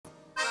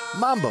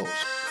Mambo's,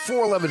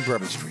 411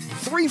 Bourbon Street.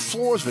 3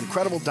 floors of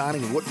incredible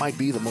dining in what might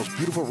be the most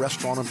beautiful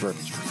restaurant on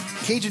Bourbon Street.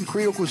 Cajun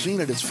Creole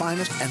cuisine at its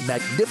finest and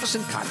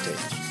magnificent cocktails.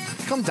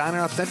 Come dine in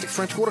our authentic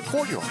French Quarter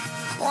courtyard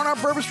or on our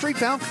Bourbon Street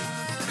balcony.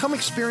 Come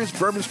experience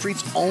Bourbon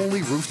Street's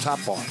only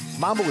rooftop bar.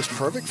 Mambo is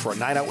perfect for a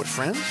night out with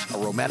friends, a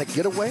romantic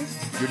getaway,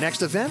 your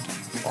next event,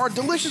 or a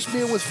delicious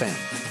meal with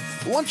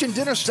family. Lunch and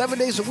dinner 7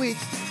 days a week.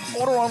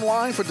 Order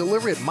online for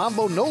delivery at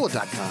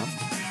mambonola.com.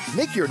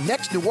 Make your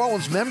next New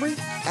Orleans memory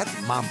at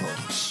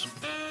Mambo's.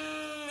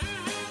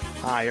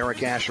 Hi,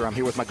 Eric Asher. I'm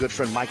here with my good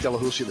friend Mike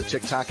Delahousie of the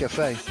TikTok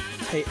Cafe.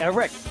 Hey,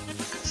 Eric,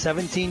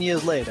 17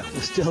 years later,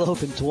 we're still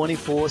open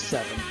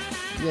 24/7.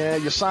 Yeah,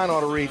 your sign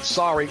ought to read,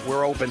 sorry,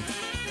 we're open.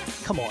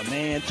 Come on,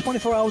 man,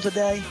 24 hours a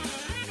day?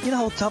 You know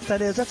how tough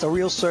that is? That's a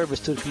real service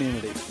to the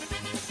community.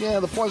 Yeah,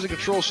 the Poison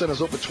Control Center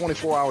is open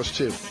 24 hours,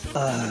 too.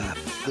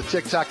 The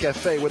TikTok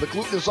Cafe, where the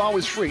gluten is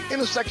always free,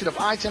 intersection of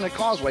I-10 and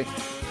Causeway,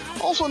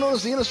 also known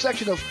as the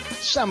intersection of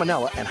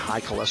salmonella and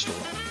high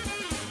cholesterol.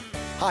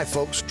 Hi,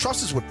 folks.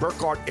 Trust is what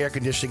Burkhardt Air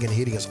Conditioning and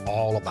Heating is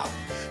all about.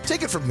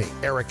 Take it from me,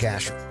 Eric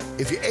Asher.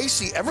 If your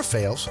AC ever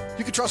fails,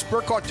 you can trust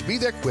Burkhardt to be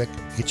there quick,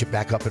 get you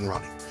back up and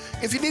running.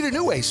 If you need a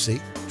new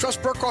AC,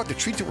 trust Burkhardt to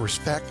treat you with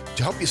respect,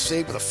 to help you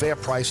save with a fair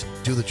price,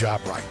 do the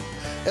job right.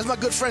 As my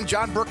good friend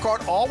John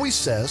Burkhardt always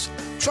says,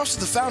 trust is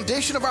the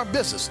foundation of our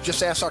business.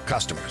 Just ask our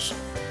customers.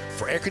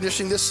 For air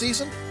conditioning this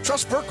season,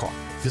 trust Burkhardt.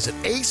 Visit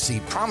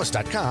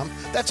acpromise.com.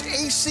 That's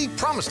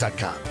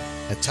acpromise.com.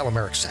 And tell them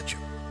Eric sent you.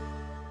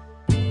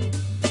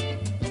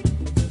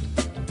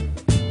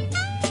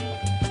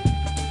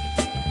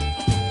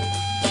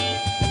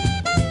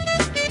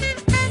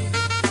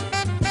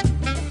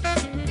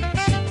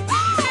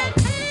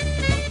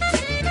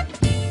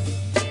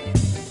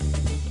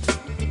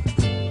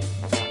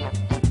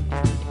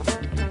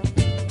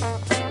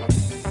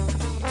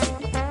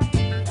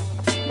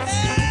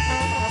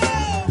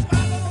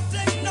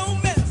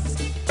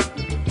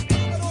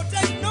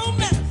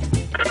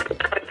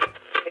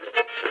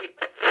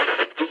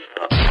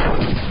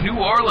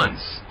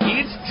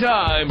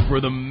 Time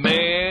for the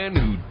man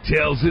who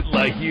tells it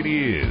like it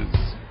is.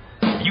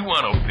 You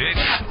want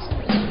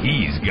opinions?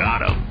 He's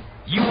got 'em.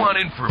 You want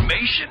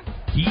information?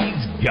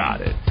 He's got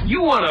it.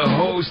 You want a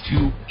host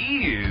who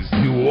is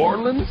New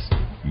Orleans?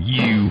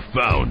 You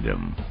found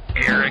him.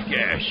 Eric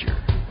Asher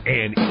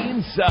and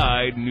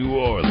Inside New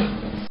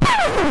Orleans.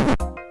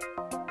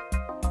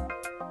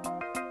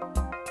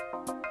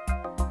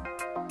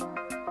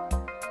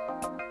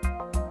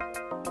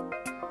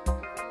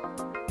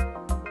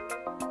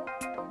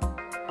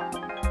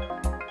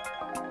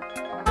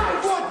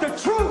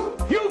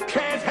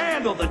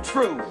 The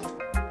truth.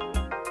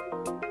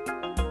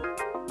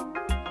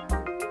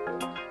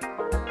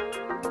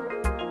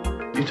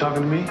 You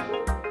talking to me?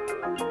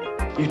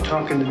 You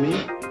talking to me?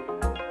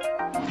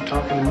 You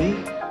talking to me?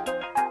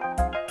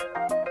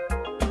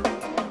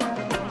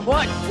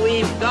 What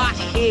we've got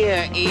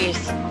here is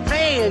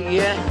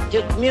failure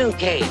to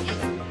communicate.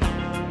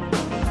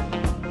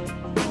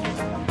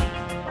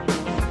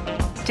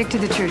 Stick to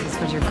the truth is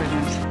what you're good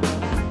at.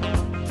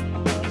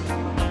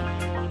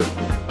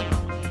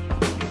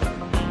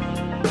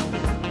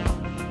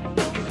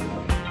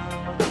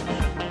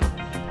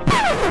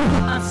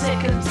 I'm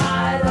sick and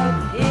tired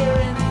of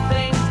hearing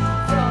things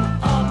from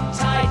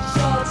uptight,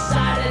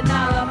 short-sighted,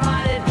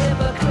 narrow-minded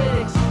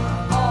hypocrites.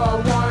 All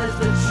I want is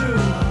the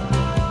truth.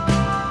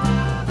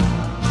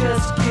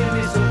 Just give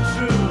me some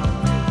truth.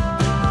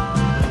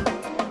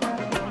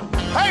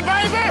 Hey,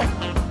 baby!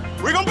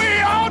 We're gonna be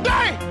here all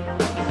day!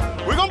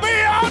 We're gonna be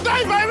here all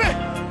day, baby!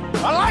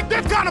 I like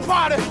this kind of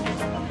party!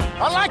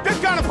 I like this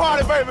kind of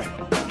party, baby!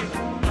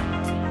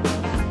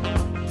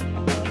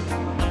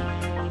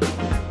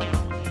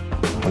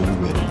 Are you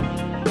ready?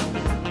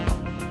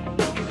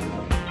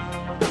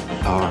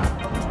 Are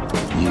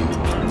you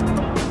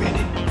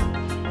ready?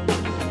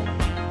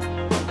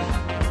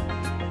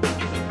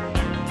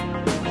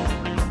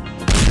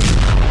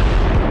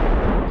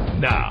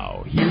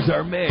 Now, here's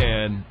our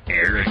man,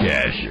 Eric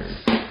Asher.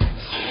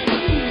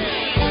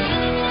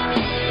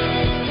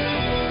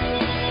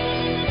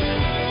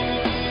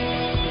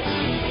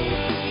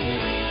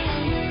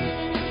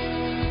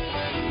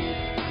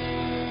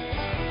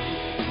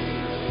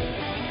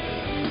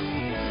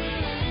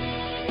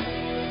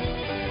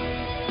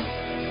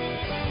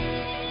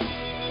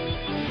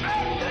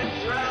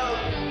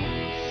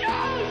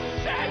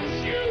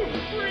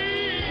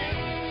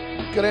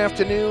 Good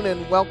afternoon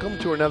and welcome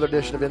to another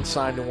edition of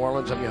Inside New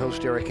Orleans. I'm your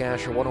host, Eric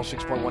Asher,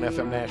 106.1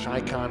 FM Nash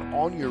Icon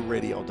on your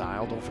radio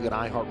dial. Don't forget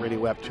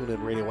iHeartRadio app,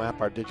 TuneIn Radio app,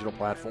 our digital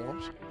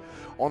platforms.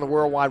 On the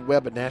World Wide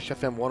Web at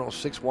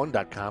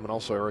NashFM1061.com and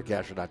also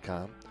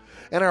ericasher.com.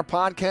 And our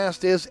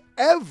podcast is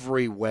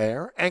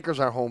everywhere. Anchor's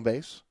our home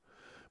base.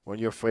 We're on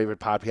your favorite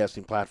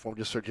podcasting platform.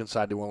 Just search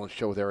Inside New Orleans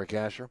Show with Eric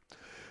Asher.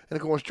 And,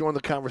 of course, join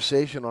the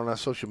conversation on our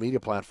social media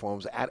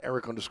platforms at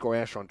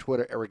Eric_Asher on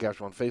Twitter, Eric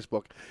Asher on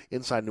Facebook,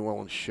 Inside New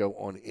Orleans Show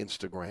on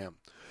Instagram.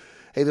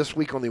 Hey, this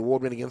week on the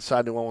award-winning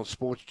Inside New Orleans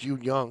Sports,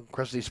 Jude Young,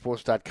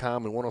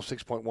 CrescentCitySports.com and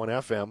 106.1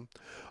 FM,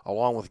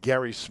 along with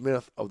Gary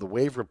Smith of the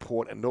Wave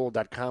Report and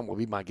NOLA.com will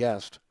be my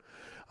guest.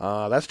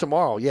 That's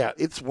tomorrow. Yeah,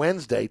 it's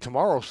Wednesday.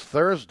 Tomorrow's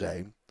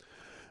Thursday.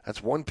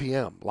 That's 1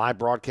 p.m. Live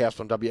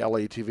broadcast on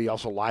WLAE-TV,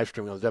 also live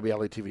streaming on the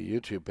WLAE-TV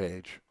YouTube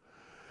page.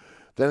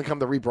 Then come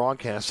the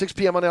rebroadcast, 6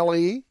 p.m. on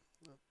LAE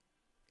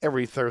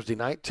every Thursday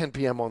night, 10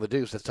 p.m. on the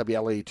Deuce. That's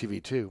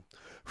WLAE-TV 2.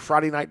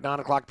 Friday night, 9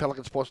 o'clock,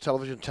 Pelican Sports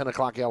Television, 10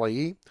 o'clock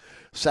LAE.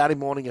 Saturday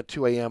morning at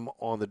 2 a.m.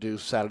 on the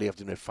Deuce. Saturday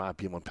afternoon at 5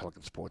 p.m. on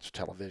Pelican Sports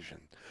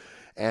Television.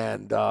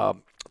 And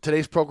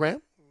today's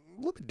program, a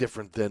little bit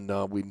different than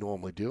we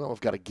normally do.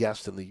 I've got a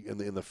guest in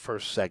the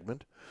first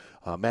segment.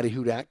 Matty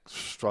Hudak,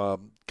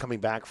 coming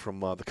back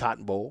from the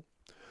Cotton Bowl.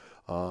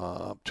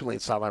 Tulane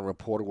sideline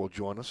reporter will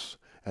join us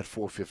at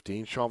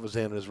 4:15. Sean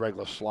Vazan in his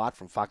regular slot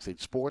from Fox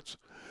 8 Sports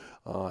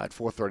at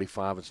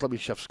 4:35. And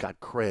celebrity chef Scott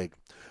Craig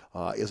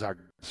is our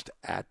guest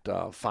at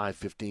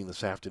 5:15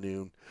 this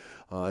afternoon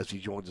as he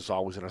joins us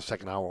always in our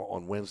second hour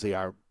on Wednesday.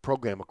 Our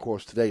program, of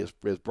course, today is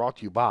brought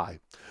to you by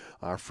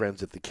our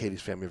friends at the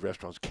Katie's Family of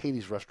Restaurants.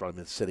 Katie's Restaurant in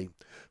Mid-City,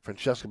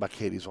 Francesca by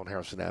Katie's on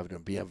Harrison Avenue,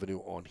 and Bienvenue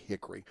on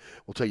Hickory.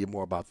 We'll tell you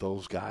more about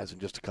those guys in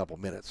just a couple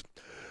minutes.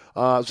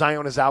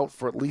 Zion is out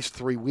for at least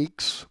 3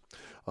 weeks.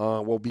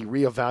 Will be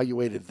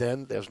reevaluated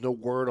then. There's no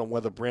word on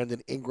whether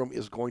Brandon Ingram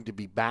is going to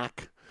be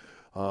back.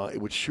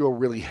 It would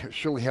surely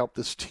help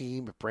this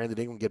team if Brandon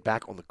Ingram get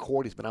back on the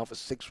court. He's been out for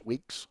 6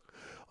 weeks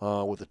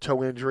with a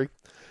toe injury.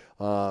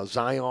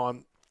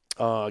 Zion,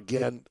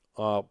 again,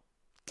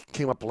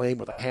 came up lame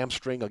with a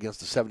hamstring against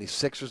the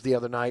 76ers the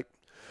other night.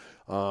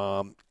 You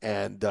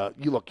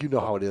know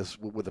how it is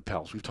with the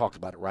Pels. We've talked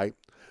about it, right?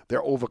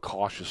 They're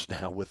overcautious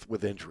now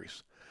with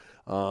injuries.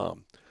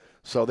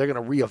 So they're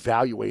going to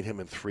reevaluate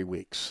him in 3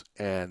 weeks.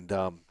 And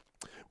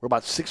we're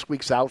about 6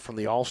 weeks out from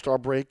the All-Star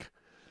break.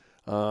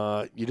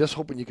 You're just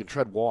hoping you can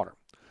tread water.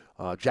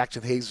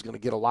 Jackson Hayes is going to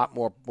get a lot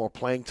more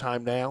playing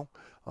time now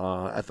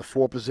at the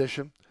 4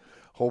 position.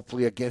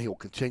 Hopefully, again, he'll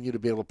continue to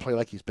be able to play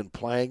like he's been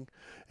playing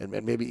and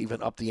maybe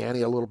even up the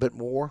ante a little bit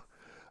more.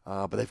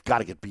 But they've got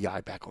to get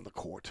B.I. back on the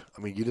court.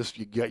 I mean,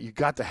 you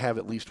got to have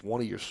at least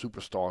one of your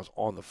superstars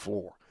on the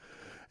floor.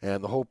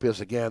 And the hope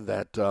is, again,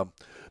 that Mr.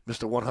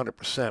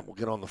 100% will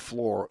get on the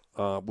floor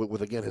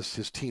with again,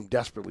 his team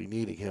desperately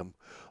needing him,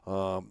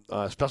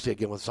 especially,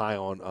 again, with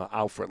Zion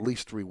out for at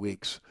least 3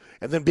 weeks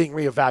and then being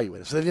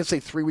reevaluated. So they didn't say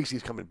 3 weeks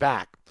he's coming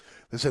back.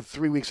 They said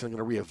 3 weeks and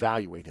they're going to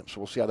reevaluate him. So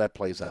we'll see how that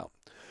plays out.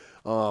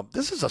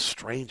 This is a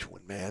strange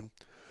one, man.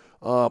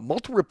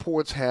 Multiple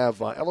reports have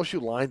LSU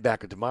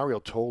linebacker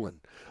DeMario Tolan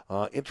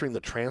entering the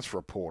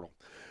transfer portal.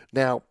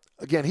 Now,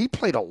 again, he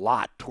played a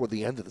lot toward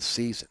the end of the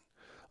season.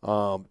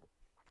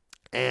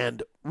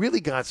 And really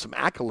got some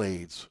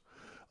accolades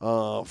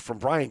from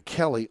Brian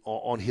Kelly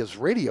on his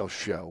radio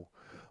show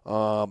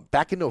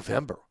back in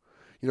November.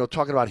 You know,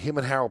 talking about him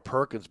and Harold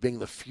Perkins being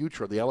the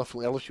future of the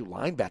LSU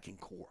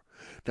linebacking core.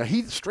 Now,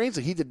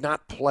 strangely, he did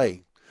not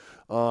play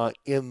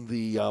in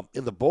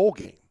the bowl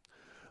game.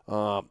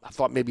 I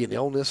thought maybe an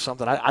illness,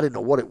 something. I didn't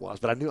know what it was,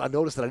 but I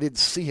noticed that I didn't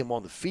see him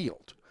on the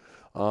field.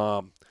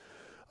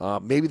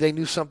 Maybe they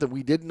knew something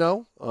we didn't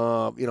know.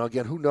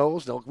 Again, who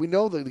knows? Now, we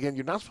know that, again,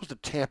 you're not supposed to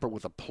tamper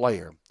with a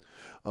player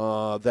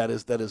that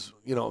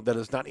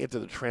is not into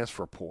the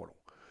transfer portal.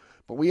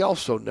 But we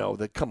also know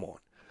that, come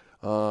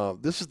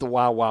on, this is the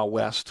wild, wild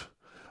west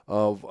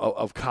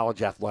of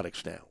college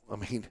athletics now. I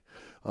mean,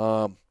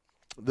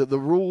 the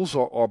rules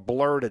are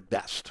blurred at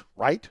best,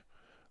 right?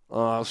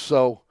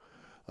 So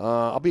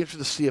I'll be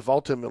interested to see if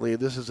ultimately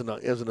this isn't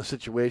a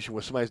situation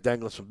where somebody's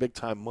dangling some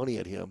big-time money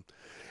at him.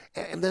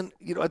 And then,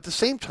 at the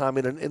same time,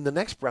 in the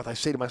next breath, I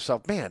say to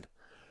myself, man,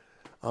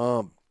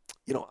 I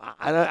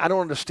don't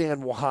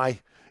understand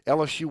why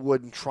LSU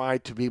wouldn't try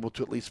to be able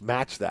to at least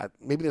match that.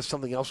 Maybe there's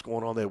something else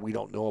going on there we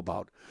don't know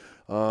about.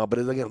 But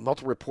again,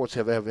 multiple reports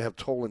have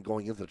Tolan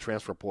going into the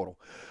transfer portal.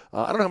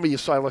 I don't know how many of you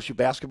saw LSU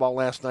basketball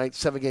last night.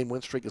 7-game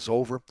win streak is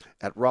over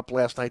at Rupp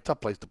last night.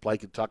 Tough place to play,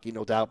 Kentucky,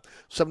 no doubt.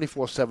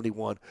 74-71. I'm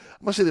going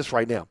to say this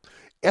right now.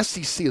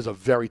 SEC is a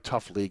very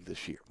tough league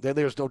this year.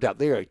 There's no doubt.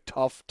 They're a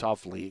tough,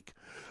 tough league.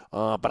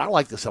 But I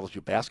like this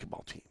LSU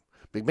basketball team.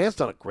 Big Man's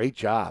done a great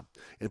job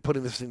in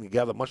putting this thing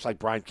together, much like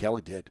Brian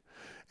Kelly did.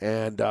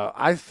 And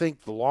I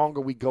think the longer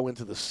we go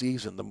into the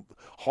season, the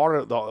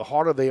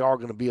harder they are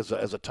going to be as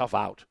a tough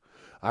out.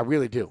 I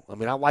really do. I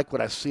mean, I like what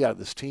I see out of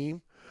this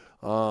team.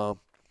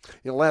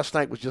 Last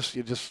night was just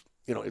it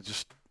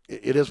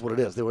is what it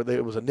is.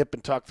 It was a nip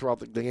and tuck throughout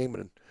the game,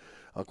 and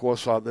of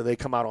course they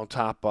come out on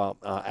top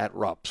at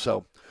Rupp.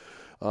 So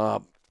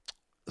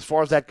as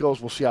far as that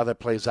goes, we'll see how that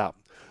plays out.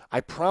 I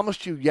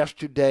promised you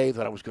yesterday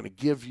that I was going to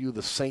give you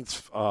the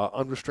Saints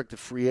unrestricted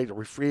free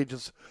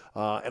agents,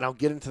 and I'll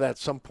get into that at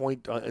some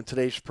point in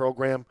today's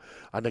program.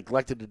 I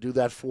neglected to do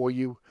that for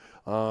you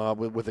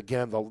with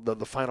again,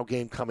 the final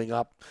game coming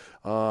up.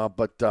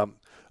 But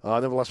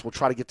nevertheless, we'll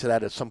try to get to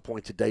that at some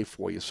point today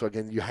for you. So,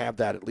 again, you have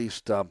that at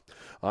least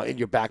in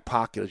your back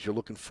pocket as you're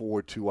looking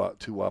forward to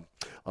the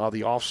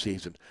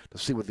offseason to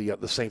see what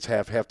the Saints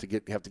have to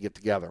get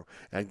together.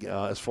 And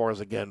as far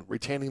as, again,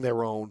 retaining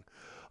their own,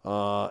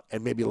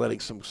 and maybe letting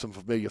some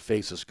familiar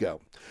faces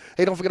go.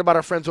 Hey, don't forget about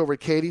our friends over at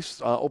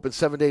Katie's. Open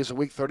 7 days a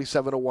week,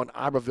 3701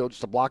 Iberville,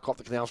 just a block off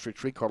the Canal Street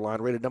streetcar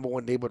line. Rated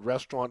 #1 neighborhood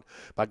restaurant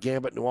by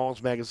Gambit New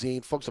Orleans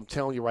Magazine. Folks, I'm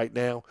telling you right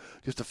now,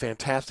 just a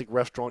fantastic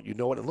restaurant. You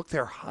know it. And look,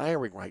 they're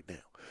hiring right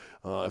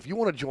now. If you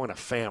want to join a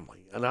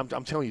family, and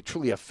I'm telling you,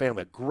 truly a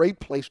family, a great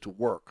place to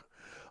work.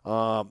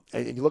 And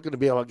you're looking to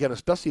be able, again,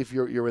 especially if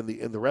you're in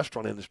the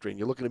restaurant industry and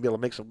you're looking to be able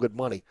to make some good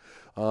money.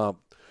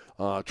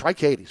 Try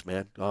Katie's,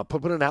 man.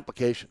 Put in an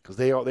application because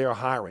they are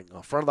hiring.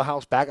 Front of the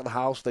house, back of the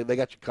house, they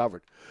got you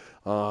covered.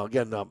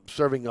 Again,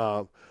 serving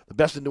the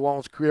best in New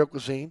Orleans Creole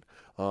cuisine,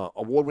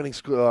 award-winning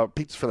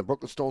pizzas from the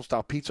Brooklyn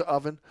Stone-style pizza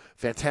oven,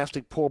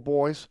 fantastic poor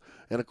boys,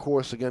 and, of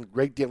course, again,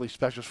 great daily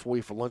specials for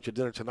you for lunch and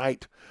dinner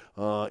tonight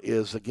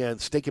is, again,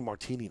 steak and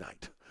martini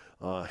night.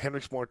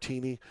 Hendrick's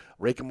Martini,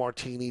 Raisin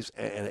Martinis,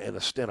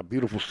 and a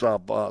beautiful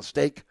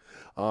steak.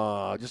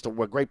 Just a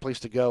great place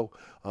to go,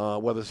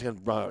 whether it's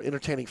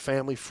entertaining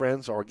family,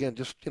 friends, or, again,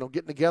 just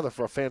getting together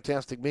for a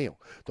fantastic meal.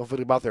 Don't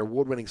forget about their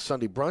award-winning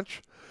Sunday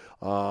brunch.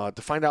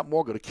 To find out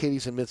more, go to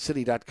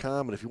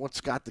katiesinmidcity.com. And if you want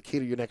Scott to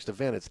cater your next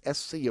event, it's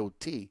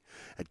SCOT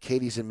at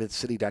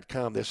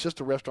katiesinmidcity.com. Their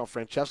sister restaurant,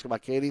 Francesca by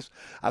Katie's.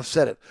 I've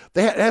said it.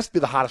 It has to be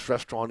the hottest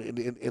restaurant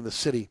in the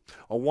city,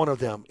 or one of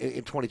them,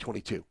 in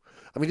 2022.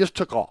 I mean, just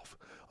took off.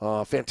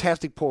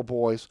 Fantastic poor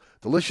boys,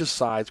 delicious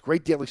sides,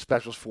 great daily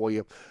specials for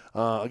you.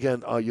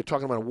 Again, you're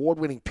talking about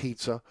award-winning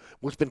pizza,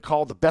 what's been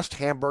called the best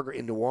hamburger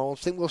in New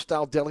Orleans, St.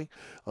 Louis-style deli,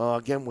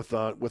 again, with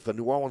the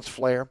New Orleans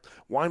flair.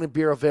 Wine and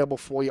beer available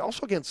for you.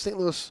 Also, again, St.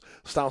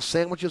 Louis-style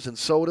sandwiches and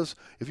sodas.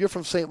 If you're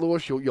from St.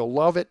 Louis, you'll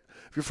love it.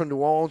 If you're from New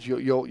Orleans,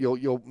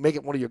 you'll make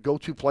it one of your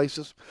go-to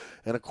places.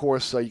 And, of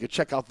course, you can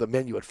check out the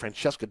menu at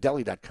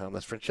francescadeli.com.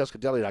 That's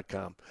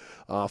francescadeli.com.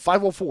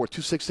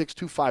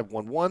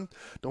 504-266-2511.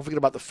 Don't forget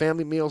about the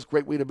family meals.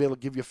 Great way to be able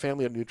to give your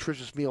family a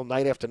nutritious meal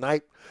night after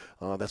night.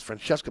 That's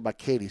Francesca by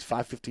Katie's,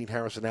 515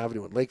 Harrison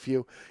Avenue in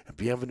Lakeview, and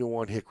Bienvenue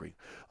on Hickory.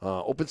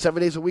 Open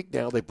 7 days a week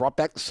now. They brought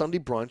back the Sunday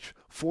brunch,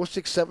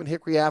 467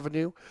 Hickory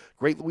Avenue.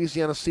 Great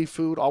Louisiana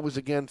seafood. Always,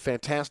 again,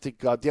 fantastic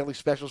daily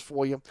specials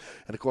for you.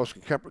 And, of course,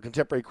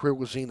 contemporary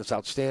Creole cuisine that's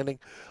outstanding.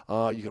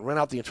 You can rent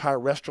out the entire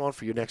restaurant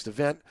for your next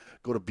event.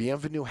 Go to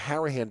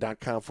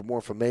bienvenueharahan.com for more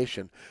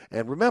information.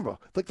 And remember,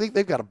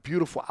 they've got a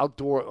beautiful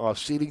outdoor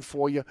seating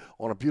for you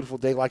on a beautiful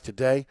day like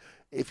today.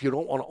 If you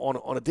don't,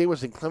 on a day where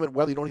it's inclement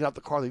weather, you don't get out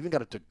the car, they've even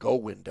got a to-go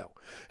window.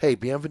 Hey,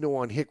 Bienvenue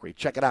on Hickory.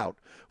 Check it out,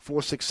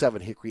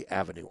 467 Hickory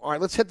Avenue. All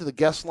right, let's head to the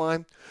guest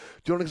line.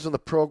 Joining us on the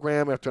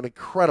program after an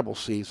incredible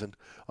season,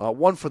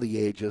 one for the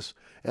ages,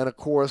 and, of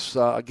course,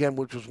 again,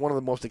 which was one of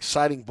the most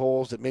exciting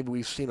bowls that maybe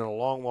we've seen in a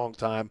long, long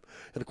time.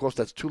 And, of course,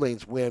 that's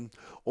Tulane's win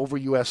over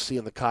USC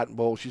in the Cotton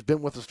Bowl. She's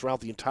been with us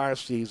throughout the entire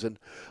season.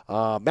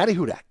 Maddie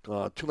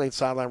Hudak, Tulane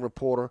sideline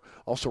reporter,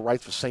 also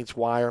writes for Saints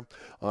Wire.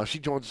 She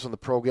joins us on the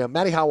program.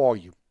 Maddie, how are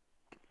you?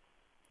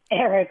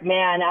 Eric,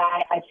 man,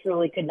 I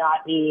truly could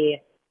not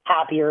be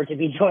happier to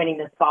be joining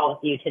this call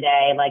with you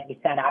today. Like you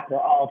said, after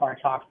all of our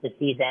talks this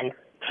season,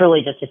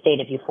 truly just a state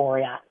of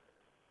euphoria.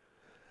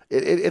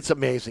 It's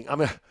amazing. I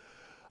mean,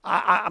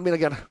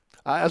 again,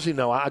 as you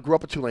know, I grew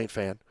up a Tulane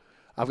fan.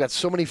 I've got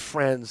so many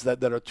friends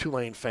that are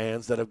Tulane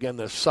fans that, again,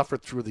 they've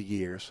suffered through the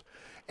years.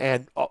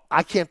 And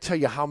I can't tell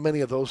you how many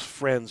of those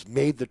friends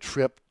made the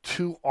trip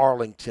to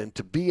Arlington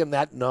to be in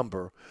that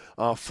number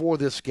for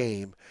this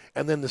game.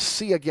 And then to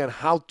see, again,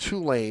 how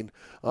Tulane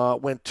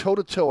went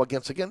toe-to-toe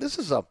against, again, this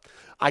is a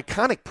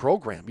iconic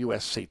program,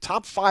 USC.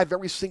 Top 5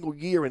 every single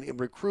year in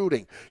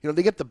recruiting. You know,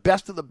 they get the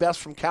best of the best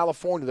from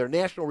California. Their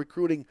national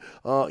recruiting,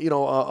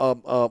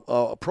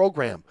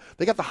 program.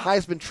 They got the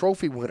Heisman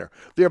Trophy winner.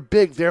 They're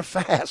big. They're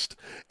fast.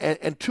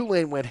 And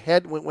Tulane went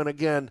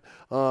head-to-head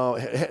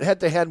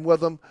with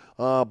them,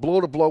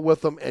 blow-to-blow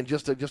with them, and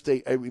just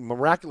a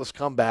miraculous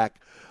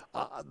comeback.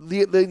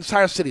 The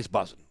entire city's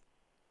buzzing.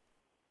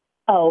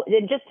 Oh,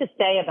 and just to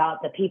say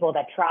about the people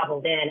that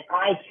traveled in,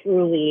 I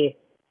truly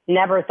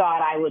never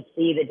thought I would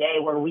see the day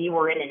where we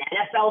were in an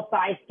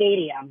NFL-sized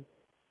stadium,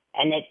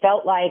 and it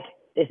felt like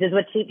this is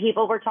what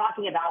people were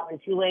talking about when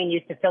Tulane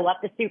used to fill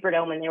up the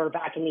Superdome when they were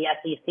back in the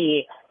SEC.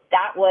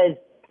 That was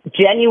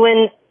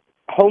genuine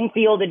home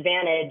field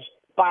advantage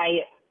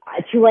by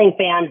Tulane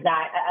fans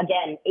that,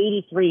 again,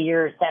 83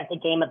 years since a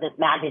game of this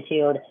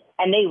magnitude,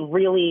 and they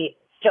really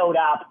showed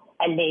up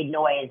and made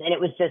noise. And it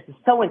was just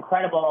so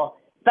incredible,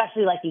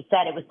 especially like you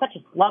said, it was such a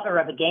slugger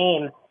of a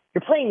game.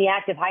 You're playing the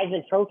active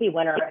Heisman Trophy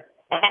winner,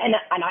 and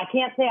I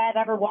can't say I've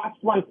ever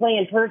watched one play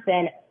in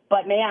person,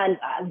 but man,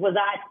 was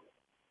that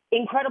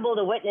incredible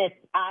to witness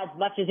as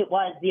much as it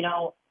was,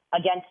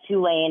 against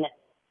Tulane.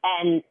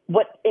 And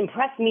what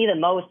impressed me the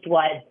most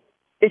was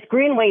this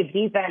Green Wave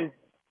defense,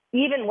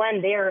 even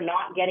when they're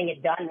not getting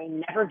it done, they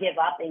never give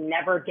up. They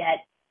never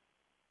get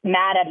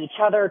mad at each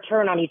other,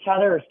 turn on each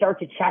other, or start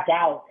to check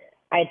out.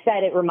 I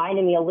said it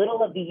reminded me a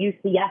little of the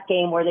UCF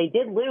game where they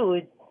did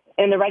lose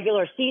in the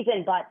regular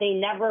season, but they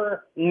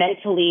never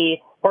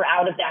mentally were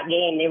out of that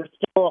game. They were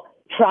still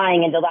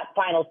trying until that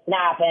final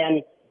snap.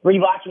 And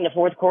rewatching the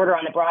fourth quarter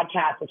on the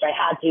broadcast, which I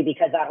had to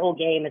because that whole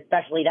game,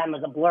 especially them,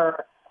 was a blur.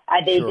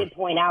 They did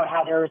point out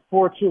how there was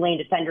 4 Tulane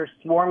defenders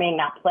swarming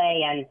that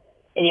play, and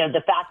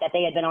the fact that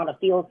they had been on the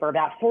field for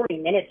about 40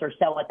 minutes or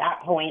so at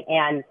that point,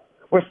 and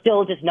were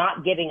still just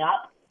not giving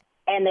up.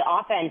 And the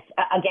offense,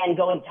 again,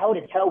 going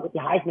toe-to-toe with the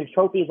Heisman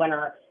Trophy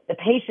winner, the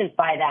patience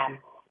by them,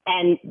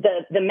 and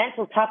the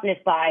mental toughness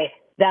by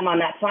them on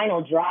that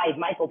final drive,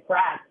 Michael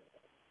Pratt,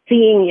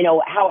 seeing,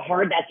 how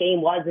hard that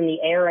game was in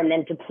the air and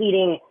then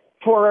completing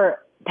 4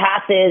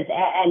 passes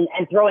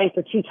and throwing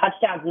for 2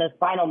 touchdowns in those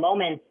final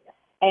moments.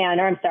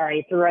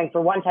 Throwing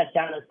for 1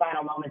 touchdown in those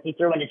final moments. He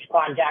threw into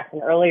Jaquan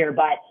Jackson earlier.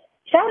 But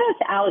shout out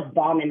to Alex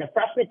Bauman, the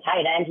freshman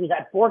tight end who's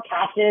had 4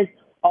 catches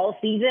all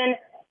season,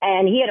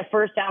 and he had a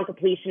first down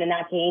completion in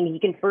that game. He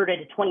converted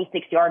a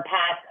 26-yard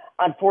pass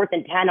on 4th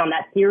and 10 on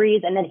that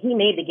series, and then he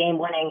made the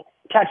game-winning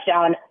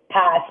touchdown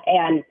pass.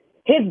 And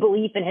his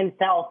belief in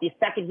himself, the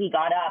second he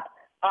got up,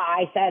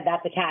 I said,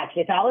 that's a catch.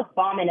 If Alex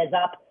Bauman is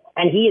up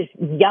and he is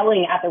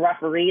yelling at the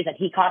referees that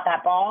he caught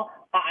that ball,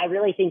 I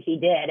really think he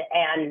did.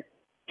 And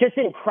just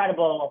an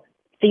incredible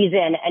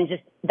season. And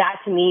just that,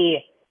 to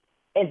me,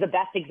 is the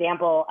best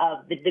example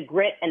of the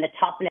grit and the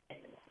toughness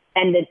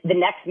and the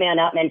next man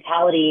up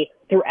mentality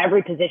through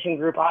every position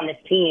group on this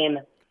team.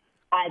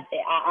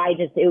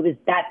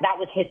 That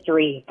was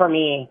history for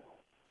me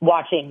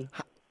watching.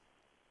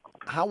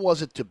 How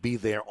was it to be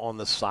there on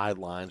the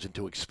sidelines and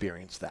to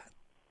experience that?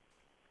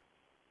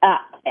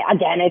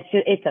 Again,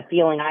 it's a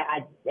feeling.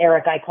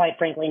 Eric, I quite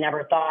frankly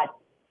never thought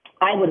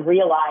I would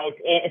realize,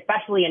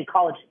 especially in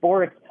college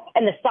sports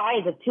and the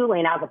size of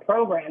Tulane as a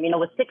program,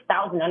 with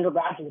 6,000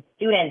 undergraduate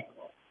students,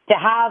 to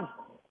have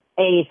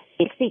a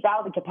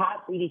 60,000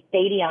 capacity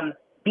stadium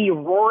be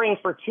roaring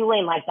for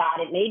Tulane like that,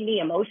 it made me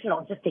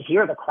emotional just to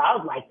hear the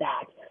crowd like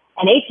that.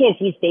 And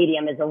AT&T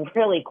Stadium is a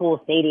really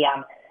cool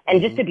stadium.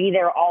 And just to be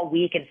there all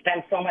week and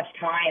spend so much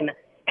time,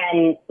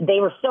 and they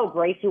were so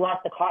great to us,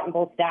 the Cotton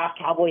Bowl staff,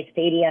 Cowboy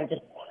Stadium,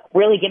 just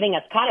really giving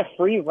us kind of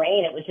free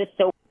reign. It was just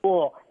so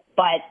cool.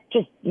 But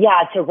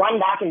to run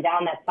back and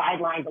down that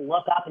sideline, to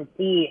look up and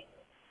see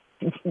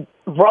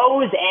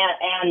rows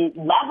and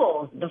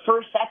levels, the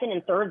first, second,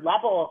 and third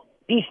level,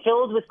 be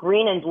filled with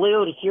green and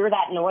blue, to hear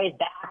that noise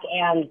back,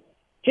 and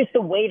just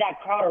the way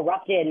that crowd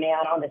erupted,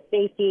 man, on the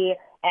safety,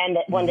 and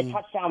when the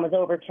touchdown was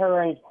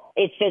overturned,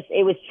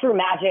 it was true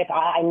magic.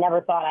 I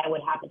never thought I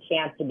would have the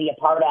chance to be a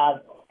part of,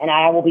 and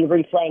I will be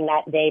replaying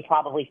that day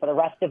probably for the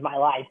rest of my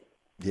life.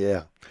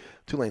 Yeah.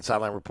 Tulane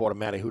sideline reporter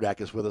Matty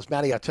Hudak is with us.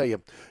 Matty, I tell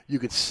you, you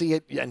could see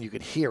it and you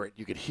could hear it.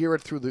 You could hear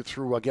it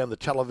through again the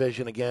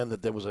television again,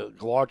 that there was a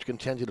large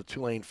contingent of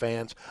Tulane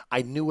fans.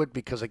 I knew it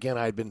because again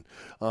I had been,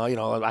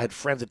 I had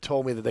friends that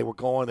told me that they were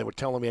going. They were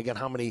telling me again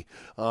how many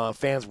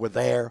fans were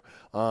there.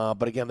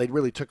 But again, they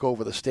really took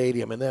over the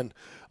stadium. And then,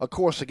 of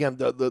course, again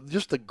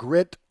just the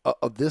grit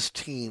of this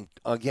team,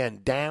 again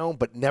down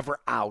but never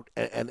out.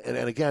 And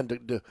again,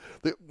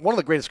 one of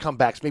the greatest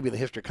comebacks maybe in the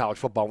history of college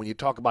football, when you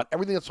talk about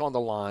everything that's on the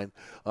line.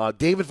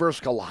 David versus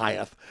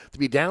Goliath, to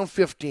be down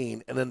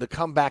 15 and then to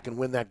come back and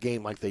win that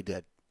game like they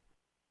did.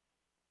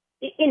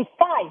 In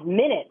 5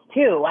 minutes,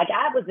 too. Like,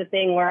 that was the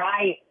thing where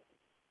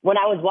when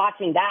I was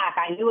watching back,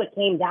 I knew it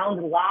came down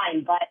to the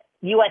line, but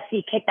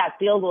USC kicked that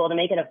field goal to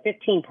make it a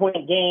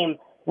 15-point game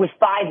with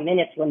 5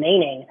 minutes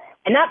remaining.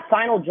 And that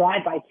final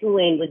drive by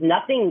Tulane was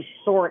nothing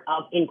short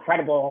of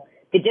incredible.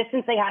 The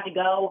distance they had to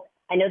go,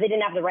 I know they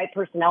didn't have the right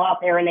personnel out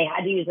there, and they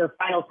had to use their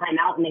final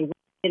timeout, and they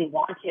really didn't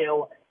want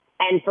to.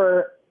 And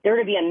for there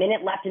to be a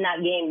minute left in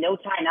that game, no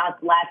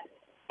timeouts left,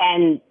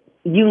 and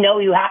you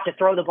have to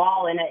throw the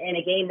ball in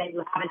a game that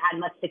you haven't had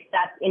much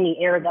success in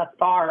the air thus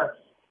far.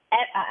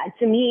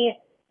 To me,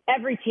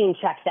 every team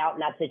checks out in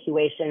that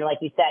situation. Like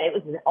you said, it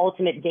was the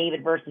ultimate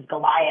David versus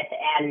Goliath,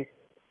 and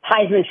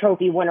Heisman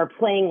Trophy winner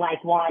playing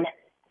like one.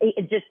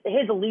 It just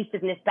his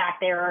elusiveness back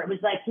there, it was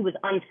like he was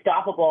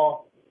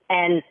unstoppable.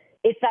 And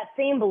it's that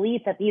same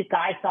belief that these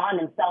guys saw in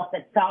themselves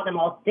that saw them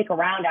all stick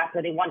around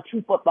after they won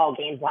 2 football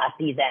games last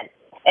season.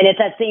 And it's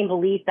that same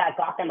belief that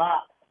got them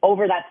up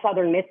over that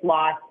Southern Miss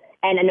loss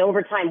and an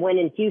overtime win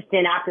in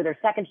Houston after their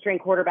second-string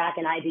quarterback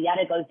and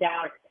Ibieta goes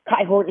down.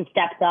 Kai Horton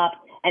steps up,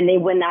 and they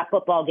win that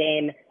football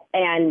game.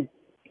 And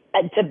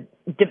to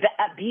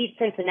beat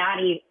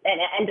Cincinnati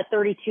and end a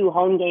 32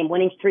 home game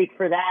winning streak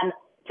for them,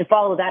 to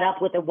follow that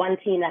up with the one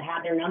team that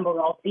had their number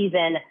all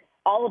season,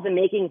 all of the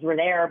makings were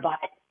there, but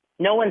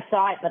no one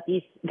saw it but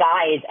these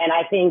guys. And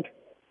I think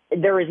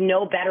there is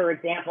no better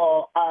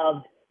example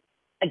of,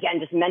 again,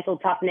 just mental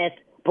toughness,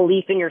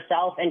 belief in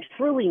yourself, and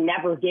truly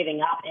never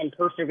giving up and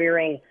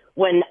persevering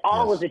when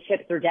all of the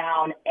chips are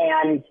down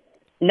and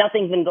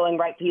nothing's been going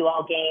right for you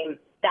all game.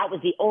 that was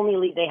the only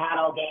lead they had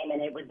all game,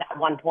 and it was that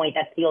 1 point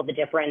that sealed the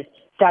difference.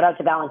 Shout out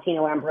to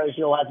Valentino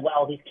Ambrosio as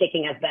well, whose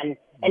kicking has been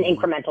an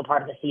incremental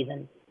part of the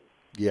season.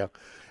 Yeah,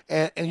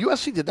 and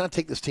USC did not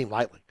take this team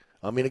lightly.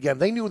 I mean, again,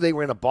 they knew they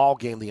were in a ball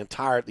game the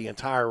entire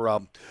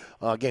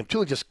game.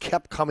 Tulane just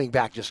kept coming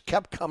back,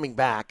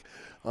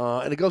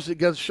 and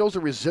it shows the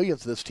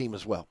resilience of this team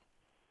as well.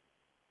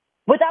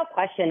 Without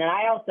question, and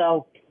I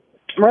also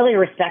really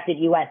respected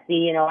USC.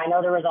 You know, I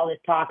know there was all this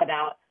talk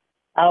about,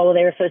 oh,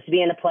 they were supposed to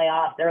be in the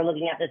playoffs. They're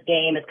looking at this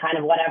game as kind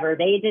of whatever.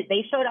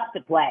 They showed up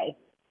to play,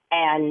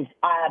 and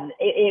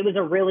it was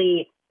a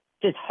really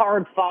just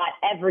hard fought.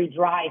 Every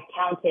drive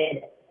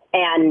counted,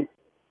 and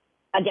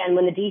again,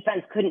 when the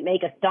defense couldn't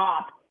make a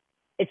stop,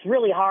 it's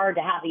really hard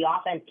to have the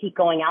offense keep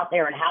going out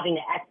there and having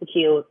to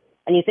execute.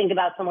 And you think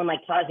about someone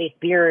like Tyjae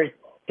Spears,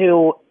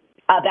 who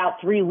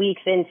about 3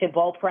 weeks into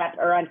bowl prep,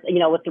 or, you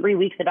know, with 3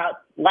 weeks about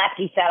left,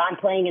 he said, I'm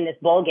playing in this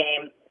bowl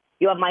game.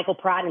 You have Michael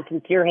Pratt and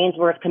Sincere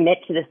Haynesworth commit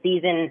to the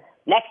season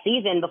next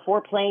season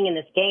before playing in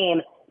this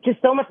game.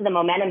 Just so much of the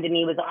momentum to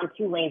me was on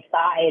Tulane's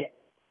side.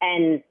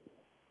 And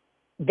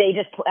they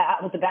just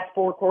with the best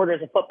 4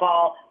 quarters of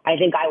football I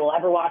think I will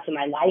ever watch in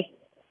my life.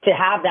 To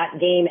have that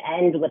game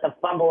end with a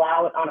fumble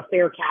out on a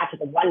fair catch at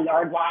the 1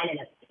 yard line and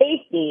a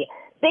safety.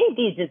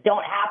 Safeties just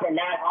don't happen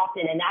that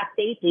often, and that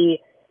safety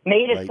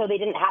made it so they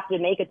didn't have to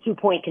make a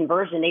 2-point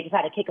conversion. They just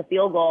had to kick a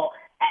field goal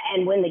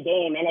and win the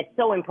game. And it's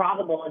so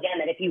improbable, again,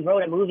 that if you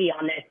wrote a movie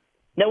on this,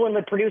 no one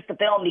would produce the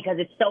film because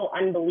it's so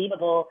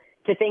unbelievable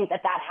to think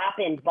that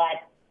happened. But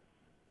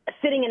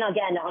sitting in,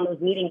 again, on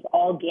those meetings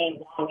all game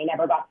long, they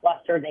never got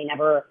flustered. They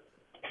never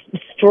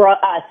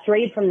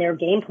strayed from their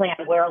game plan,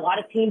 where a lot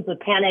of teams would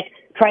panic,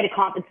 try to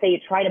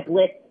compensate, try to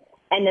blitz,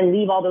 and then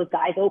leave all those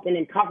guys open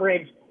in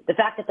coverage. The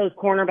fact that those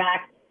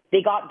cornerbacks,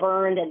 they got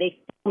burned and they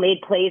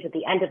made plays at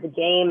the end of the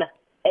game.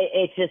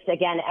 It's just,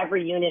 again,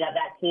 every unit of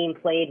that team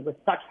played with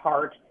such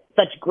heart,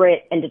 such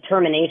grit and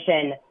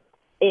determination.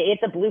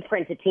 It's a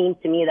blueprint to teams,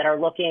 to me, that are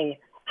looking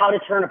how to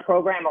turn a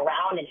program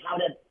around and how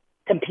to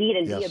compete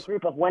and be a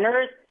group of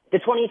winners. The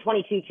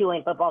 2022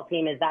 Tulane football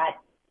team is that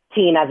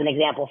team as an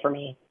example for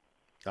me.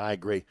 I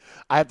agree.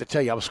 I have to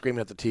tell you, I was screaming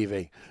at the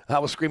TV. I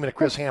was screaming at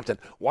Chris Hampton.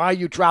 Why are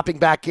you dropping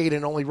back 8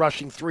 and only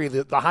rushing 3?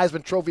 The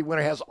Heisman Trophy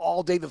winner has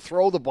all day to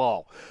throw the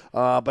ball.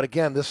 But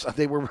again,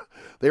 they were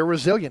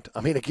resilient.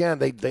 I mean, again,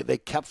 they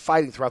kept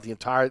fighting throughout the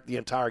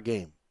entire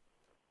game.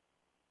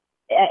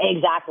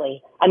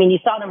 Exactly. I mean, you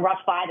saw them rush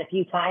 5 a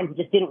few times. It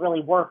just didn't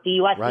really work.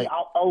 The USC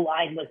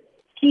O-line was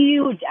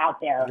huge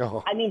out there.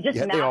 Oh, I mean, just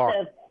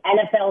massive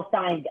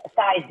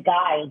NFL-sized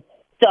guys.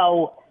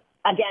 So,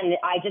 again,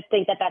 I just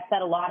think that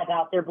said a lot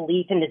about their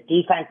belief in this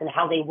defense and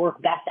how they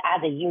work best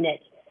as a unit.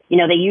 You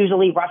know, they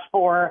usually rush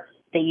 4.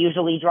 They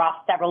usually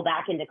drop several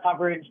back into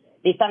coverage.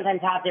 They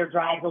sometimes have their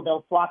drives where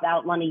they'll swap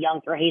out Lundy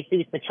Young for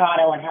Jesus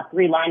Machado and have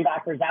 3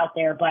 linebackers out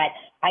there. But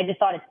I just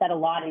thought it said a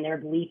lot in their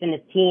belief in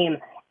this team.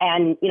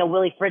 And, you know,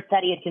 Willie Fritz said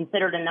he had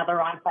considered another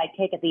onside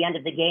kick at the end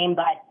of the game,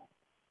 but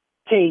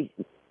to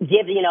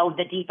give, you know,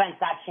 the defense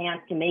that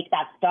chance to make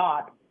that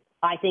stop,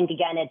 I think,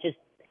 again, it just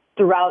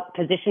throughout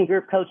position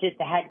group coaches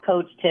to head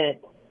coach to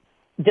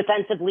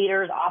defensive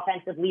leaders,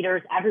 offensive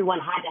leaders, everyone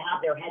had to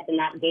have their heads in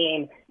that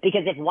game,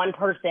 because if one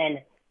person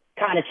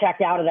kind of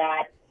checked out of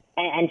that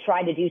and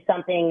tried to do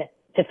something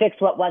to fix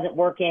what wasn't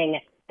working,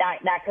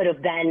 that could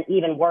have been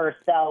even worse.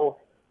 So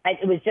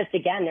it was just,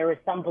 again, there was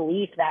some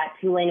belief that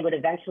Tulane would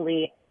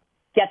eventually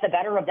get the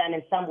better of them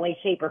in some way,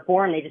 shape, or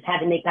form. They just had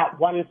to make that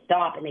one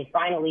stop, and they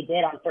finally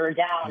did on 3rd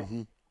down.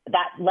 Mm-hmm.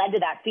 That led to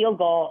that field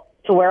goal,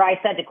 to where I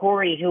said to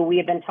Corey, who we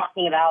had been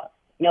talking about,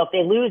 you know, if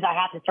they lose, I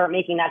have to start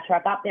making that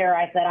trek up there.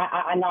 I said,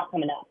 I'm not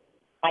coming up.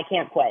 I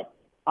can't quit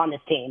on this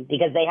team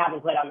because they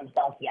haven't quit on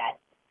themselves yet.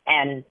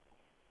 And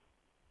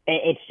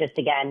it's just,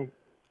 again,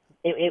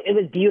 it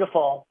was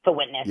beautiful to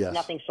witness. Yes.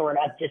 Nothing short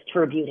of just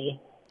true beauty.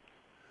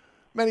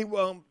 Manny,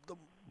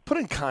 put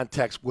in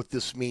context what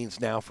this means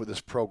now for this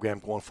program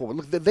going forward.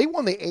 Look, they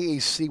won the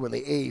AAC when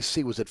the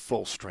AAC was at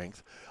full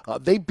strength.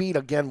 They beat,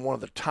 again, one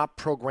of the top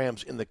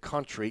programs in the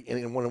country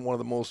in one of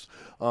the most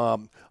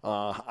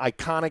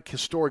iconic,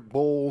 historic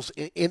bowls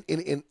in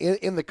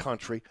the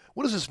country.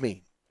 What does this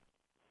mean?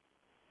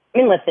 I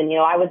mean, listen, you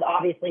know, I was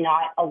obviously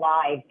not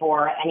alive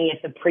for any of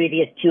the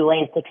previous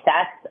Tulane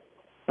success,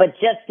 but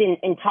just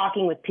in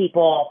talking with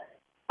people,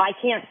 I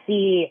can't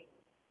see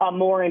a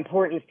more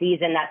important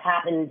season that's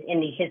happened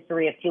in the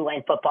history of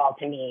Tulane football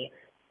to me,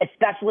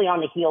 especially on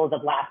the heels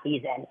of last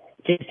season.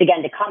 Just,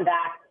 again, to come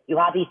back, you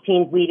have these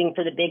teams leaving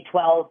for the Big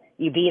 12.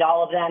 You beat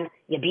all of them.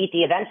 You beat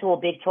the eventual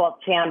Big 12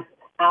 champs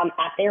at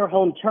their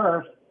home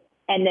turf.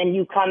 And then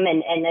you come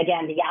and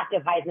again, the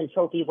active Heisman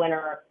Trophy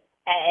winner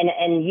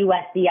and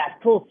USC at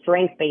full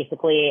strength,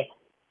 basically.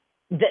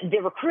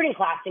 The recruiting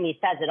class to me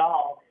says it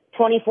all.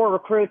 24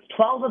 recruits,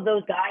 12 of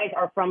those guys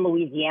are from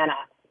Louisiana.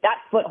 That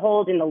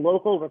foothold in the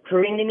local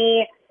recruiting to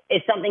me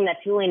is something that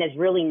Tulane has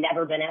really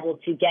never been able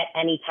to get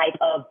any type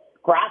of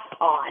grasp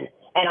on.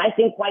 And I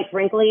think, quite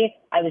frankly,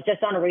 I was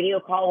just on a radio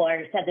call where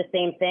I said the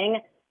same thing.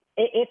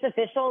 It's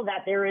official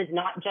that there is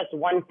not just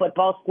one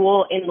football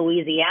school in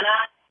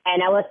Louisiana.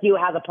 and LSU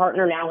has a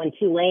partner now in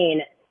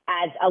Tulane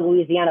as a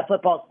Louisiana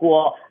football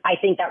school, I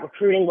think that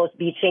recruiting will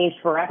be changed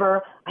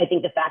forever. I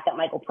think the fact that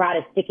Michael Pratt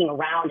is sticking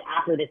around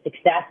after this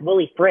success,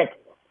 Willie Fritz,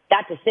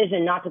 that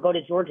decision not to go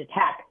to Georgia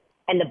Tech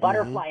and the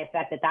butterfly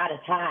effect that has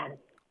had,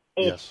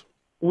 it's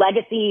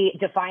legacy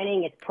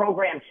defining, it's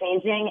program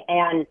changing,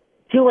 and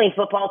Tulane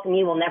football to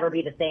me will never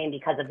be the same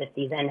because of this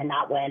season and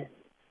that win.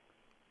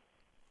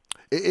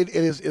 It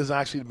is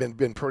actually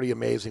been pretty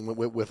amazing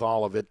with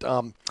all of it.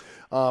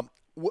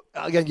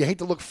 Again, you hate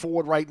to look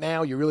forward right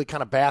now. You're really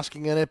kind of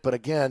basking in it. But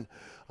again,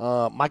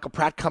 Michael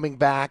Pratt coming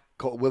back,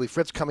 Willie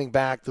Fritz coming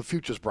back, the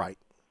future's bright.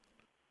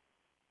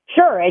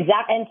 Sure,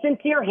 exactly. And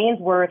Sincere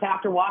Haynesworth,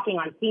 after walking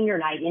on senior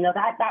night,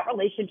 that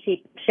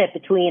relationship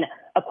between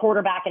a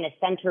quarterback and a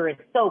center is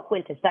so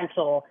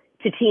quintessential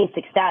to team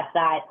success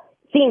that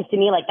seems to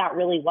me like that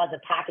really was a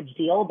package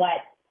deal.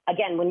 But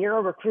again, when you're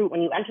a recruit,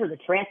 when you enter the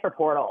transfer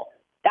portal,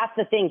 that's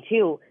the thing,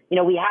 too.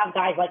 We have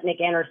guys like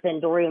Nick Anderson,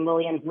 Dorian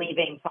Williams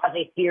leaving,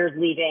 Tajay Spears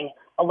leaving,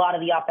 a lot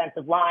of the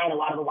offensive line, a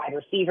lot of the wide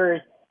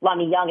receivers,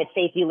 Lummy Young at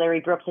safety, Larry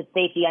Brooks at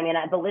safety. I mean,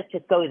 the list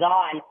just goes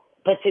on.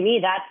 But to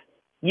me,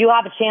 you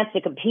have a chance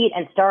to compete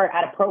and start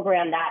at a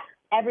program that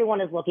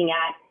everyone is looking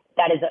at.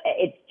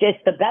 It's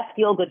just the best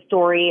feel-good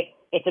story.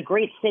 It's a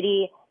great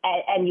city,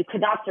 and you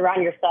could not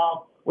surround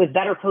yourself with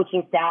better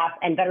coaching staff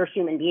and better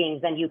human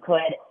beings than you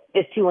could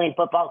this Tulane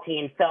football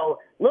team. So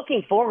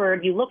looking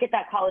forward, you look at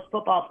that college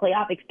football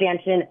playoff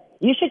expansion,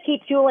 you should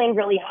keep Tulane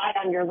really high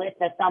on your list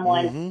as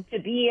someone to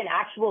be an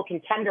actual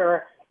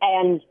contender.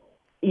 And,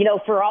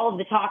 for all of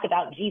the talk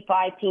about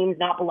G5 teams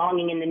not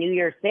belonging in the New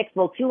Year's Six,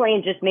 well,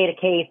 Tulane just made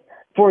a case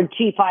for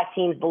G5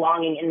 teams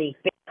belonging in the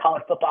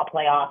college football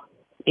playoff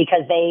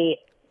because they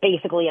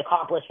basically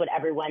accomplished what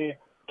everyone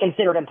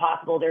considered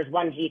impossible. There's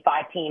one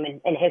G5 team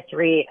in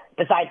history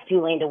besides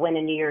Tulane to win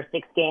a New Year's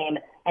Six game,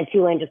 and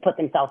Tulane just put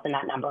themselves in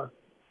that number.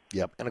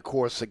 Yep, and of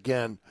course,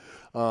 again,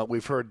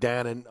 we've heard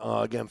Dannon,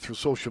 again, through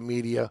social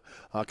media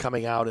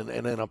coming out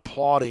and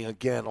applauding,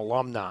 again,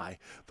 alumni,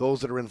 those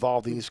that are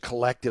involved in these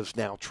collectives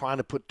now, trying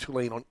to put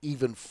Tulane on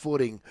even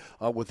footing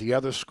with the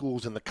other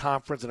schools in the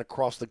conference and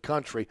across the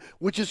country,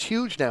 which is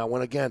huge now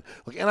when, again,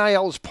 look,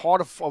 NIL is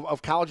part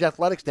of college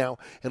athletics now.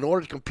 In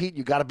order to compete,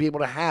 you got to be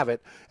able to have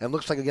it. And it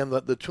looks like, again,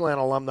 the Tulane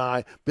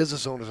alumni,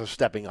 business owners are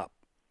stepping up.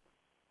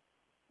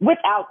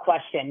 Without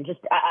question. Just,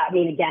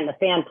 again, the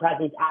fan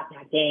presence at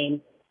that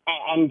game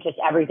and just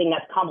everything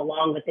that's come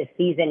along with this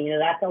season,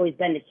 that's always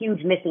been the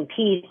huge missing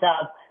piece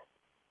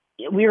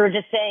of, we were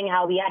just saying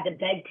how we had to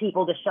beg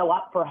people to show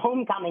up for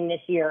homecoming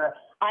this year.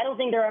 I don't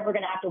think they're ever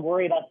going to have to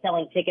worry about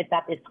selling tickets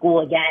at this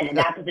school again. And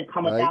that doesn't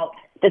come without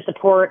the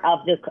support of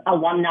the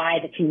alumni,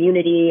 the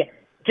community,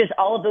 just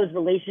all of those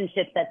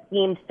relationships that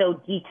seem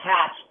so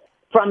detached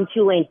from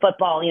Tulane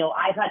football.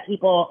 I've had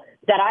people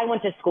that I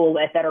went to school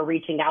with that are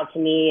reaching out to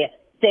me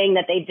saying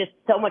that they just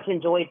so much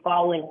enjoyed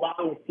following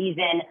along the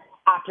season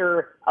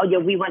after,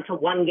 we went to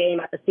one game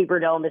at the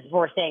Superdome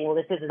before saying, well,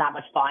 this isn't that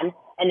much fun.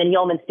 And then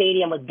Yeoman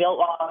Stadium was built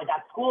while I was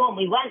at school, and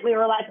we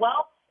were like,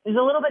 well, it's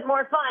a little bit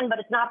more fun, but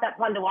it's not that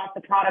fun to watch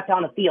the product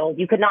on the field.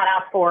 You could not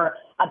ask for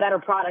a better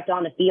product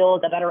on the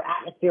field, a better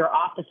atmosphere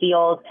off the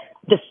field.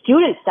 The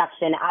student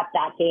section at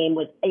that game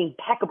was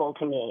impeccable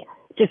to me.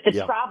 Just the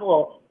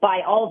travel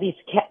by all these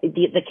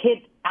the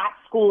kids at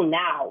school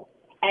now,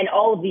 and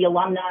all of the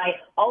alumni,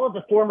 all of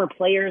the former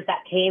players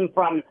that came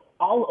from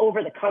all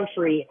over the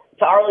country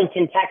to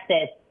Arlington,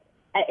 Texas.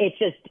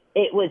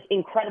 It was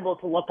incredible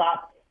to look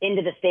up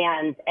into the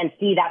stands and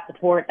see that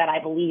support that I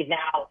believe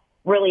now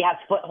really has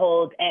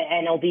foothold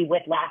and will be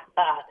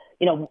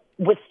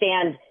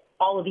withstand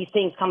all of these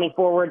things coming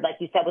forward, like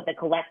you said, with the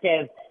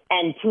collective,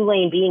 and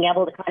Tulane being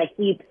able to kind of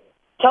keep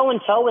toe in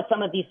toe with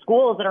some of these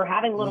schools that are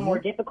having a little more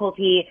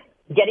difficulty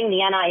getting the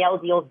NIL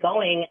deals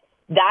going.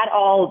 That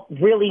all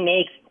really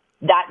makes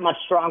that much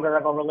stronger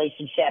of a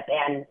relationship.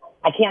 And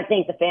I can't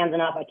thank the fans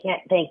enough. I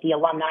can't thank the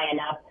alumni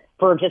enough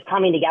for just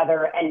coming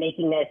together and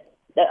making this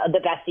the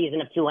best season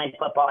of Tulane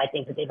football I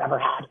think that they've ever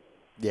had.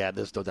 Yeah,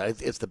 there's no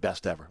doubt. It's the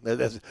best ever.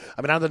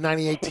 Now the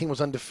 98 team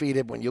was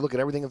undefeated. When you look at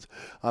everything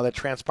that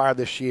transpired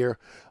this year,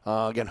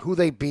 again, who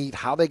they beat,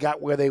 how they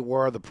got where they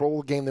were, the Pro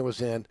Bowl game they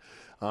was in,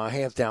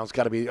 hands down, it's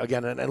got to be,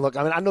 again, and look,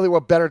 I know they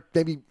were better,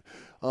 maybe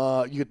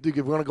you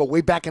want to go way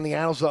back in the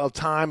annals of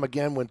time,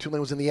 again, when Tulane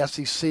was in the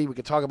SEC. We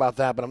could talk about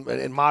that, but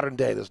in modern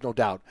day, there's no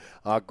doubt,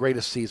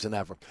 greatest season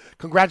ever.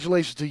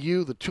 Congratulations to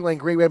you, the Tulane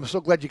Green Wave. I'm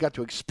so glad you got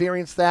to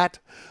experience that.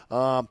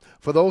 For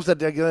those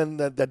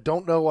that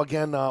don't know,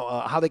 again,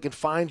 how they can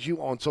find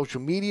you on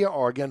social media,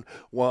 or, again,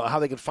 how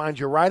they can find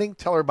your writing,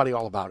 tell everybody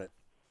all about it.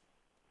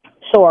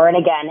 Sure, and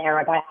again,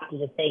 Eric, I have to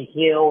just thank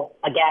you.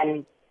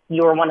 Again,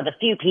 you were one of the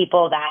few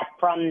people that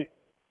from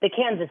the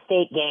Kansas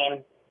State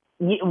game,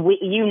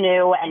 you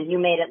knew and you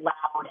made it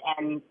loud,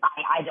 and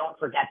I don't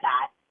forget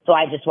that. So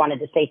I just wanted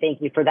to say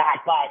thank you for that.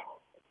 But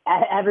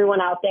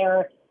everyone out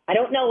there, I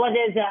don't know what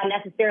is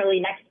necessarily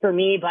next for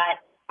me, but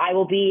I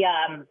will be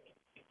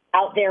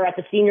out there at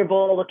the Senior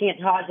Bowl looking at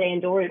Tajay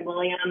and Dorian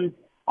Williams.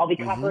 I'll be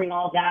covering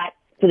all that.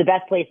 So the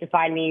best place to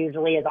find me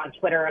usually is on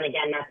Twitter. And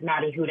again, that's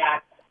Maddie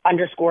Hudak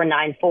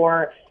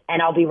 _94.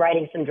 And I'll be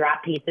writing some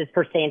draft pieces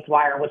for Saints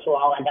Wire, which will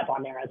all end up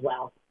on there as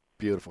well.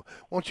 Beautiful.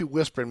 Won't you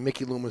whisper in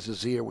Mickey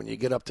Loomis' ear when you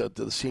get up to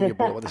the Senior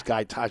Bowl with this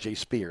guy, Tajay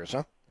Spears,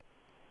 huh?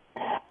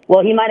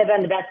 Well, he might have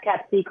been the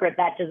best-kept secret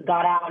that just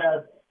got out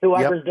of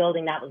whoever's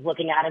building that was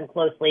looking at him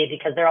closely,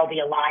 because there will be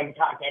a line to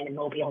talk to him in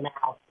Mobile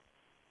now.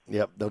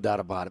 Yep, no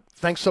doubt about it.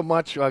 Thanks so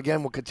much.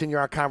 Again, we'll continue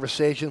our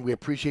conversation. We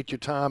appreciate your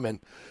time. And,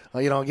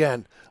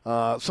 again,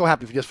 so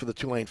happy for the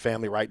Tulane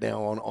family right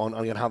now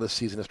on how this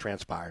season has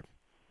transpired.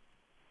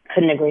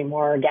 Couldn't agree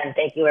more. Again,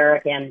 thank you,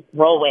 Eric, and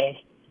roll wave.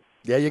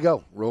 There you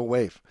go. Roll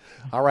wave.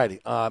 All righty.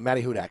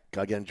 Matty Hudak,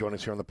 again, joining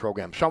us here on the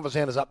program. Sean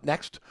Fazan is up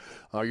next.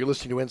 You're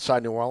listening to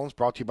Inside New Orleans,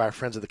 brought to you by our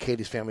friends of the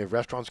Katie's family of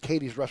restaurants.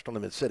 Katie's Restaurant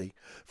in the Mid-City.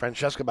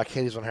 Francesca by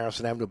Katie's on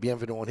Harrison Avenue.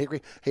 Bienvenue on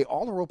Hickory. Hey,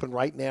 all are open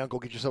right now. Go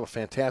get yourself a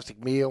fantastic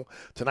meal.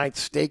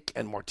 Tonight's steak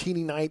and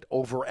martini night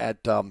over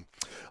at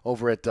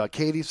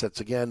Katie's.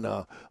 That's, again,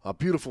 a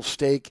beautiful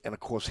steak and, of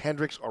course,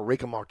 Hendricks or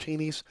Reka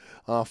Martinis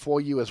for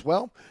you as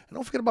well. And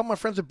don't forget about my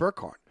friends at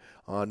Burkhardt.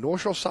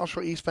 North Shore, South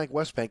Shore, East Bank,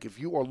 West Bank. If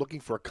you are looking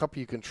for a company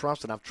you can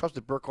trust, and I've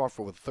trusted Burkhardt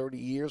for over 30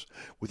 years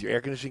with your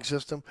air conditioning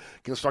system, you're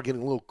going to start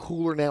getting a little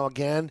cooler now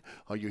again.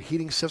 Your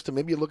heating system,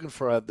 maybe you're looking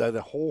for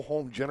the whole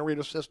home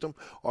generator system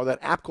or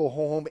that APCO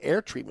whole home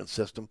air treatment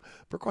system.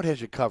 Burkhardt has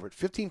you covered.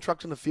 15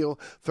 trucks in the field,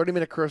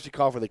 30-minute courtesy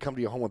call where they come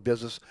to your home of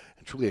business,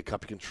 and truly a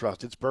company you can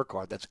trust. It's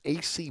Burkhardt. That's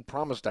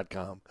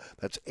acpromise.com.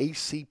 That's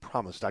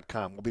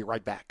acpromise.com. We'll be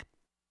right back.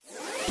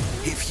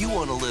 If you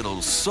want a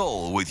little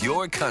soul with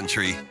your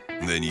country,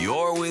 then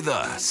you're with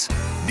us.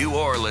 New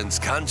Orleans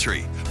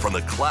Country. From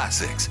the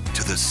classics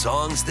to the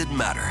songs that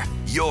matter.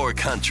 Your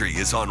country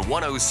is on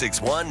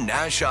 106.1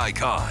 Nash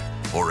Icon.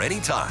 Or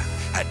anytime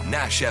at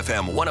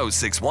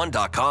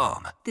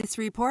NashFM1061.com. This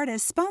report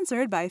is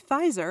sponsored by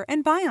Pfizer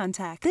and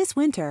BioNTech. This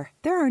winter,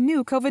 there are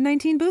new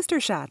COVID-19 booster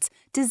shots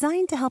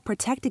designed to help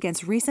protect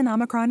against recent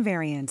Omicron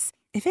variants.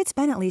 If it's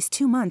been at least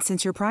 2 months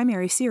since your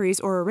primary series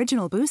or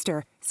original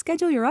booster,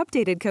 schedule your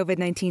updated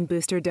COVID-19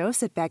 booster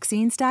dose at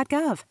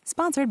vaccines.gov.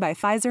 Sponsored by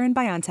Pfizer and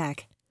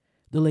BioNTech.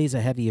 Delays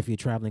are heavy if you're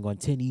traveling on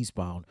 10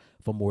 eastbound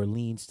from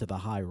Orleans to the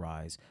High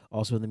Rise.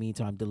 Also, in the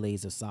meantime,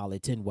 delays are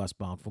solid 10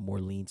 westbound from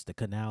Orleans to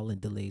Canal, and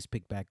delays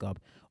pick back up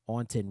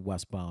on 10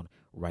 westbound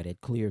right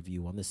at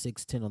Clearview. On the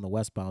 610 on the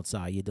westbound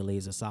side, your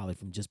delays are solid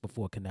from just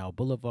before Canal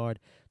Boulevard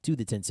to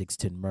the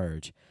 10-610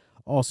 merge.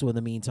 Also, in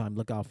the meantime,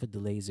 look out for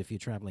delays if you're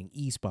traveling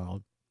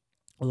eastbound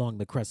along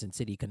the Crescent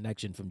City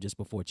connection from just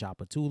before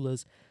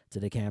Chapatoulas to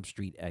the Camp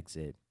Street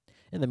exit.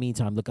 In the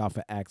meantime, look out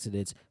for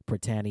accidents,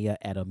 Britannia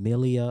at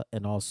Amelia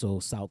and also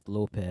South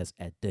Lopez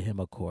at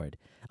Dehema Court.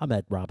 I'm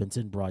Ed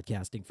Robinson,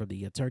 broadcasting from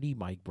the Attorney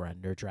Mike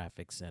Brandner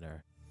Traffic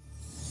Center.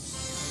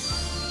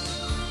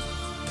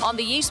 On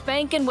the East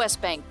Bank and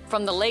West Bank,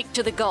 from the lake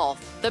to the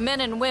Gulf, the men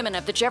and women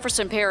of the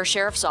Jefferson Parish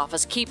Sheriff's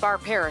Office keep our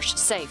parish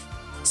safe.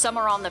 Some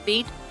are on the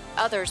beat,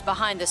 others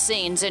behind the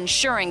scenes,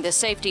 ensuring the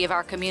safety of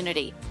our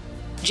community.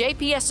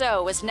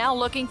 JPSO is now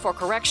looking for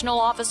correctional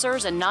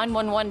officers and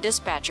 911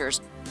 dispatchers.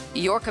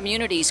 Your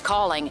community's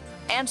calling.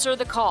 Answer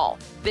the call.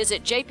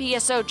 Visit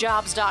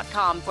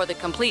jpsojobs.com for the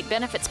complete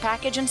benefits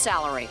package and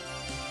salary.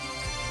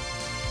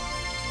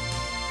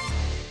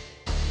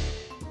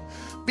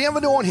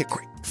 Bienvenue on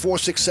Hickory,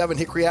 467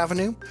 Hickory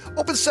Avenue.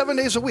 Open 7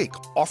 days a week,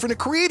 offering a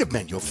creative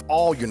menu of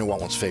all your New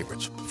Orleans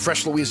favorites.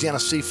 Fresh Louisiana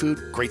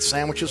seafood, great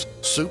sandwiches,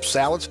 soups,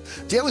 salads,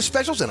 daily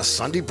specials, and a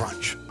Sunday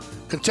brunch.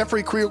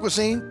 Contemporary Creole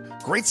cuisine,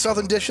 great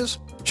Southern dishes.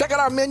 Check out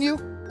our menu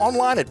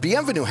online at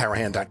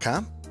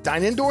bienvenueharahan.com.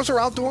 Dine indoors or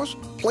outdoors.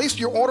 Place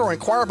your order or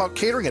inquire about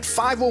catering at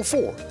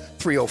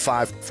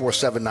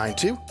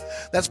 504-305-4792.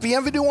 That's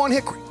Bienvenue on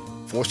Hickory,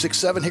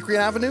 467 Hickory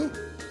Avenue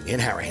in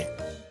Harahan.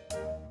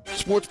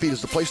 SportsBeat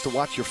is the place to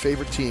watch your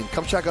favorite team.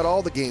 Come check out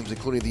all the games,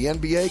 including the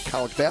NBA,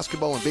 college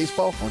basketball, and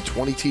baseball on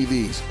 20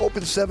 TVs.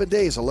 Open 7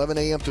 days, 11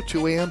 a.m. to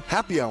 2 a.m.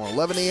 Happy hour,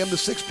 11 a.m. to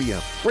 6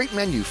 p.m. Great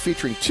menu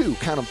featuring two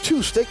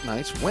steak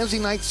nights. Wednesday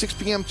night, 6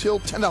 p.m. till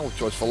 $10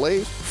 choice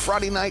fillets.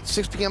 Friday night,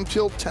 6 p.m.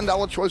 till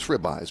 $10 choice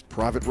ribeyes.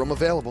 Private room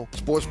available.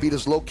 SportsBeat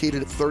is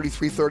located at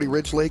 3330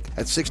 Ridge Lake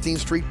at 16th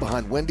Street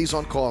behind Wendy's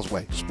on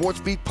Causeway.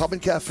 SportsBeat Pub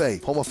and Cafe,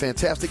 home of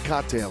fantastic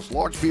cocktails,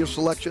 large beer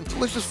selection,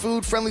 delicious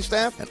food, friendly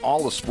staff, and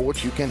all the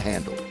sports you can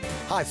handle.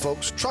 Hi,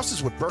 folks. Trust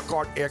is what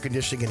Burkhardt Air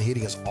Conditioning and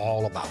Heating is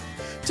all about.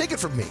 Take it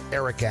from me,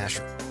 Eric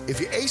Asher. If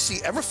your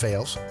AC ever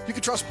fails, you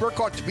can trust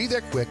Burkhardt to be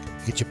there quick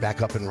to get you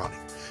back up and running.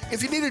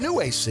 If you need a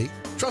new AC,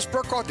 trust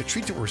Burkhardt to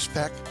treat you with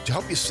respect, to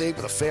help you save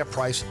with a fair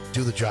price,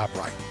 do the job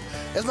right.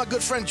 As my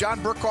good friend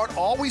John Burkhardt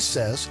always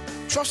says,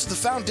 trust is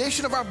the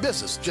foundation of our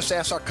business. Just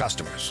ask our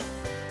customers.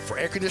 For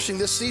air conditioning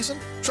this season,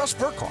 trust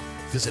Burkhardt.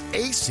 Visit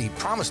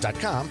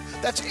acpromise.com.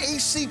 That's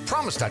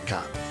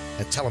acpromise.com.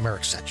 And tell them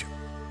Eric sent you.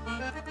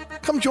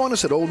 Come join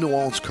us at Old New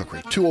Orleans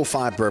Cookery,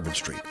 205 Bourbon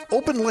Street.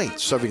 Open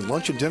late, serving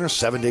lunch and dinner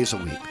 7 days a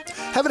week.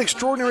 Have an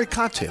extraordinary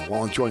cocktail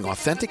while enjoying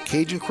authentic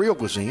Cajun Creole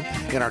cuisine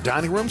in our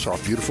dining rooms or our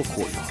beautiful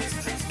courtyard.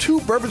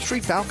 2 Bourbon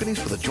Street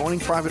balconies with adjoining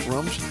private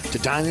rooms to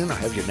dine in or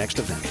have your next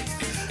event.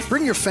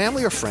 Bring your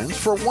family or friends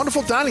for a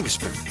wonderful dining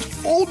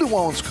experience. Old New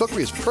Orleans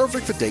Cookery is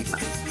perfect for date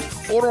night.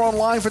 order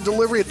online for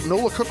delivery at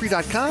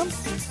nolacookery.com.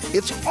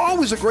 It's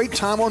always a great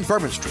time on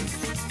Bourbon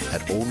Street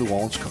at Old New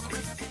Orleans Cookery.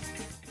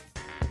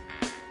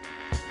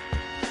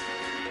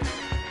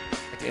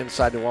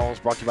 Inside New Orleans,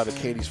 brought to you by the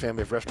Katie's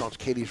family of restaurants.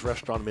 Katie's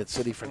Restaurant in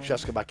Mid-City,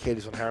 Francesca by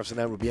Katie's on Harrison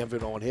Avenue,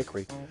 Bienvenido on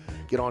Hickory.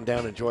 Get on down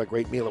and enjoy a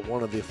great meal at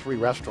one of the 3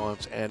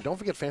 restaurants. And don't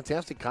forget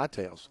fantastic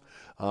cocktails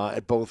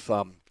at both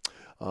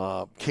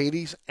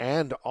Katie's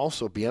and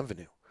also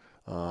Bienvenido.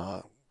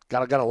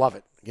 Gotta love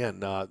it.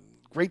 Again,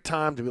 great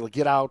time to be able to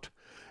get out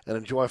and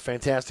enjoy a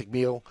fantastic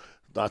meal.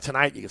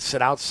 Tonight you can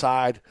sit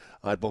outside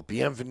at both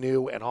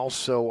Bienvenido and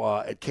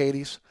also at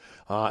Katie's.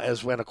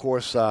 As when, of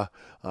course,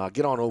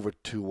 get on over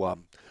to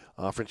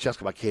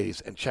Francesca by Katie's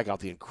and check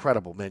out the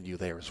incredible menu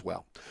there as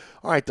well.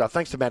 All right,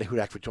 thanks to Matty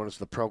Hudak for joining us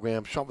in the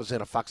program. Sean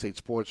Vazan of Fox 8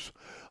 Sports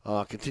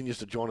continues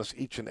to join us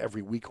each and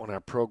every week on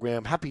our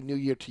program. Happy New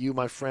Year to you,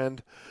 my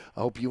friend.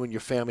 I hope you and your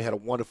family had a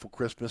wonderful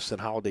Christmas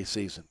and holiday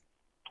season.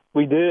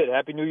 We did.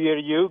 Happy New Year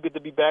to you. Good to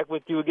be back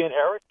with you again,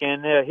 Eric.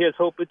 And here's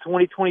hoping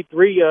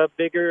 2023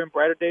 bigger and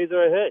brighter days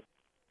are ahead.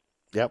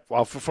 Yep.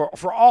 Well,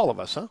 for all of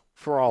us, huh?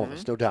 For all of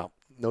us, no doubt.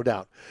 No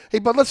doubt. Hey,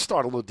 but let's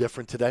start a little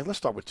different today. Let's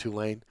start with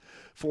Tulane.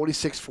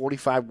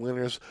 46-45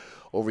 winners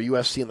over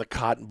USC in the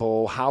Cotton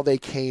Bowl. How they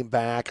came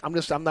back. I'm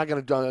just going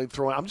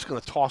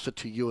to toss it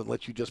to you and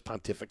let you just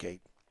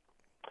pontificate.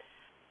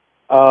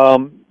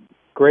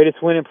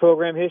 Greatest win in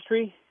program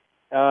history.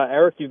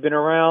 Eric, you've been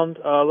around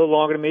a little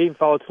longer than me. You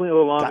followed Tulane a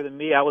little longer than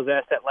me. I was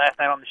asked that last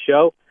night on the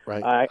show.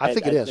 Right. I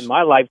think it is. In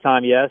my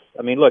lifetime, yes.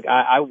 I mean, look,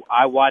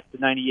 I watched the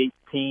 98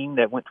 team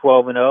that went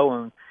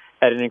 12-0 and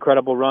had an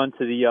incredible run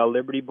to the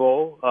Liberty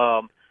Bowl.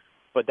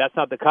 But that's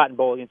not the Cotton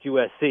Bowl against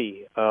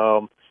USC.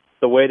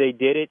 The way they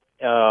did it,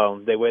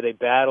 the way they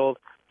battled,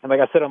 and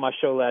like I said on my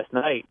show last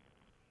night,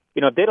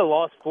 if they'd have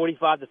lost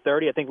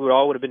 45-30, I think we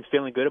all would have been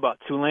feeling good about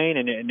Tulane,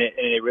 and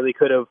they really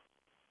could have,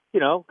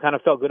 kind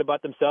of felt good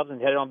about themselves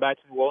and headed on back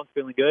to New Orleans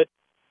feeling good.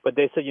 But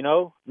they said,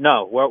 no,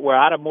 we're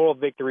out of moral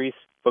victories.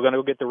 We're going to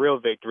go get the real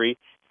victory,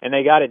 and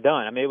they got it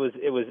done. I mean,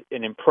 it was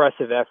an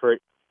impressive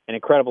effort, an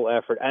incredible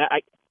effort,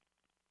 and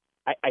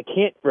I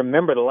can't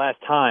remember the last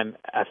time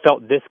I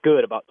felt this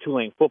good about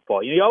Tulane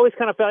football. You always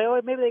kind of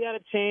felt, maybe they got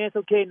a chance.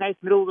 Okay, nice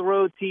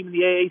middle-of-the-road team in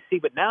the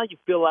AAC. But now you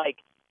feel like,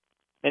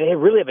 and they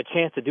really have a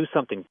chance to do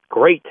something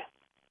great,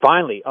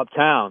 finally,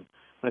 uptown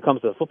when it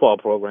comes to the football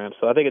program.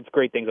 So I think it's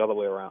great things all the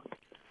way around.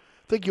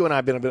 I think you and I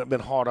have been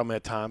hard on them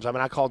at times. I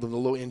mean, I called them the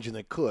little engine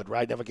that could,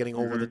 right? Never getting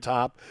over the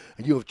top.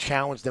 And you have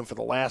challenged them for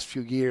the last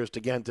few years to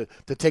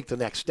take the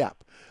next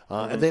step.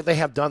 And they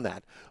have done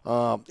that.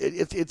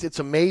 It's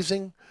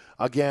amazing.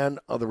 Again,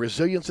 the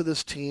resilience of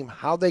this team,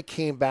 how they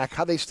came back,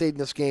 how they stayed in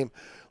this game.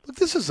 Look,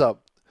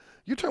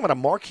 you're talking about a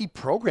marquee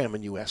program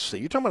in USC.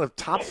 You're talking about a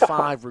top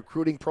 5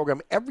 recruiting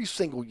program every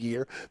single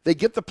year. They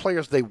get the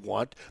players they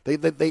want.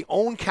 They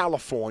own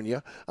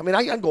California. I mean,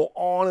 I can go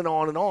on and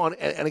on and on.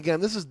 And again,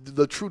 this is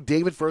the true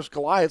David versus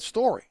Goliath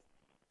story.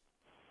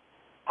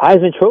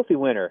 Heisman Trophy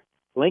winner.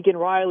 Lincoln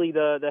Riley,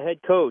 the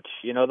head coach,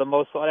 the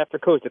most sought-after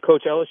coach, the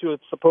coach LSU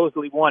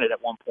supposedly wanted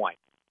at one point.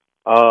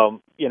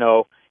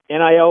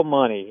 NIL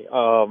money,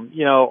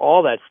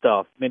 all that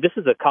stuff. I mean, this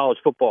is a college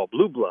football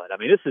blue blood. I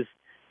mean,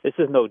 this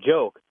is no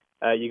joke.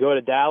 You go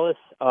to Dallas.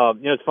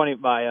 It's funny.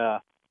 My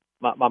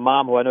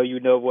mom, who I know you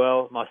know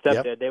well, my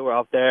stepdad, they were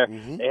out there.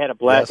 They had a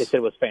blast. Yes. They said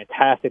it was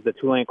fantastic. The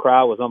Tulane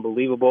crowd was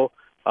unbelievable.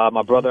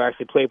 My brother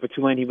actually played for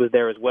Tulane. He was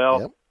there as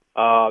well.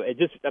 To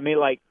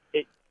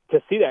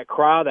see that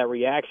crowd, that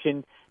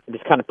reaction, and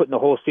just kind of putting the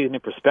whole season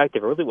in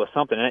perspective, it really was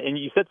something. And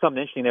you said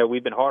something interesting there.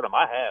 We've been hard on.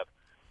 I have.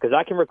 Because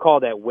I can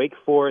recall that Wake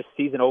Forest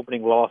season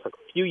opening loss a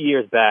few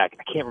years back.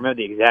 I can't remember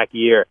the exact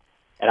year.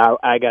 And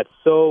I got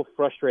so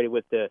frustrated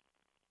with the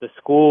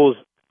school's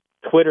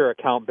Twitter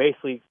account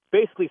basically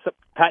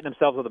patting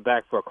themselves on the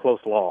back for a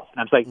close loss. And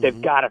I was like, they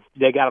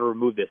got to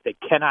remove this. They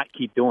cannot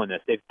keep doing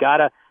this. They've got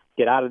to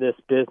get out of this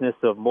business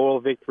of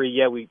moral victory.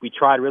 Yeah, we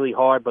tried really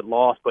hard but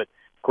lost, but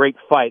great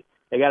fight.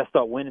 They got to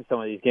start winning some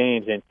of these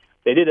games. And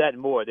they did that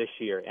more this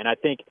year. And I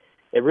think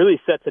it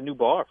really sets a new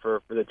bar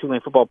for the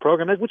Tulane football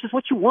program, which is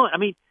what you want. I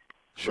mean,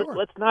 sure.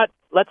 Let's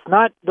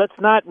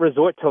not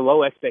resort to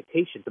low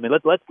expectations. I mean,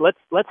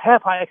 let's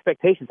have high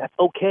expectations. That's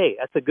okay.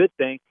 That's a good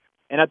thing,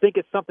 and I think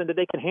it's something that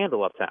they can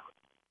handle uptown.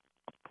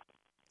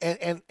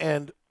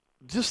 And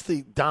just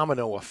the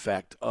domino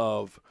effect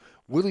of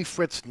Willie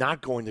Fritz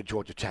not going to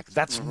Georgia Tech.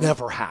 That's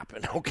never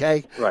happened,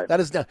 okay? Right. That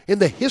is in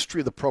the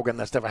history of the program,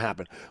 that's never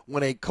happened.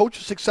 When a coach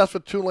is successful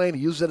at Tulane,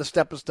 he uses it as a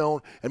stepping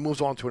stone and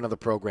moves on to another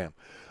program.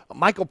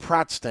 Michael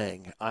Pratt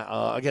staying,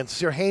 again,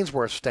 Sear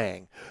Hainsworth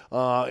staying,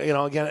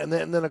 again, and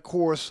then, of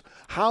course,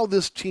 how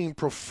this team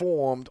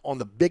performed on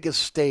the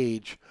biggest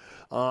stage,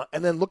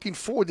 and then looking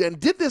forward, and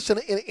did this in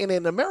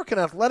an American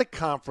Athletic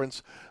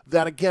Conference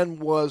that, again,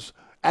 was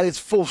at its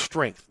full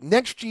strength.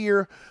 Next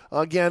year,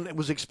 again, it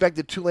was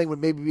expected Tulane would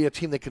maybe be a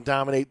team that can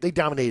dominate. They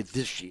dominated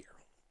this year.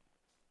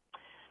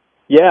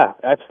 Yeah,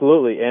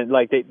 absolutely. And,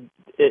 I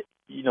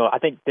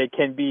think they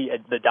can be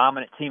the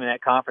dominant team in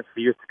that conference for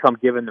years to come,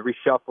 given the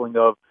reshuffling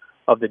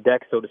of the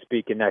deck, so to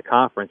speak, in that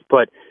conference.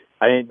 But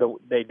I think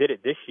they did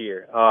it this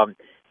year.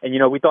 And, you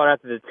know, we thought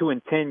after the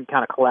 2-10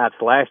 kind of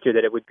collapsed last year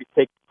that it would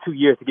take 2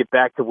 years to get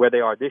back to where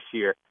they are this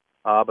year.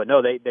 But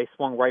no, they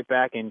swung right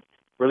back and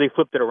really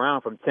flipped it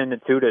around from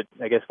 10-2 to,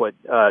 I guess,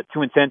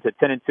 2-10 to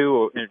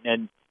 10-2,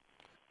 and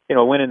you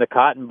know, winning the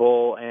Cotton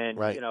Bowl. And,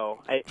 right. you know,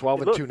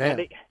 12-2 now.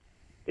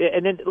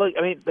 And then, look,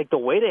 I mean, like the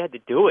way they had to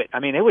do it. I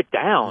mean, they were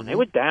down. Mm-hmm. They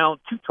were down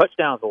 2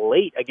 touchdowns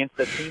late against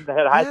the team that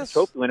had a Heisman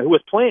Trophy winner, who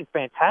was playing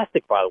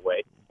fantastic, by the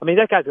way. I mean,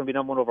 that guy's going to be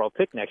number 1 overall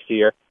pick next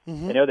year.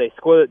 Mm-hmm. You know, they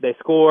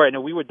score,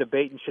 and we were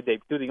debating should they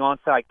do the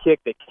onside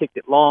kick. They kicked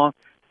it long.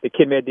 The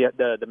kid made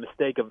the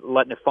mistake of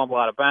letting it fumble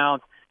out of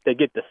bounds. They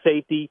get the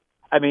safety.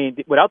 I mean,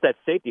 without that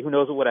safety, who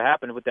knows what would have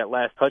happened with that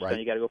last touchdown? Right.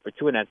 You got to go for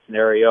 2 in that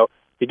scenario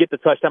to get the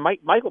touchdown.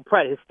 Michael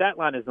Pratt, his stat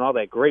line isn't all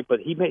that great, but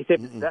he made his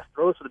best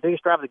throws for the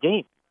biggest drive of the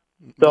game.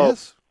 So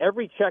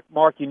every check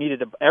mark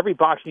every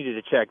box you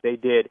needed to check, they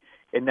did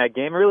in that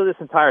game. Really, this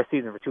entire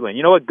season for Tulane.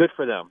 You know what? Good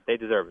for them. They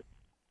deserve it.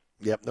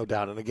 Yep, no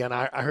doubt. And again,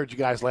 I heard you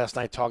guys last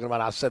night talking about.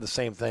 I said the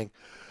same thing.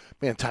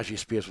 Man, Tyjae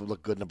Spears would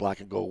look good in the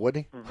black and gold,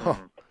 wouldn't he? Mm-hmm. Huh.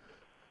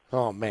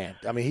 Oh man,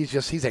 I mean, he's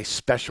a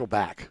special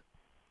back.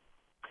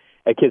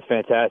 That kid's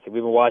fantastic.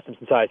 We've been watching him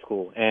since high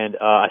school, and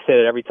I say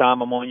that every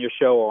time I'm on your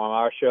show or on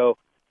our show,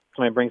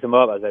 somebody brings him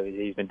up. I say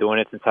he's been doing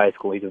it since high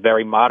school. He's a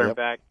very modern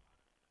back.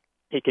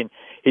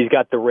 He's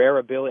got the rare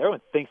ability.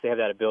 Everyone thinks they have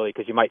that ability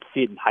because you might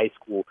see it in high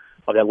school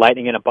of that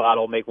lightning in a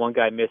bottle, make one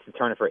guy miss and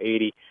turn it for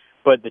 80.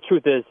 But the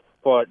truth is,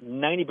 for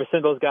 90%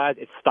 of those guys,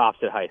 it stops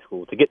at high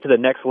school. To get to the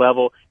next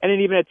level, and then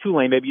even at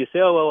Tulane, maybe you say,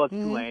 oh, well, it's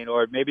Tulane,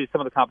 or maybe some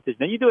of the competition.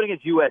 Then you do it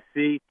against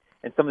USC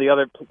and some of the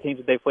other teams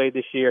that they played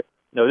this year.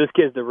 No, this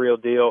kid's the real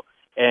deal.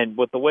 And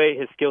with the way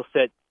his skill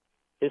set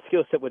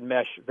would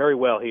mesh very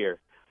well here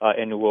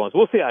in New Orleans.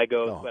 We'll see how it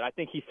goes, but I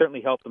think he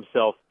certainly helped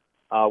himself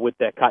with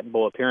that Cotton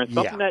Bowl appearance.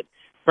 Something that,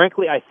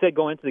 frankly, I said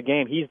going into the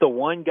game, he's the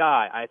one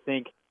guy I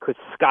think could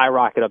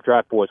skyrocket up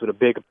draft boards with a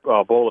big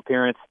bowl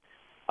appearance.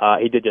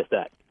 He did just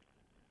that.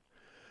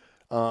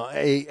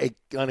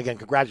 And again,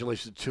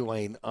 congratulations to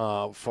Tulane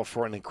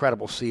for an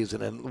incredible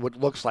season and what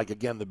looks like,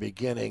 again, the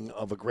beginning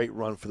of a great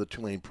run for the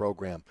Tulane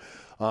program.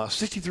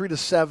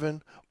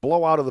 63-7,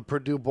 blowout of the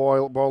Purdue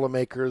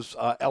Boilermakers.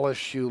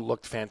 LSU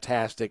looked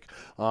fantastic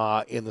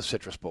in the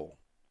Citrus Bowl.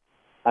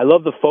 I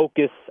love the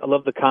focus. I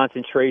love the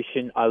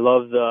concentration. I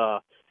love the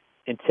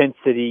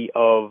intensity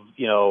of,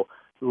 you know,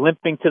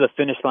 limping to the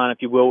finish line,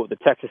 if you will, with the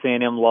Texas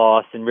A&M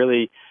loss and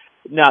really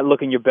not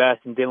looking your best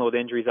and dealing with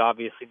injuries,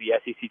 obviously, the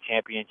SEC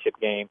championship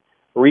game,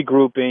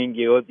 regrouping,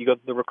 you go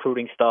through the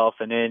recruiting stuff,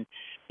 and then,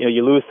 you know,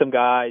 you lose some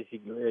guys,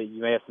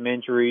 you may have some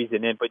injuries,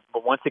 and then,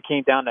 but once it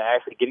came down to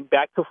actually getting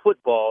back to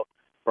football,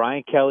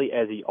 Brian Kelly,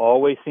 as he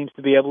always seems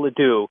to be able to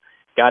do,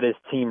 got his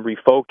team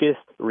refocused,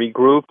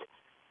 regrouped,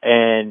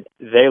 and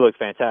they look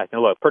fantastic.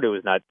 And look,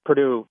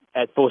 Purdue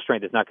at full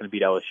strength is not going to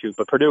beat LSU,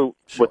 but Purdue,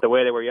 with the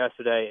way they were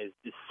yesterday,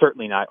 is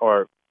certainly not,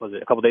 or was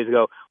it a couple days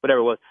ago, whatever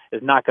it was,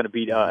 is not going to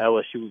beat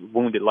LSU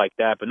wounded like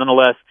that. But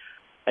nonetheless,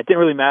 it didn't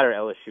really matter to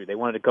LSU. They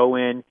wanted to go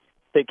in,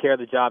 take care of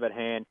the job at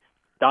hand,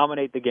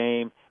 dominate the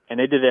game, and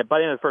they did that. By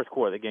the end of the first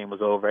quarter, the game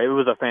was over. It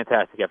was a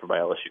fantastic effort by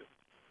LSU.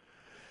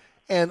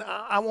 And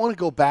I want to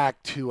go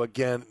back to,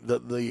 again,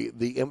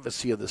 the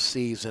infancy of the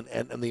season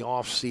and the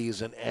off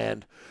season,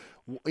 and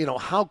you know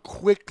how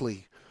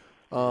quickly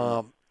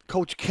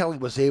Coach Kelly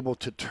was able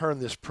to turn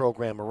this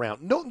program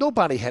around.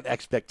 Nobody had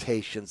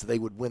expectations that they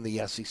would win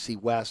the SEC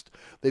West.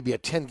 They'd be a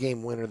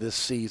 10-game winner this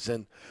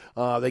season.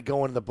 They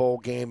go in the bowl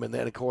game and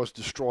then, of course,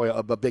 destroy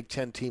a Big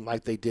Ten team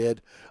like they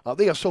did.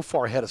 They are so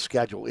far ahead of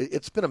schedule.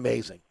 It's been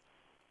amazing.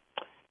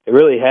 It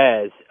really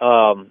has,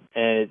 and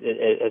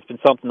it has been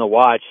something to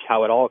watch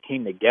how it all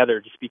came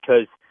together. Just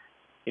because,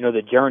 you know,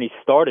 the journey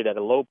started at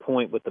a low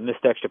point with the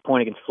missed extra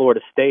point against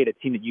Florida State, a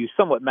team that you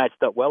somewhat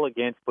matched up well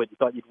against, but you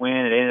thought you'd win,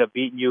 and it ended up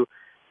beating you.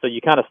 So you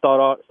kind of start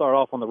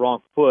off on the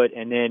wrong foot,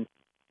 and then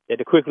they had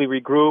to quickly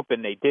regroup,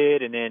 and they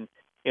did, and then,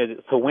 you know,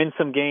 to win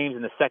some games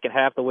in the second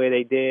half the way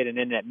they did, and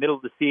then that middle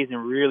of the season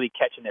really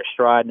catching their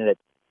stride in that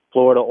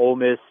Florida, Ole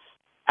Miss,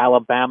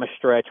 Alabama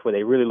stretch where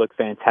they really looked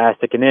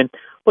fantastic. And then,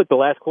 look, the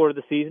last quarter of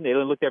the season, they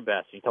didn't look their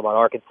best. You talk about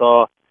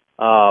Arkansas,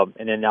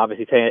 and then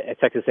obviously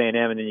Texas A&M,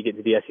 and then you get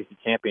to the SEC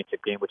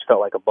championship game, which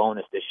felt like a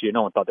bonus this year.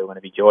 No one thought they were going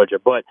to be Georgia.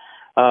 But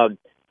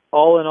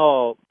all in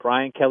all,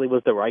 Brian Kelly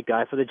was the right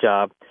guy for the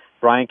job.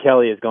 Brian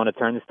Kelly is going to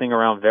turn this thing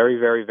around very,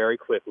 very, very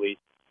quickly.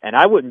 And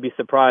I wouldn't be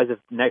surprised if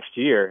next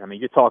year, I mean,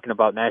 you're talking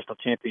about national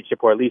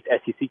championship or at least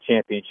SEC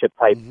championship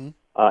type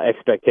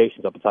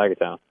expectations up in Tiger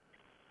Town.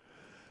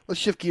 Let's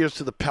shift gears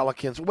to the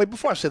Pelicans. Wait,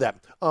 before I say that,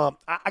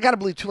 I got to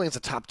believe Tulane's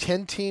a top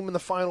 10 team in the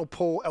final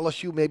poll.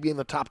 LSU maybe in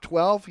the top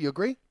 12. You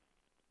agree?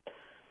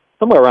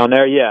 Somewhere around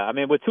there, yeah. I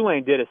mean, what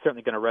Tulane did is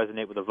certainly going to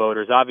resonate with the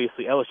voters.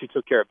 Obviously, LSU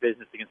took care of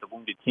business against a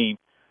wounded team.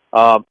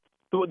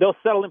 They'll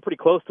settle in pretty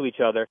close to each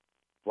other.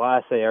 Why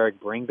I say, Eric,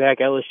 bring back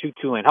LSU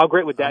Tulane. How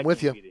great would that be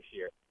this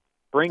year?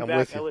 Bring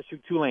back LSU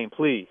Tulane,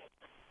 please.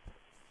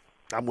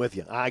 I'm with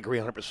you. I agree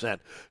 100%.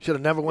 Should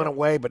have never went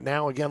away, but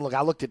now, again, look,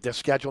 I looked at their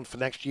schedule for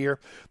next year.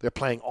 They're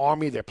playing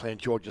Army. They're playing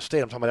Georgia State.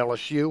 I'm talking about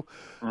LSU.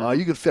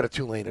 You could fit a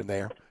Tulane in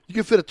there. You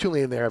can fit a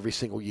Tuli in there every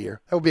single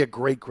year. That would be a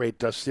great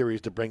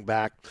series to bring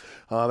back.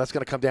 That's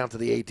going to come down to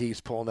the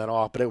ADs pulling that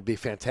off, but it would be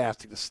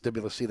fantastic to be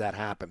able to see that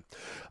happen.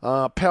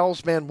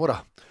 Pels, man, what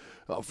a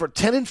for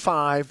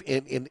 10-5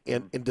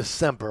 in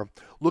December,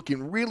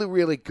 looking really,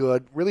 really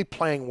good, really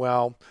playing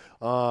well.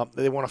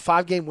 They won a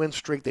 5-game win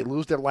streak. They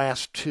lose their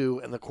last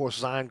 2, and of course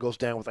Zion goes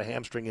down with a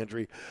hamstring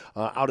injury,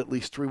 out at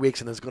least 3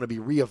 weeks, and is going to be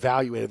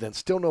reevaluated. Then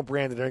still no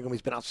Brandon Ingram.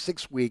 He's been out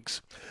 6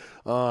 weeks.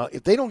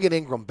 If they don't get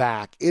Ingram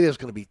back, it is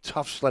going to be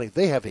tough sledding.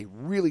 They have a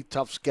really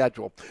tough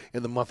schedule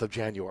in the month of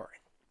January.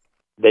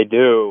 They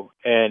do,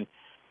 and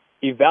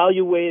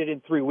evaluated in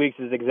 3 weeks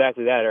is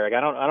exactly that, Eric. I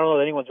don't know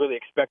that anyone's really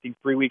expecting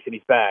 3 weeks and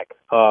he's back.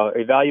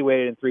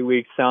 Evaluated in 3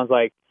 weeks sounds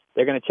like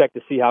they're going to check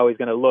to see how he's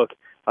going to look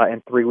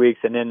in 3 weeks,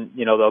 and then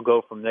they'll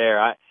go from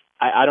there.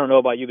 I don't know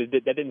about you, but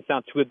that didn't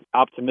sound too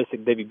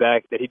optimistic that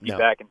he'd be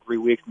back in 3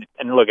 weeks.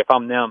 And look, if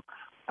I'm them,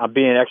 I'm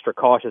being extra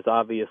cautious,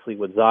 obviously,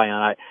 with Zion.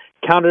 I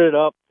counted it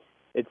up.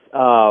 It's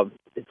a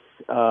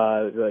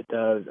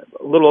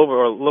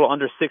little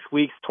under 6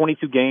 weeks,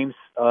 22 games.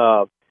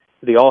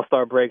 The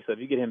All-Star break, so if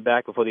you get him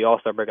back before the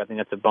All-Star break, I think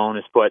that's a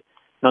bonus. But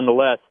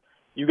nonetheless,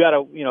 you got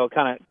to,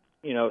 kind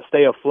of,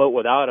 stay afloat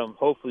without him.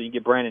 Hopefully you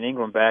get Brandon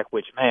Ingram back,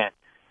 which, man,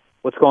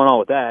 what's going on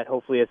with that?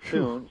 Hopefully it's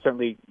soon.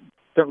 Certainly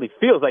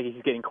feels like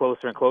he's getting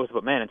closer and closer,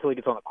 but, man, until he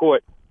gets on the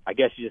court, I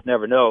guess you just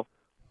never know.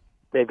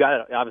 They've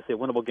got, obviously, a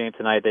winnable game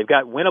tonight. They've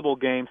got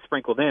winnable games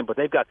sprinkled in, but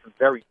they've got some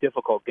very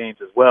difficult games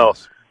as well,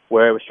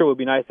 where it sure would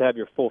be nice to have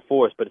your full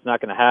force, but it's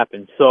not going to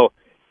happen. So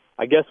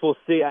I guess we'll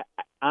see.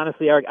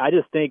 Honestly, Eric, I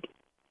just think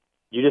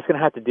you're just going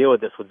to have to deal with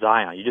this with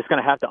Zion. You're just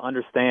going to have to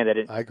understand that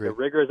in the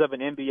rigors of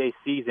an NBA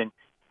season,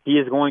 he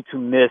is going to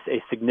miss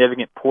a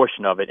significant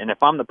portion of it. And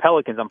if I'm the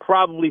Pelicans, I'm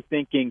probably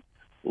thinking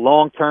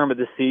long-term of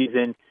the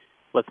season,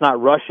 let's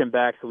not rush him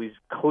back so he's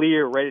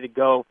clear, ready to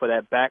go for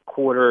that back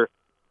quarter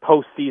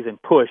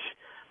postseason push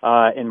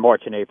in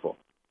March and April.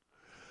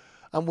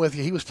 I'm with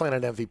you. He was playing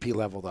at MVP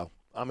level, though.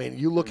 I mean,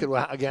 you look at,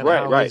 again,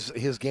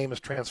 his game has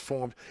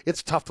transformed.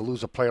 It's tough to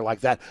lose a player like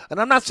that. And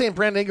I'm not saying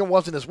Brandon Ingram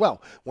wasn't as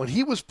well. When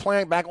he was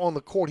playing back on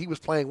the court, he was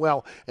playing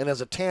well. And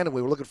as a tandem,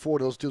 we were looking forward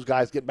to those two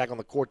guys getting back on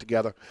the court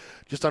together.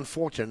 Just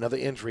unfortunate, another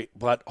injury.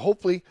 But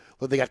hopefully,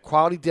 they got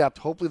quality depth.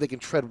 Hopefully they can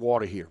tread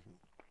water here.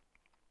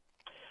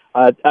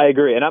 I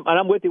agree. And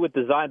I'm with you with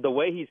Zion. The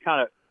way he's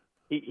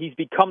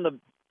become the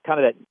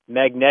kind of that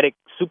magnetic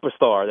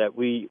superstar that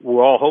we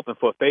were all hoping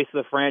for. Face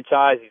of the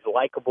franchise. He's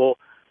likable.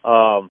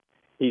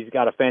 He's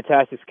got a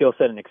fantastic skill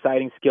set, an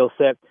exciting skill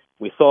set.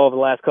 We saw over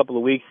the last couple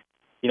of weeks,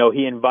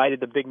 he invited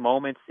the big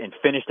moments and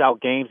finished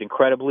out games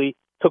incredibly,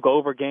 took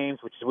over games,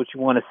 which is what you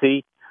want to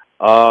see.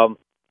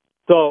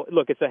 So,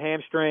 look, it's a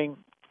hamstring.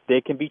 They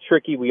can be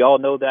tricky. We all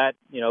know that,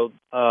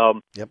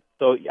 Yep.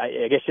 So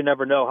I guess you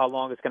never know how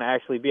long it's going to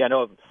actually be. I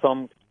know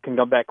some can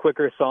come back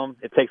quicker, some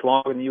it takes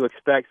longer than you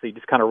expect, so you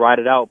just kind of ride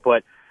it out.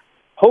 But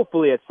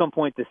hopefully at some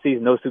point this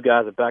season, those two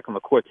guys are back on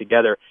the court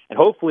together, and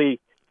hopefully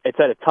it's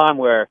at a time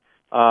where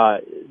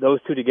those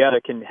two together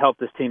can help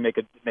this team make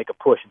a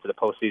push into the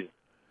postseason.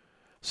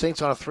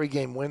 Saints on a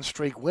 3-game win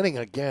streak, winning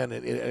again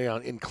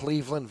in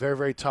Cleveland. Very,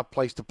 very tough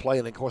place to play.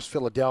 And, of course,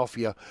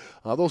 Philadelphia.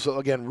 Those are,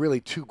 again,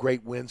 really 2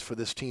 great wins for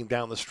this team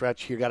down the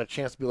stretch here. Got a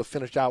chance to be able to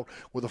finish out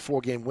with a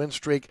 4-game win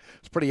streak.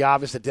 It's pretty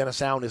obvious that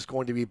Dennis Allen is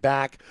going to be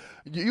back.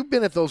 You've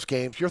been at those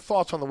games. Your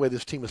thoughts on the way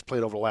this team has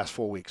played over the last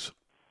 4 weeks?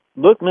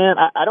 Look, man,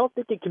 I don't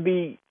think it can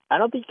be – I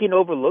don't think you can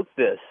overlook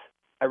this.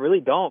 I really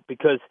don't,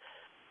 because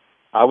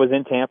I was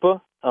in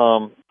Tampa.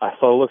 I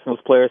saw the looks on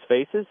those players'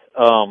 faces.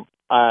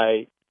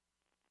 I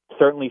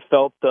certainly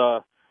felt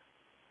the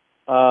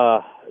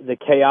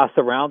chaos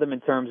around them in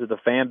terms of the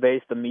fan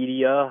base, the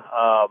media.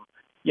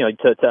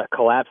 To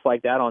collapse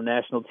like that on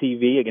national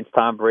TV against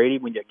Tom Brady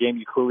when a game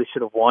you clearly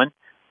should have won,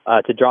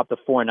 to drop the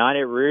 4-9,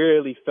 it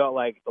really felt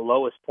like the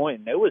lowest point.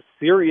 And there was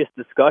serious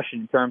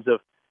discussion in terms of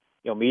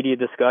media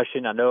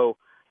discussion. I know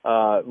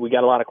we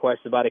got a lot of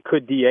questions about it.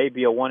 Could DA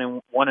be a one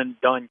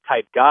and done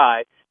type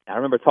guy? I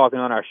remember talking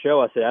on our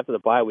show, I said after the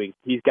bye week,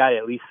 he's got to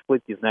at least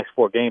split these next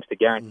 4 games to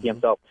guarantee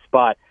himself a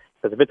spot.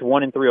 Because if it's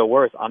 1-3 or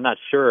worse, I'm not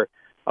sure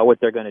what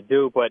they're going to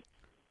do. But,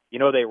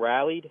 they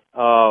rallied.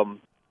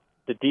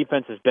 The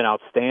defense has been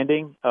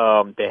outstanding.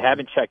 They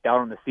haven't checked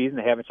out on the season.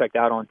 They haven't checked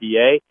out on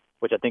DA,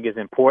 which I think is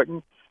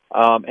important.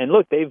 And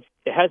look, it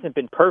hasn't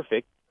been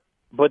perfect,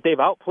 but they've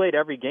outplayed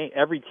every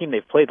team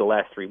they've played the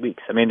last 3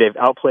 weeks. I mean, they've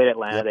outplayed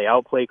Atlanta, they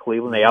outplayed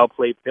Cleveland, they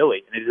outplayed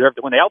Philly, and they deserved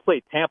to win. They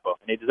outplayed Tampa,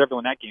 and they deserved to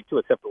win that game too,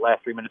 except the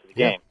last 3 minutes of the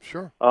game.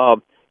 Sure.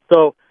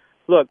 So,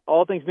 look,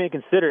 all things being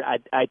considered,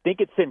 I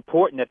think it's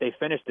important that they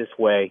finish this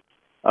way.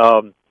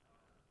 And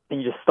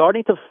you're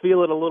starting to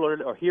feel it a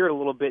little, or hear it a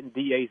little bit in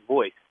DA's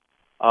voice.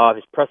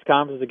 His press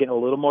conferences are getting a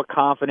little more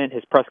confident.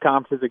 His press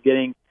conferences are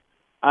getting,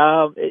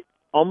 it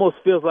almost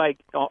feels like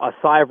a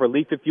sigh of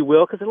relief, if you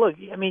will. Because, look,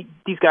 I mean,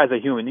 these guys are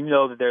human. You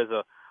know that there's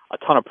a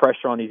ton of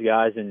pressure on these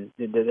guys, and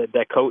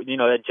that coach,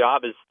 that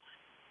job is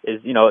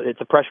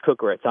it's a pressure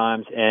cooker at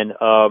times. And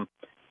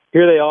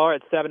here they are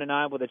at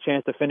 7-9 with a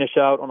chance to finish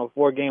out on a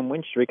 4-game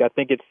win streak. I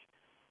think it's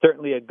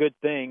certainly a good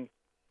thing.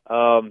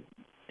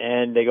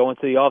 and they go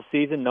into the off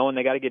season knowing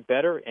they got to get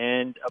better.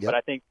 And but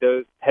I think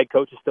the head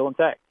coach is still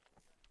intact.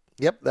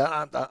 Yep.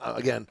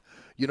 Again,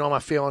 you know my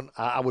feeling.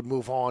 I would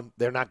move on.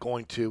 They're not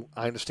going to.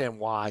 I understand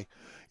why.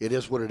 It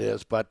is what it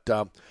is, but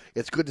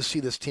it's good to see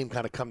this team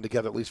kind of come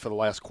together, at least for the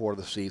last quarter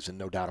of the season,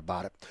 no doubt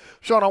about it.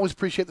 Sean, always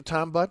appreciate the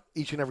time, bud,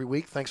 each and every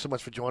week. Thanks so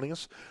much for joining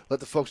us. Let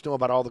the folks know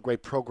about all the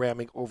great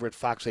programming over at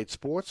Fox 8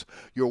 Sports,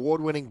 your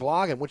award-winning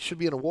blog, and which should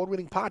be an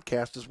award-winning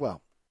podcast as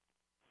well.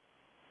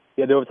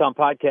 Yeah, the Overtime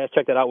Podcast.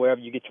 Check that out wherever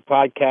you get your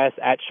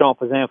podcasts, at Sean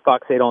Fazan,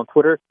 Fox 8 on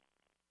Twitter,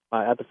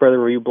 at the Further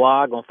Review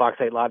blog on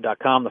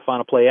fox8live.com, the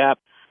Final Play app.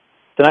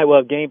 Tonight we'll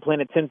have game plan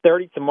at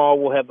 10:30. Tomorrow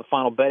we'll have the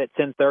final bet at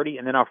 10:30.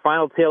 And then our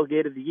final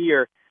tailgate of the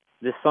year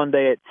this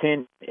Sunday at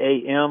 10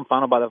 a.m.,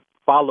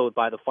 followed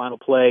by the final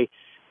play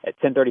at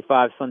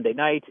 10:35 Sunday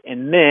night.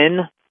 And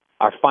then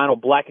our final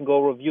Black and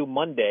Gold review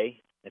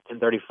Monday at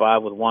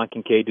 10:35 with Juan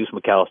Kincaid, Deuce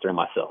McAllister, and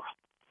myself.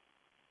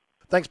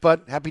 Thanks,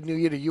 bud. Happy New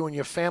Year to you and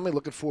your family.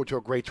 Looking forward to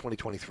a great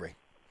 2023.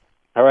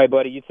 All right,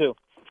 buddy. You too.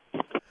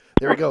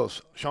 There he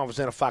goes, Sean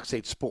Fazan of Fox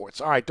 8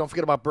 Sports. All right, don't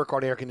forget about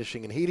Burkhardt Air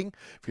Conditioning and Heating.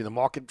 If you're in the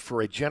market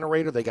for a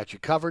generator, they got you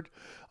covered.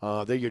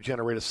 They're your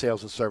generator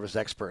sales and service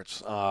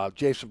experts.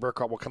 Jason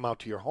Burkhardt will come out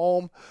to your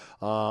home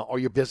or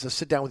your business,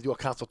 sit down with you, a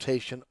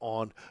consultation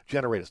on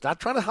generators. Not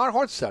trying to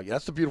hard sell you.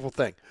 That's the beautiful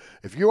thing.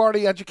 If you're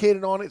already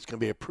educated on it, it's going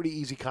to be a pretty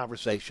easy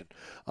conversation.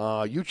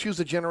 You choose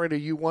the generator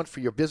you want for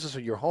your business or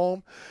your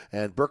home,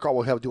 and Burkhardt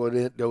will help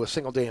do a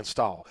single-day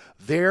install.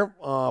 Their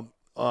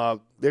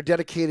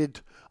dedicated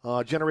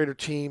generator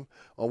team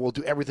will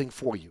do everything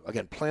for you.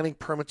 Again, planning,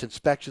 permits,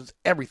 inspections,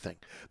 everything.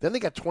 Then they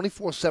got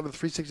 24/7,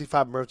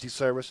 365 emergency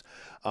service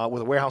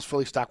with a warehouse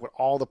fully stocked with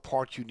all the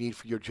parts you need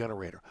for your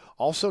generator.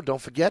 Also,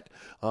 don't forget,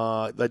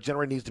 the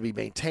generator needs to be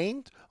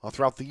maintained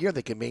throughout the year.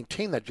 They can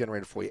maintain that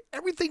generator for you.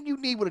 Everything you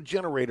need with a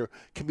generator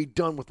can be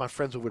done with my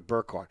friends over at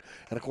Burkhardt.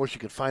 And, of course, you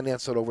can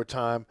finance it over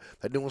time.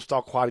 That new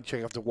install quality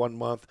check after 1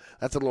 month,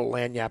 that's a little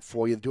lanyard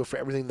for you. Do it for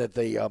everything that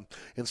they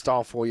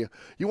install for you.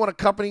 You want a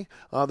company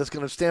that's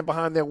going to stand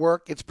behind their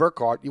work? It's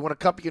Burkhardt. You want a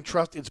company you can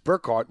trust? It's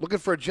Burkhardt. Looking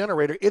for a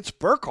generator? It's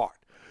Burkhardt.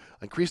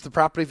 Increase the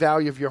property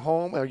value of your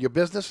home or your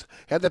business.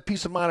 Have that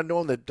peace of mind of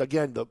knowing that,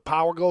 again, the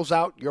power goes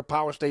out, your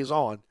power stays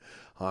on.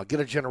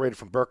 Get a generator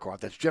from Burkhardt.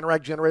 That's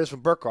Generac generators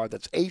from Burkhardt.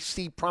 That's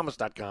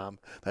acpromise.com.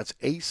 That's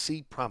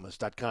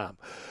acpromise.com.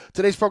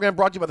 Today's program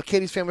brought to you by the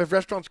Katie's family of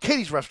restaurants.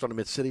 Katie's Restaurant in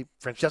Mid-City.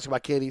 Francesca by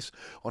Katie's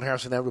on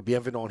Harrison Avenue.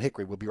 Bienvenido on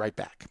Hickory. We'll be right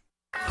back.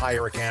 Hi,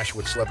 Eric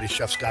Ashwood, celebrity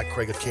chef Scott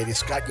Craig of Katie's.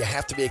 Scott, you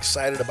have to be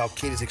excited about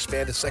Katie's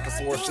expanded second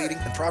floor seating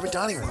and private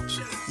dining rooms.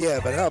 Yeah,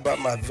 but how about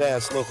my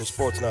vast local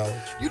sports knowledge?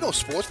 You know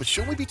sports, but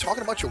shouldn't we be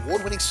talking about your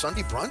award-winning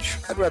Sunday brunch?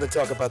 I'd rather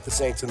talk about the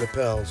Saints and the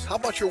Pels. How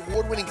about your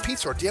award-winning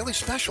pizza or daily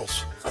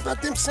specials? How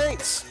about them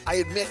Saints? I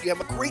admit you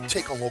have a great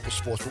take on local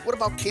sports, but what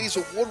about Katie's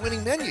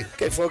award-winning menu?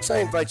 Okay, folks, I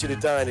invite you to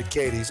dine at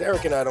Katie's.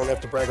 Eric and I don't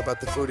have to brag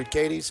about the food at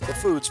Katie's. The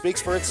food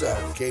speaks for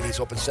itself. Katie's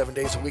open 7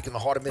 days a week in the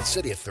heart of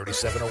Mid-City at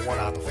 3701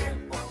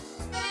 Opperville.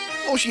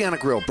 Oceana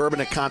Grill, Bourbon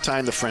at Conti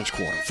in the French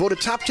Quarter.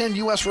 Voted top 10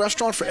 U.S.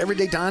 restaurant for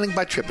everyday dining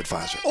by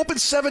TripAdvisor. Open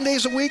 7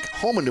 days a week,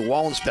 home of New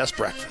Orleans' best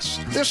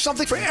breakfast. There's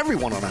something for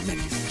everyone on our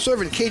menu.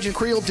 Serving Cajun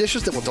Creole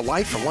dishes that will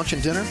delight for lunch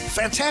and dinner.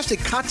 Fantastic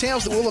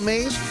cocktails that will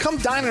amaze. Come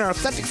dine in our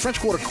authentic French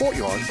Quarter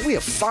courtyard. We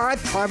have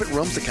 5 private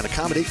rooms that can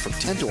accommodate from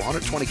 10 to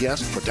 120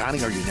 guests for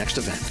dining or your next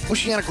event.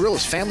 Oceana Grill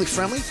is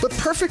family-friendly, but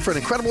perfect for an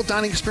incredible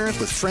dining experience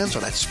with friends or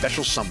that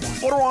special someone.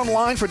 Order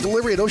online for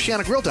delivery at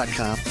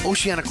oceanagrill.com.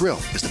 Oceana Grill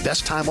is the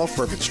best time off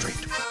Bourbon Street.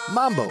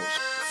 Mambo's,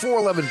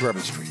 411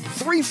 Bourbon Street.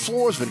 3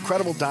 floors of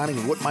incredible dining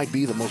in what might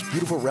be the most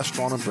beautiful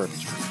restaurant on Bourbon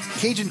Street.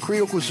 Cajun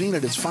Creole cuisine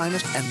at its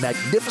finest and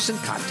magnificent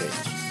cocktails.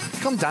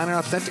 Come dine in our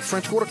authentic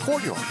French Quarter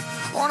courtyard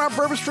or on our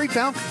Bourbon Street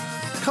balcony.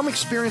 Come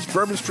experience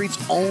Bourbon Street's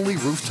only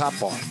rooftop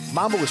bar.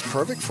 Mambo is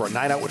perfect for a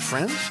night out with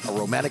friends, a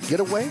romantic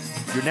getaway,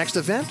 your next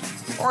event,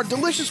 or a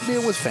delicious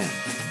meal with family.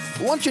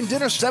 Lunch and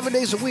dinner 7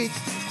 days a week.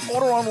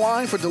 Order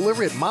online for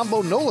delivery at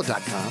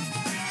mambonola.com.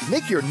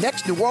 Make your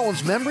next New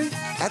Orleans memory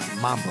at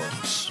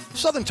Mambo's.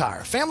 Southern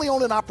Tire,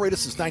 family-owned and operated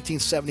since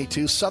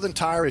 1972, Southern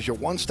Tire is your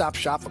one-stop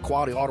shop for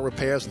quality auto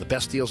repairs and the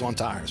best deals on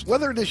tires.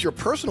 Whether it is your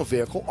personal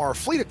vehicle or a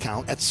fleet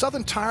account, at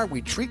Southern Tire,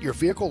 we treat your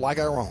vehicle like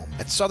our own.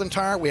 At Southern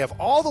Tire, we have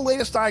all the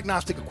latest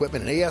diagnostic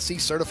equipment and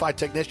ASE-certified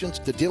technicians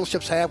the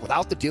dealerships have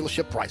without the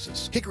dealership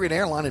prices. Hickory and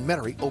Airline in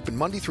Metairie, open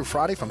Monday through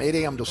Friday from 8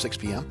 a.m. till 6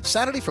 p.m.,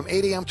 Saturday from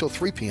 8 a.m. till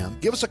 3 p.m.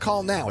 Give us a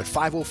call now at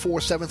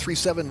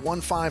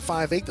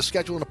 504-737-1558 to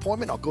schedule an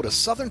appointment or go to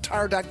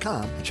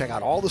southerntire.com and check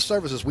out all the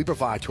services we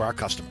provide to our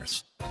customers.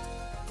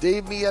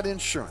 Dave Miette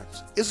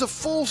Insurance is a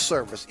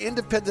full-service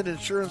independent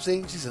insurance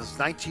agency since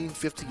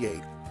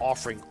 1958,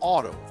 offering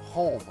auto,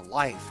 home,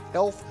 life,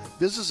 health,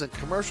 business, and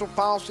commercial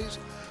policies,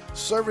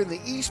 serving the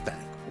East Bank,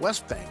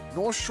 West Bank,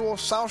 North Shore,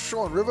 South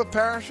Shore, and River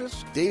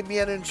parishes. Dave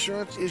Miette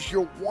Insurance is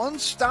your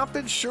one-stop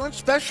insurance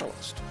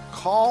specialist.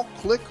 Call,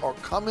 click, or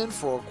come in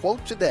for a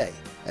quote today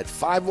at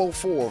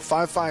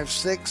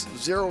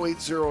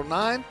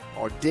 504-556-0809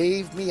 or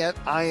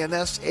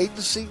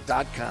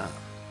DaveMietteINSAgency.com.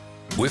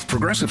 With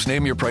Progressive's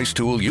Name Your Price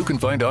tool, you can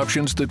find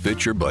options that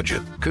fit your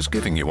budget, because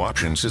giving you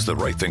options is the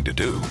right thing to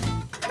do.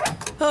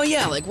 Oh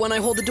yeah, like when I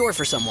hold the door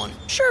for someone.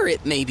 Sure,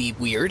 it may be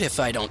weird if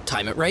I don't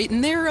time it right,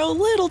 and they're a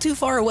little too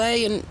far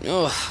away, and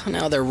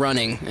now they're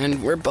running.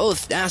 And we're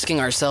both asking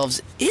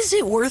ourselves, is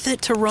it worth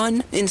it to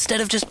run instead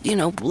of just,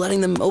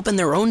 letting them open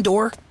their own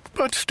door?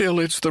 But still,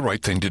 it's the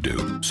right thing to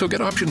do. So get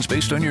options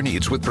based on your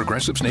needs with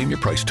Progressive's Name Your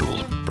Price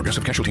tool.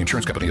 Progressive Casualty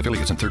Insurance Company,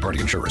 affiliates, and third-party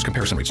insurers.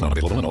 Comparison rates not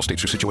available in all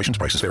states or situations.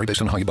 Prices vary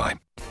based on how you buy.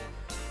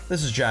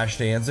 This is Josh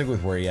Danzig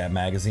with Where You At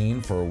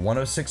Magazine for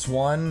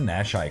 106.1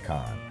 Nash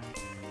Icon.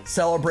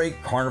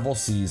 Celebrate Carnival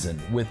season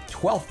with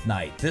 12th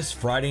Night this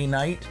Friday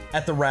night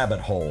at the Rabbit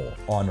Hole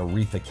on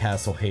Aretha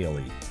Castle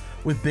Haley,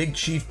 with Big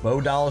Chief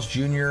Bo Dallas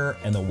Jr.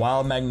 and the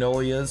Wild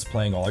Magnolias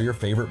playing all your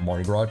favorite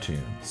Mardi Gras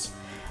tunes.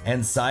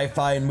 And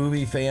sci-fi and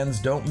movie fans,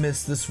 don't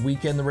miss this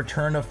weekend the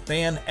return of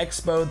Fan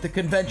Expo at the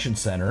Convention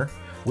Center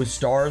with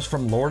stars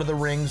from Lord of the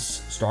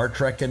Rings, Star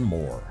Trek, and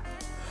more.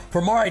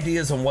 For more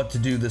ideas on what to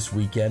do this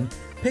weekend,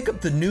 pick up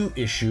the new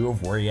issue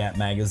of Where You At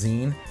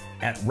Magazine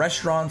at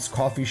restaurants,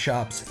 coffee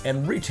shops,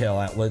 and retail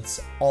outlets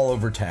all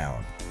over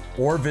town.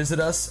 Or visit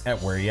us at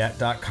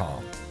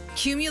whereyouat.com.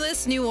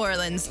 Cumulus New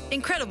Orleans.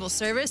 Incredible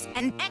service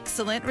and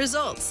excellent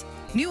results.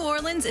 New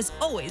Orleans is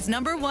always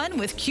 #1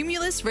 with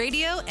Cumulus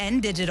Radio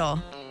and Digital.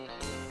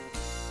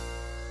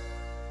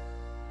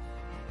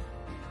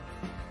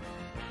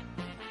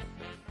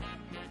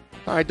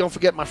 All right, don't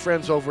forget my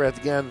friends over at,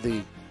 again,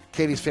 the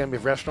Katie's Family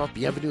of Restaurants.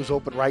 Bienvenue is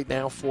open right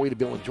now for you to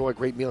be able to enjoy a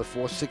great meal at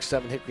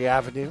 467 Hickory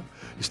Avenue.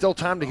 There's still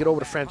time to get over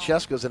to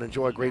Francesca's and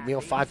enjoy a great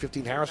meal,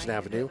 515 Harrison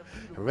Avenue.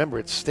 And remember,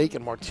 it's steak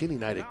and martini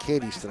night at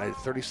Katie's tonight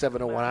at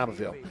 3701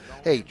 Abbeville.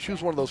 Hey,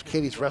 choose one of those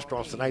Katie's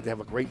restaurants tonight to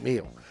have a great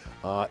meal.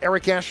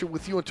 Eric Asher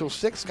with you until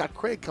 6. Scott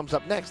Craig comes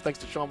up next. Thanks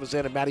to Sean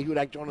Vazan and Matty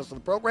Hudak joining us on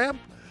the program.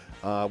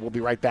 We'll be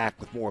right back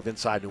with more of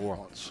Inside New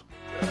Orleans.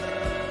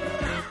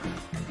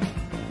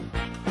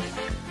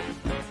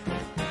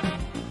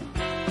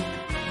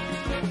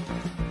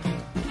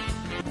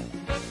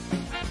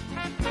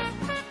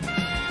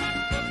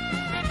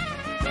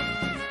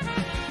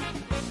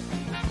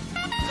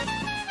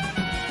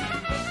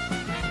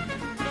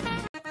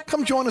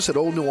 Come join us at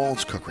Old New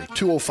Orleans Cookery,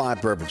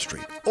 205 Bourbon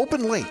Street.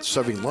 Open late,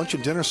 serving lunch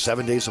and dinner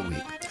 7 days a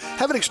week.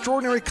 Have an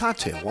extraordinary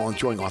cocktail while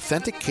enjoying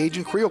authentic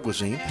Cajun Creole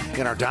cuisine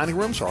in our dining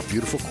rooms or our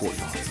beautiful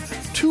courtyard.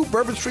 2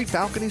 Bourbon Street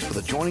balconies with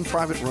adjoining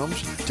private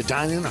rooms to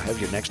dine in or have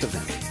your next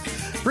event.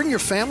 Bring your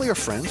family or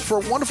friends for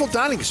a wonderful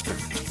dining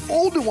experience.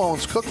 Old New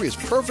Orleans Cookery is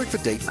perfect for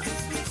date night.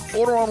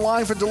 Order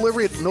online for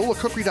delivery at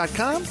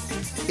nolacookery.com.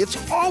 It's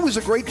always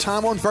a great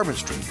time on Bourbon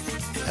Street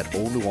at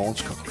Old New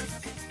Orleans Cookery.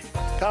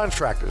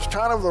 Contractors,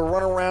 tired of the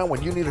runaround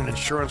when you need an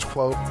insurance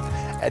quote?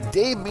 At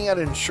Dave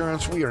Miata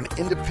Insurance, we are an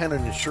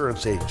independent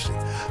insurance agency,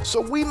 so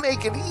we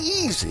make it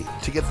easy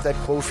to get that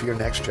quote for your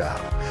next job.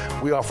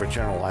 We offer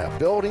general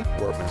liability,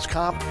 workman's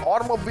comp,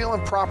 automobile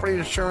and property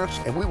insurance,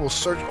 and we will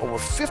search over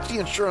 50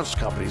 insurance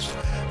companies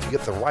to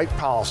get the right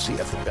policy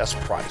at the best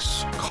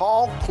price.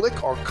 Call,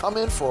 click, or come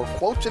in for a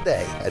quote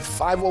today at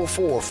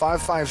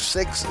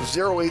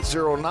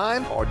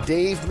 504-556-0809 or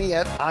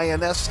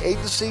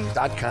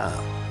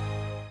daveme@insagency.com.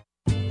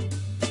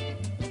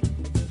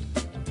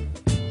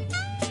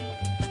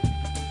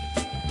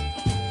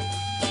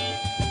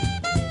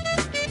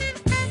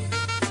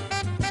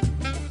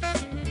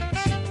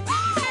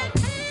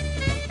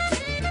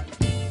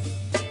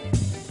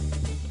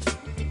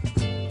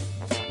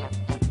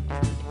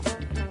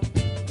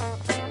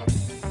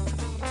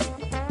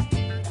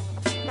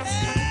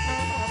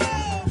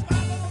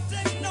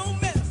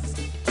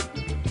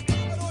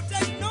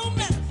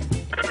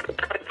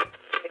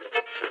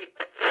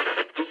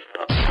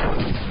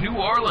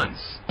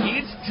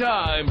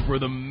 For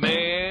the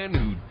man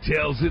who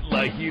tells it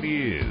like it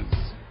is.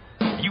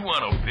 You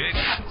want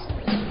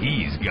opinions?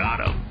 He's got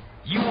them.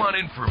 You want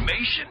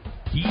information?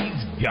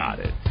 He's got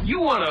it. You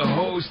want a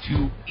host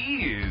who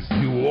is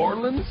New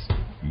Orleans?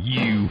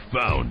 You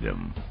found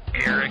him.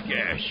 Eric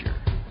Asher.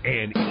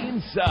 And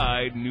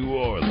Inside New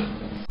Orleans.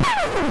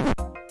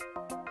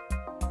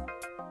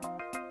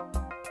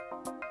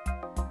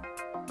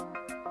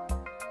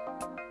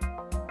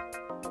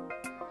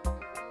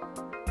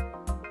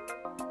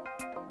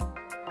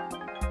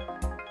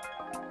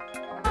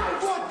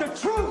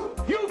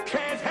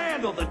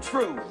 The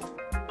truth.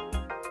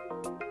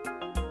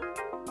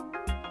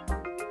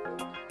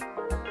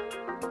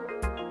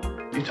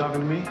 You talking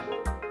to me?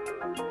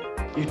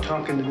 You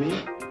talking to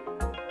me?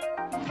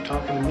 You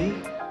talking to me?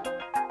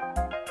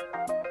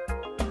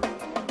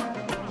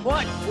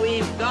 What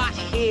we've got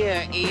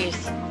here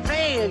is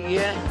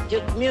failure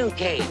to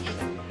communicate.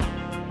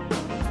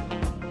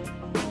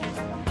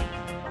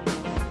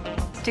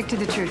 Stick to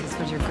the truth is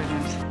what you're good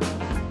at.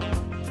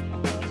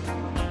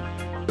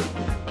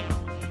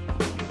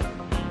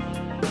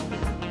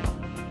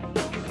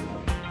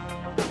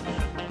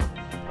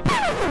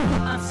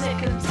 I'm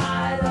sick and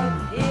tired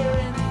of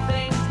hearing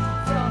things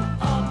from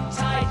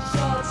uptight,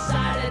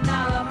 short-sighted,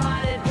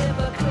 narrow-minded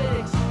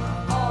hypocritics.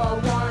 All I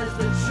want is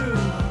the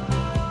truth.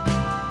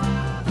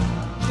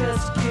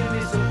 Just give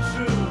me some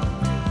truth.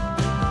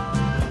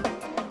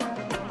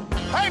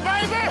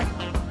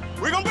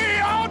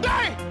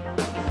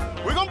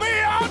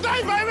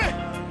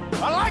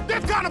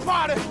 this kind of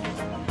party.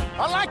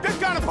 I like this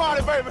kind of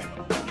party, baby.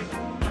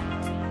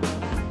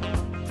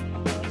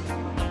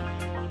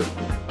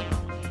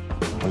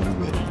 Are you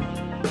ready?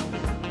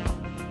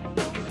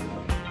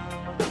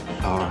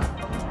 Are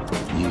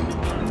you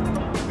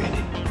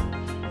ready?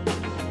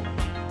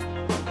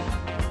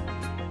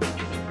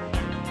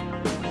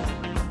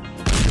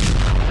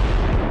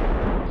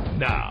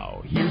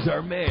 Now, here's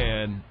our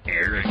man,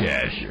 Eric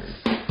Asher.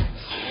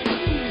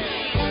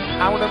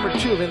 Hour number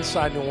 2 of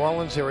Inside New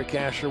Orleans. Eric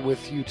Asher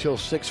with you till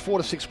 6, 4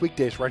 to 6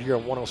 weekdays right here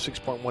on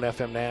 106.1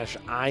 FM Nash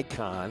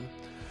Icon.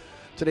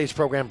 Today's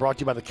program brought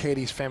to you by the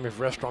Katie's family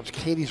of restaurants.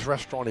 Katie's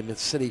Restaurant in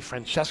Mid-City,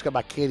 Francesca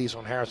by Katie's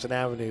on Harrison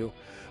Avenue,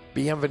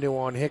 Bienvenue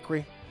on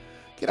Hickory.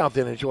 Get out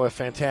there and enjoy a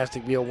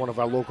fantastic meal at one of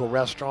our local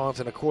restaurants.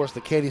 And, of course,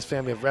 the Katie's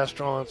family of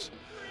restaurants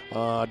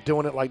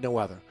doing it like no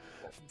other.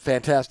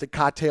 Fantastic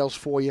cocktails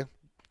for you.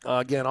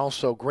 Again,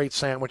 also great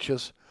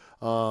sandwiches.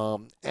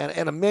 And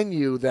a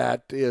menu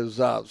that is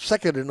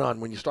second to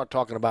none when you start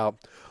talking about,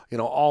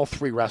 all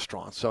 3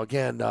 restaurants. So,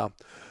 again,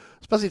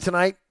 especially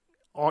tonight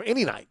or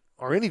any night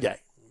or any day,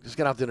 just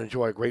get out there and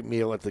enjoy a great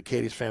meal at the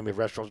Katie's family of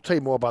restaurants. I'll tell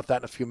you more about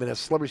that in a few minutes.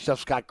 Celebrity Chef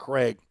Scott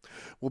Craig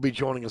will be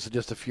joining us in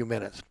just a few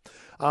minutes.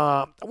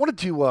 I wanted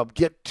to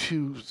get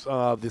to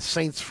the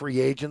Saints free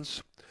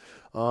agents.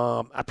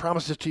 I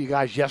promised this to you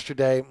guys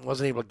yesterday.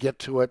 Wasn't able to get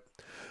to it.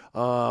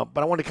 But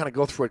I wanted to kind of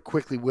go through it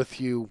quickly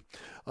with you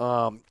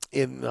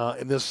in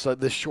this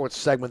short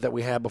segment that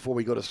we have before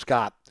we go to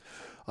Scott.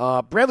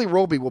 Bradley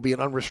Roby will be an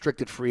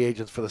unrestricted free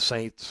agent for the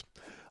Saints.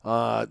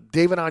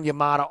 David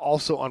Onyemata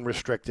also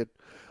unrestricted.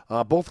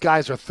 Both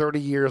guys are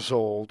 30 years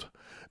old.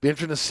 Be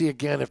interesting to see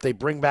again if they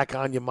bring back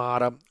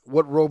Onyemata,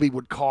 what Roby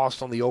would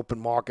cost on the open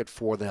market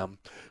for them,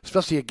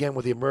 especially again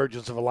with the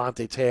emergence of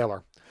Alontae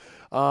Taylor.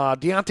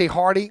 Deontay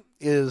Hardy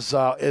is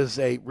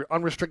a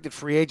unrestricted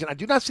free agent. I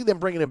do not see them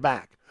bringing him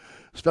back,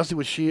 especially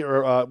with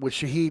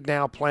Shaheed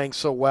now playing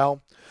so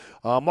well.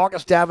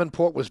 Marcus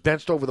Davenport was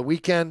benched over the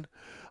weekend.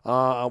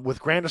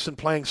 With Granderson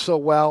playing so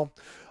well,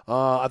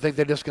 I think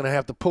they're just going to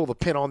have to pull the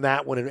pin on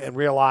that one and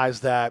realize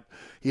that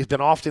he's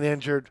been often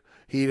injured.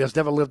 He has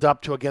never lived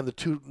up to, again, the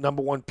 2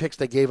 number 1 picks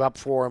they gave up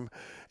for him.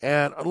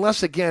 And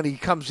unless, again, he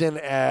comes in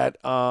at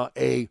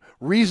a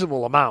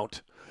reasonable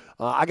amount,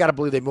 I got to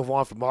believe they move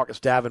on from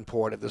Marcus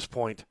Davenport at this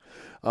point.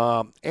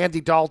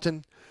 Andy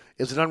Dalton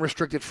is an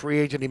unrestricted free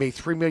agent. He made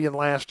 $3 million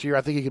last year.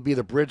 I think he could be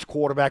the bridge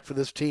quarterback for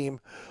this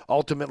team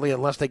ultimately,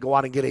 unless they go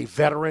out and get a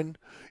veteran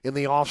in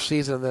the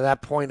offseason. And at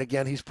that point,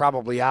 again, he's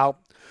probably out.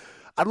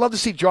 I'd love to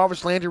see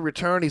Jarvis Landry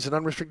return. He's an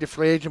unrestricted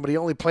free agent, but he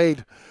only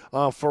played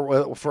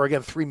for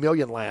again, $3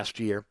 million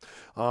last year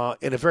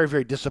in a very,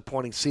 very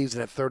disappointing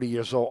season at 30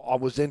 years old. I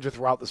was injured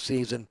throughout the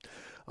season.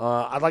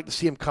 I'd like to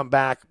see him come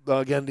back.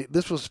 Again,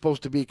 this was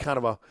supposed to be kind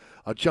of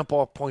a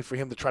jump-off point for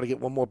him to try to get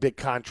one more big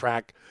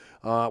contract.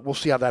 We'll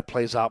see how that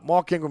plays out.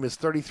 Mark Ingram is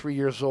 33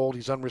 years old.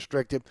 He's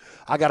unrestricted.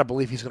 I got to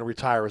believe he's going to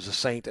retire as a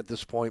Saint at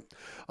this point.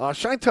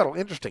 Shine Tuttle,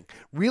 interesting.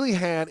 Really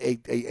had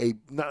I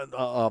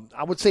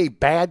would say, a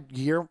bad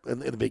year in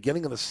the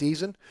beginning of the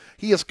season.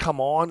 He has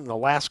come on in the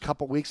last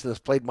couple weeks and has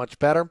played much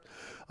better.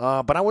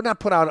 But I would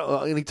not put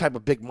out any type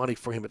of big money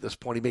for him at this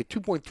point. He made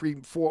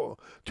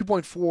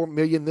 $2.4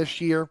 million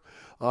this year.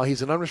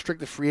 He's an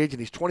unrestricted free agent.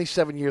 He's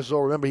 27 years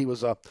old. Remember, he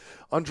was an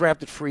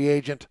undrafted free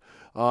agent.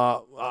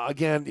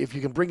 Again, if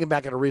you can bring him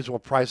back at a reasonable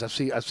price, I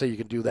say you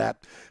can do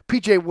that.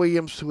 P.J.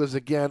 Williams, who is,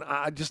 again,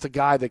 just a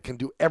guy that can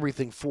do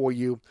everything for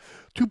you.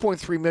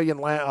 $2.3 million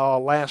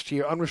last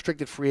year,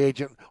 unrestricted free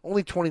agent,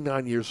 only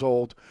 29 years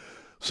old.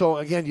 So,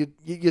 again,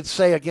 you'd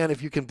say, again,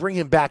 if you can bring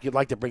him back, you'd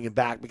like to bring him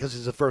back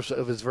because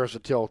of his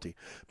versatility.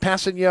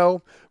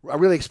 Passanio, I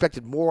really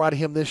expected more out of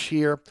him this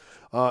year.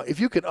 If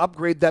you could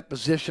upgrade that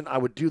position, I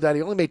would do that.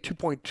 He only made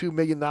 $2.2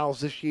 million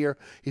this year.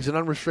 He's an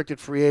unrestricted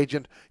free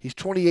agent. He's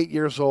 28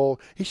 years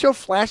old. He showed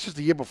flashes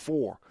the year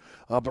before,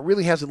 but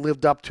really hasn't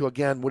lived up to,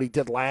 again, what he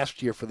did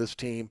last year for this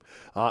team.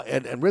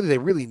 And really, they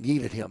really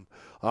needed him.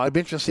 I'd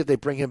be interested to see if they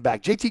bring him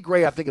back. J.T.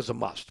 Gray, I think, is a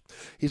must.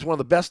 He's one of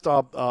the best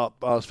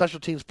special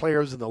teams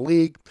players in the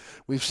league.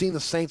 We've seen the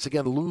Saints,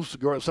 again, lose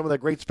some of their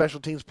great special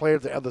teams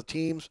players to other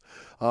teams.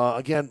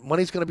 Again,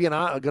 money's going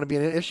to be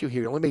an issue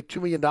here. He only made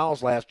 $2 million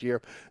last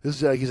year.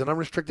 He's an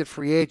unrestricted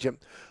free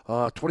agent,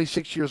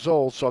 26 years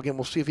old. So, again,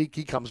 we'll see if he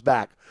comes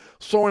back.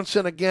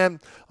 Sorensen, again,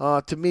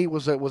 to me,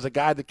 was a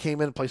guy that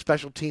came in and played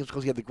special teams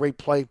because he had the great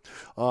play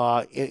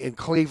in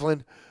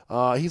Cleveland.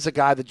 He's a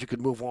guy that you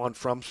could move on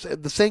from.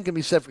 The same can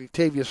be said for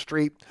Octavius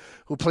Street,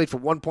 who played for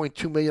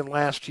 $1.2 million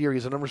last year.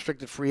 He's an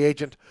unrestricted free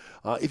agent.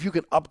 If you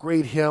can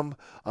upgrade him,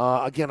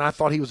 again, I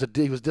thought he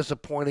was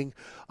disappointing.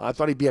 I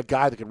thought he'd be a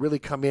guy that could really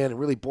come in and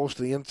really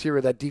bolster the interior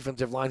of that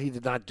defensive line. He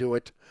did not do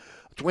it.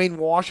 Dwayne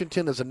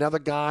Washington is another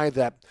guy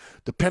that,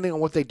 depending on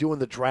what they do in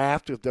the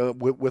draft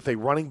with a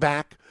running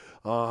back,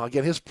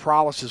 again, his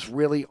prowess is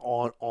really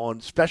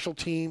on special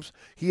teams.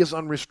 He is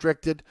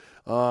unrestricted.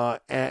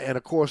 And,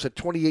 of course, at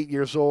 28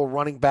 years old,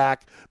 running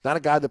back, not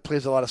a guy that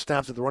plays a lot of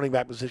snaps at the running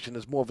back position,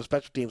 is more of a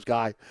special teams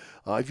guy.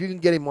 If you can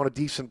get him on a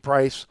decent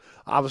price,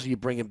 obviously you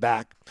bring him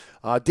back.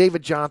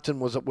 David Johnson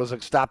was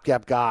a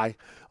stopgap guy.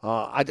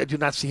 I do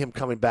not see him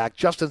coming back.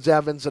 Justin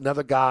Evans,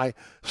 another guy,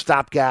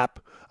 stopgap.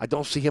 I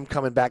don't see him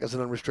coming back as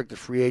an unrestricted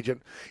free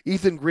agent.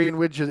 Ethan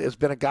Greenridge has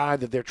been a guy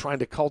that they're trying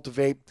to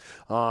cultivate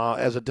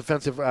as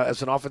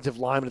an offensive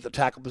lineman at the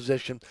tackle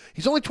position.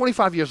 He's only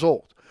 25 years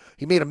old.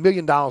 He made $1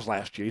 million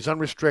last year. He's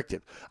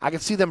unrestricted. I can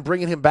see them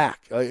bringing him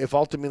back if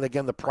ultimately,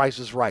 again, the price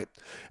is right.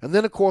 And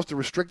then, of course, the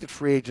restricted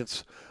free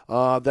agents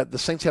that the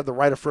Saints have the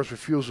right of first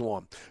refusal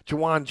on.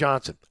 Juwan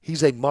Johnson,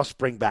 he's a must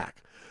bring back.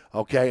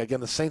 Okay,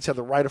 again, the Saints have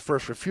the right of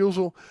first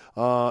refusal,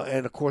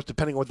 and, of course,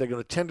 depending on what they're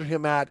going to tender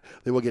him at,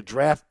 they will get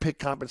draft pick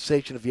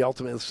compensation if he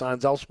ultimately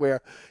signs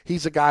elsewhere.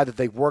 He's a guy that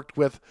they've worked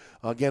with,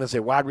 again, as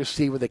a wide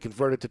receiver. They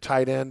converted to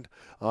tight end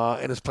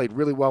and has played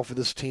really well for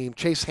this team.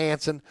 Chase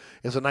Hansen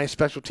is a nice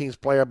special teams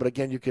player, but,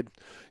 again, you could,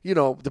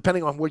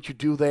 depending on what you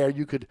do there,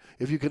 you can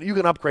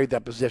upgrade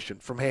that position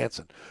from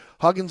Hansen.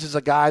 Huggins is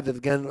a guy that,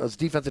 again, as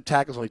defensive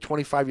tackle, is only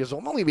 25 years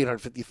old, only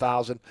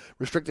 $850,000,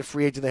 restricted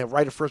free agent. They have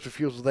right of first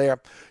refusal there.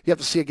 You have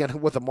to see, again,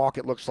 what the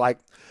market looks like.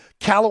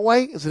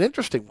 Callaway is an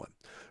interesting one.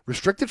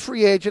 Restricted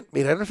free agent,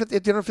 made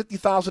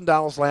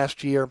 $850,000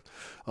 last year.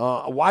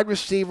 A wide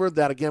receiver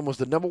that, again, was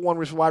the number one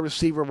wide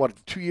receiver,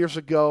 2 years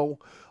ago?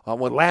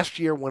 Last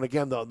year, when,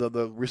 again,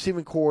 the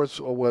receiving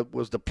corps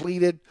was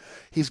depleted.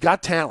 He's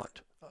got talent.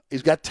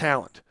 He's got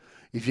talent.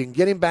 If you can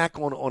get him back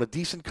on a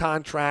decent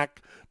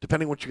contract,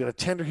 depending on what you're going to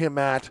tender him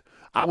at,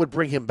 I would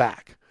bring him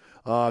back.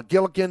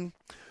 Gilligan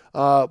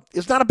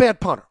is not a bad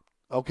punter.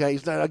 Okay,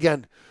 he's not,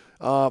 again,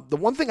 the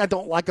one thing I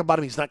don't like about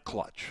him, he's not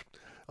clutch.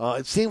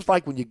 It seems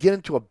like when you get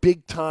into a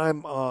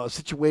big-time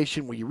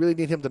situation where you really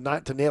need him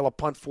to nail a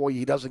punt for you,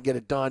 he doesn't get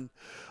it done.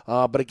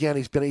 But, again,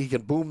 he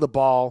can boom the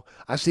ball.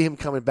 I see him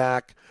coming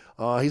back.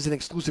 He's an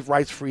exclusive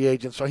rights free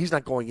agent, so he's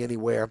not going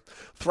anywhere.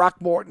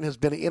 Throckmorton has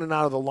been in and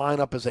out of the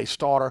lineup as a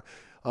starter.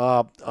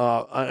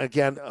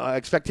 Again, I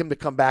expect him to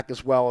come back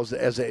as well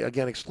as a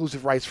again,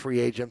 exclusive rights free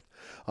agent,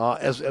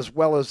 as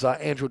well as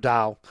Andrew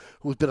Dow,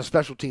 who's been a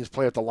special teams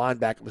player at the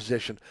linebacker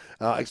position,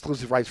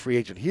 exclusive rights free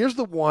agent. Here's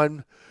the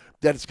one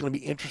that it's going to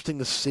be interesting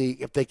to see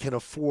if they can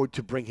afford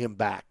to bring him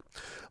back.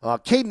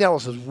 Caden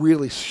Ellis has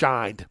really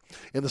shined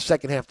in the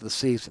second half of the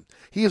season.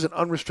 He is an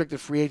unrestricted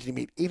free agent. He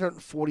made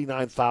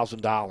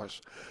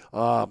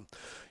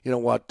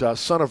 $849,000.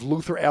 Son of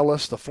Luther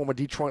Ellis, the former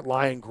Detroit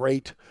Lion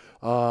great.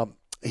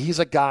 He's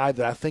a guy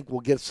that I think will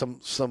get some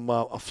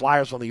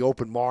flyers on the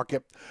open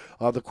market.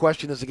 The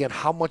question is, again,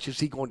 how much is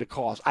he going to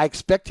cost? I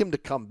expect him to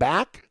come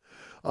back,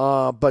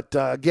 but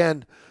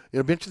again,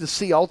 it'll be interesting to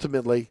see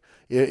ultimately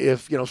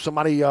if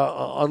somebody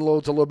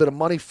unloads a little bit of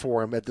money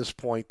for him at this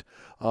point,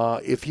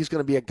 if he's going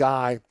to be a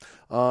guy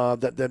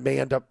that may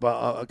end up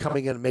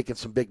coming in and making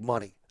some big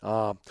money.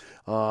 Some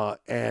are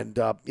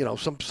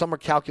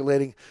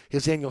calculating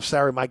his annual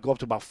salary might go up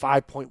to about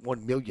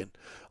 $5.1 million,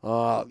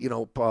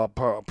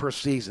 per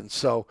season.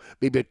 So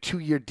maybe a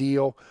 2-year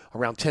deal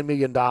around $10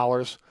 million.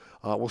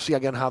 We'll see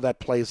again how that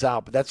plays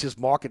out, but that's his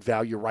market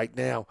value right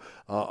now,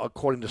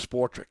 according to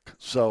Sportric.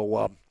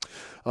 So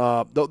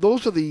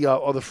those are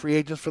the free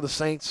agents for the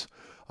Saints.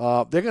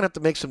 They're going to have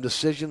to make some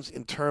decisions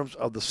in terms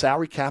of the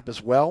salary cap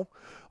as well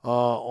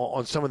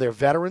on some of their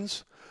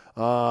veterans.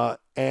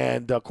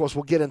 And, of course,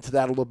 we'll get into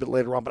that a little bit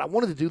later on. But I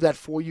wanted to do that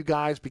for you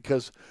guys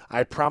because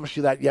I promised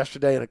you that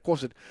yesterday. And, of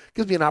course, it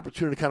gives me an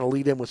opportunity to kind of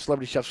lead in with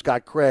Celebrity Chef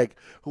Scott Craig,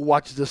 who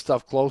watches this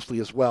stuff closely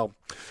as well.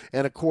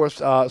 And, of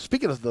course,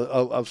 speaking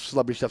of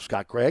Celebrity Chef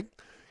Scott Craig,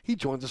 he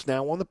joins us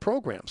now on the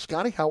program.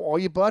 Scotty, how are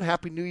you, bud?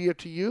 Happy New Year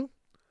to you.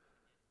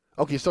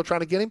 Okay, you're still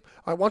trying to get him?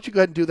 All right, why don't you go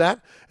ahead and do that,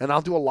 and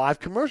I'll do a live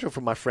commercial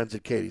for my friends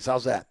at Katie's.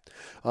 How's that?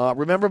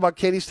 Remember about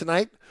Katie's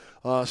tonight?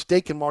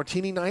 Steak and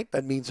martini night.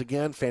 That means,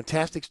 again,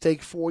 fantastic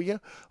steak for you.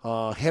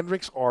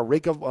 Hendricks or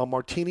Reka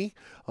Martini.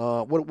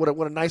 What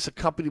a nice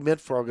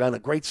accompaniment for a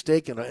great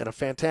steak and a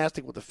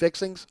fantastic with the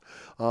fixings.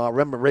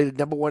 Remember, rated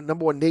number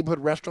one neighborhood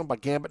restaurant by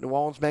Gambit New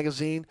Orleans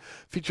Magazine.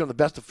 Featured on the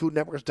Best of Food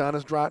Network's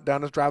Donna's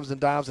Drivers and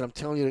Dives. And I'm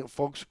telling you,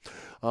 folks,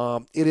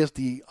 it is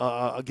the,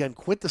 again,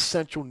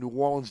 quintessential New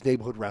Orleans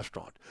neighborhood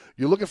restaurant.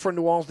 You're looking for a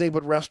New Orleans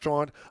neighborhood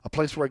restaurant, a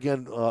place where,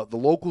 again, the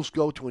locals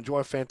go to enjoy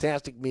a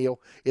fantastic meal.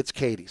 It's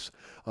Katie's.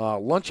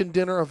 Lunch and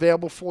dinner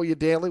available for you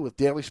daily with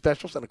daily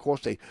specials, and, of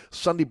course, a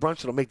Sunday brunch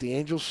that'll make the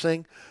angels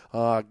sing.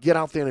 Get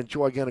out there and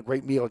enjoy, again, a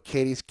great meal at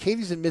Katie's.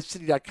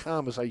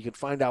 Katie'sInMidCity.com is how you can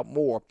find out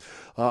more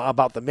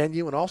about the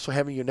menu and also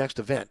having your next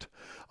event.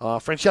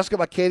 Francesca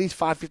by Katie's,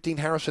 515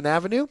 Harrison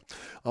Avenue.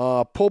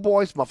 Po'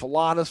 boys,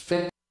 muffaladas,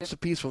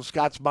 recipes from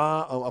Scott's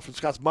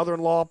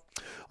mother-in-law.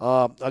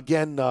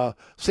 Again,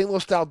 St.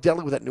 Louis style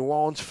deli with that New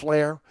Orleans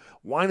flair.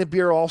 Wine and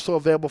beer also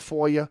available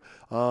for you.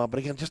 But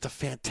again, just a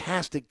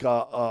fantastic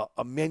a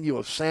menu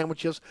of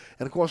sandwiches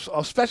and of course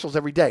specials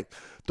every day.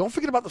 Don't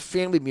forget about the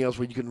family meals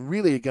where you can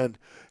really again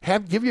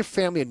give your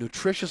family a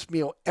nutritious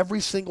meal every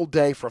single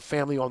day for a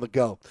family on the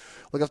go.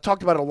 Like I've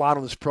talked about it a lot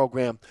on this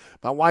program.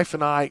 My wife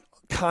and I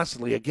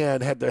constantly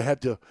again had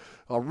to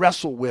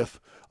wrestle with.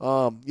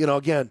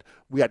 Again,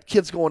 we had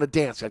kids going to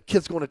dance, had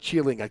kids going to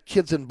cheerleading, had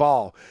kids in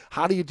ball.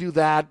 How do you do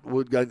that?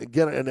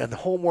 And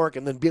homework,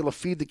 and then be able to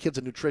feed the kids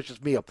a nutritious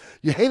meal.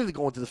 You hated to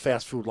go into the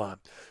fast food line.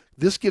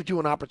 This gives you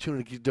an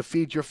opportunity to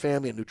feed your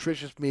family a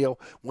nutritious meal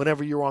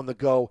whenever you're on the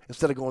go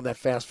instead of going that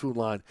fast food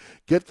line.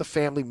 Get the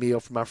family meal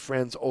from our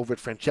friends over at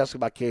Francesca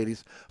by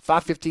Katie's.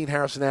 515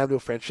 Harrison Avenue,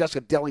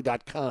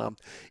 francescadeli.com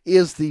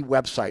is the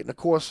website. And, of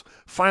course,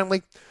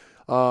 finally,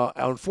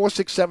 on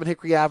 467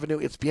 Hickory Avenue,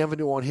 it's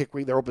Bienvenue on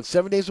Hickory. They're open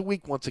 7 days a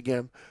week once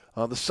again.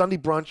 The Sunday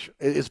brunch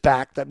is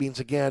back. That means,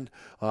 again,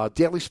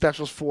 daily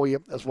specials for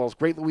you, as well as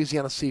great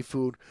Louisiana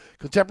seafood,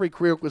 contemporary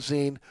Creole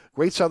cuisine,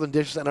 great Southern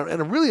dishes, and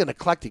a really an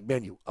eclectic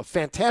menu, a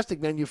fantastic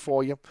menu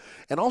for you.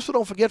 And also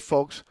don't forget,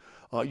 folks,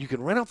 you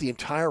can rent out the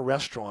entire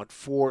restaurant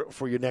for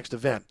your next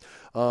event.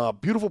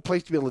 Beautiful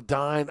place to be able to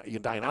dine. You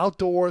can dine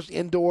outdoors,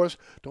 indoors.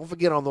 Don't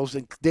forget on those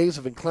days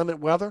of inclement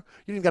weather,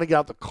 you even got to get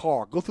out the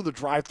car. Go through the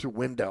drive-through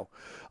window.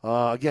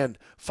 Again,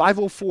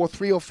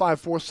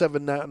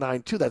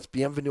 504-305-4792. That's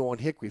Bienvenue on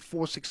Hickory,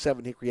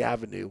 467 Hickory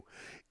Avenue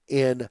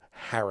in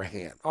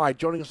Harahan. All right,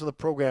 joining us on the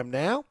program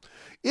now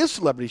is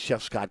celebrity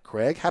chef Scott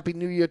Craig. Happy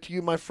New Year to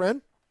you, my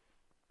friend.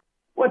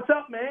 What's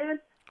up, man?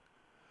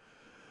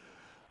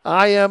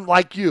 I am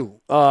like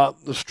you,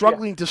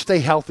 struggling to stay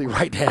healthy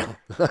right now.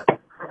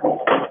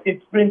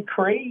 It's been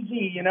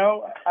crazy,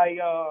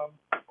 I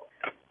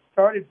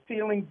started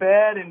feeling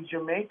bad in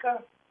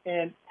Jamaica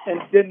and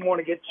didn't want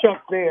to get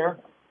chucked there.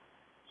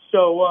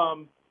 So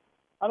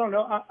I don't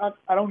know.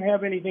 I don't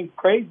have anything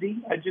crazy.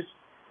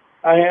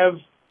 I have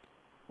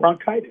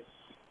bronchitis.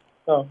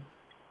 So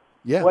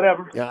yeah,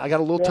 whatever. Yeah, I got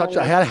a little touch.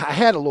 I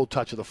had a little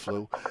touch of the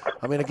flu.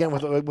 I mean, again,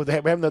 with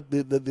having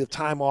the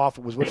time off,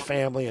 it was with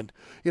family, and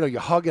you're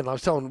hugging. I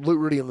was telling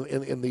Rudy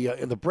in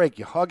the break,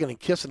 you're hugging and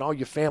kissing all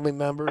your family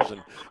members,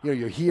 and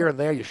you're here and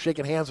there, you're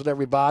shaking hands with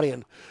everybody,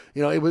 and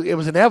it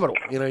was inevitable.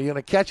 You're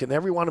gonna catch it. And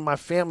everyone in my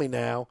family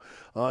now,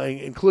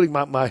 including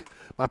my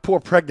poor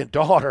pregnant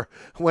daughter,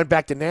 who went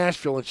back to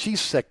Nashville, and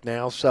she's sick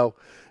now. So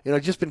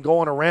just been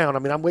going around. I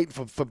mean, I'm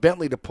waiting for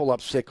Bentley to pull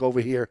up sick over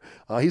here.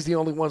 He's the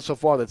only one so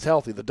far that's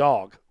healthy, the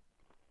dog.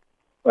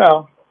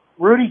 Well,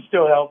 Rudy's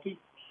still healthy.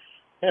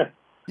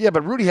 Yeah,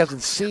 but Rudy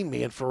hasn't seen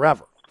me in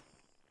forever.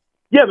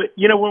 Yeah, but,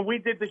 when we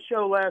did the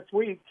show last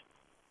week,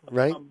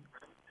 right?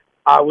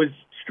 I was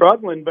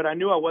struggling, but I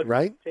knew I wasn't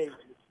right? contagious.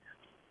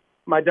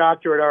 My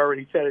doctor had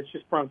already said it's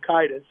just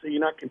bronchitis, so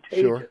you're not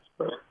contagious.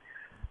 Sure.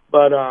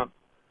 But I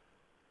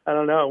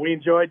don't know. We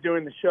enjoyed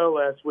doing the show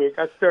last week.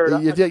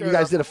 You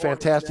guys did a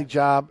fantastic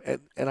job, and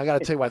I got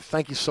to tell you what,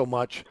 thank you so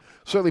much.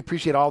 Certainly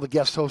appreciate all the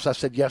guest hosts I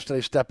said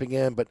yesterday stepping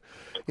in, but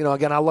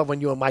again, I love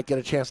when you and Mike get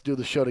a chance to do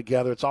the show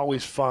together. It's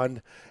always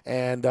fun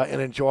and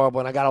enjoyable,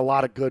 and I got a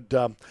lot of good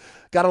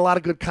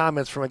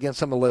comments from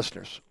some of the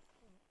listeners.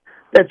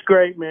 That's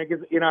great, man.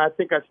 Because I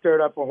think I stirred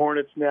up a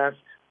hornet's nest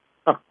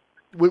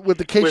with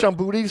the Keishon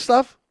Boutte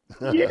stuff.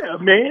 Yeah,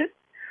 man.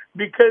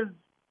 Because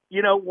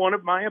one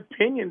of my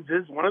opinions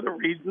is one of the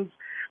reasons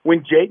when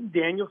Jaden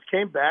Daniels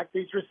came back,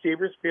 these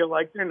receivers feel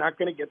like they're not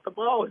going to get the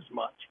ball as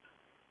much.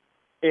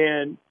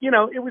 And,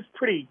 it was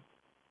pretty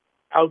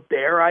out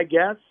there, I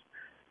guess,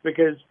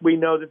 because we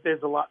know that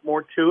there's a lot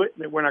more to it,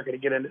 and we're not going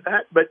to get into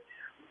that. But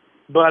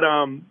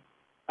I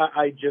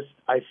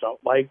felt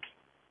like,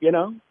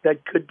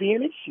 that could be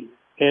an issue.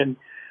 And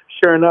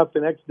sure enough,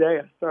 the next day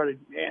I started,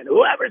 man,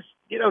 whoever's,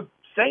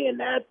 saying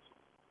that's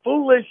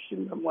foolish.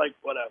 And I'm like,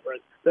 whatever.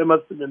 That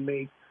must have been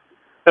me.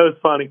 That was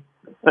funny.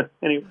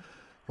 Anyway.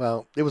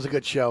 Well, it was a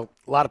good show.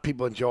 A lot of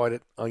people enjoyed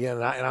it. Again,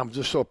 and I'm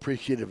just so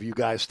appreciative of you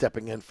guys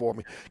stepping in for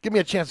me. Give me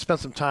a chance to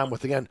spend some time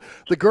with, again,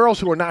 the girls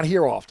who are not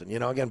here often.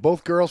 Again,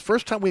 both girls.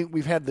 First time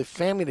we've had the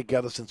family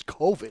together since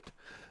COVID.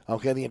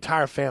 Okay, the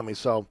entire family.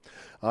 So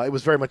it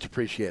was very much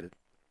appreciated.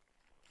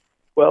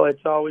 Well,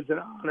 it's always an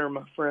honor,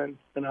 my friend.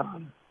 An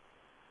honor.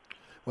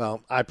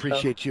 Well, I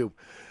appreciate you.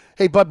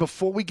 Hey, Bud,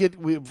 before we kick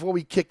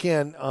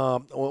in,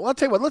 I'll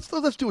tell you what.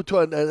 Let's do it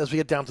as we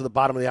get down to the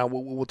bottom of the hour.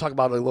 We'll talk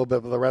about it a little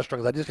bit with the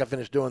restaurant because I just got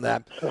finished doing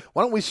that.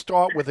 Why don't we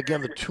start with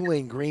again the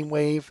Tulane Green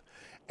Wave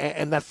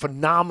and that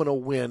phenomenal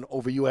win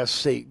over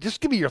USC?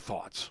 Just give me your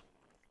thoughts.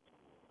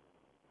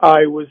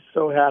 I was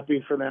so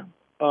happy for them.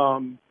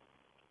 I'm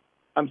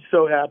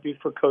so happy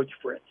for Coach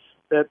Fritz.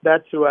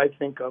 That's who I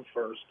think of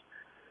first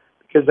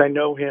because I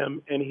know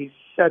him and he's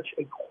such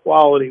a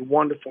quality,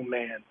 wonderful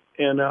man.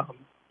 And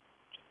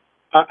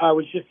I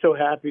was just so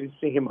happy to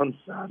see him on the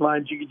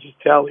sidelines. You could just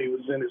tell he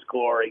was in his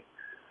glory.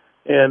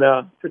 And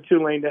for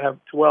Tulane to have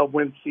a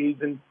 12-win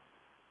season,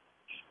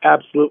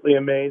 absolutely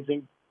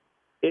amazing.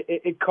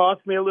 It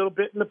cost me a little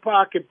bit in the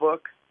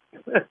pocketbook.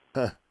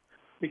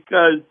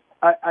 because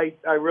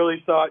I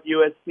really thought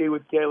USC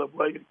with Caleb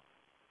Williams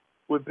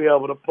would be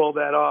able to pull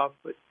that off.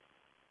 But,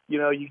 you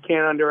know, you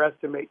can't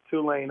underestimate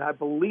Tulane. I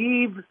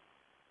believe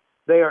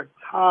they are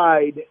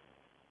tied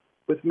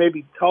with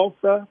maybe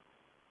Tulsa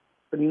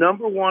for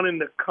number one in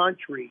the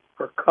country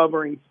for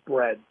covering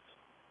spreads.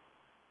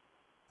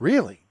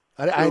 Really?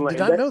 I did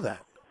not know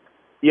that.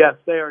 Yes,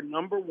 they are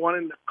number one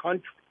in the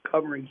country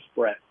covering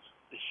spreads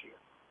this year.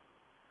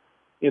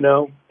 You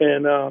know,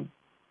 and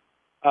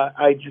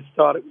I just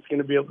thought it was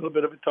going to be a little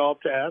bit of a tall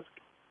task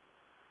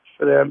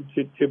for them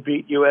to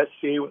beat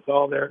USC with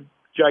all their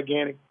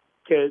gigantic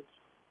kids.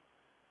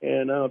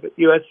 And but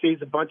USC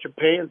is a bunch of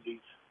pansies,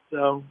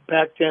 so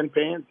Pac-10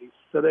 pansies.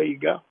 So there you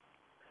go.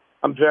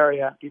 I'm very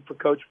happy for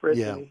Coach Fritz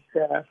and his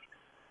staff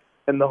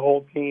and the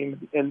whole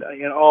team and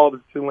all the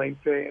Tulane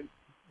fans,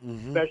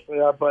 especially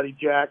our buddy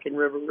Jack in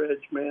River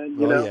Ridge, man.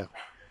 You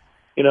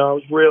know, I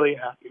was really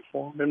happy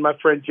for him, and my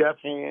friend Jeff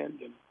Hand,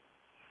 and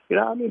you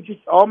know, I mean,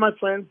 just all my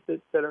friends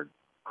that are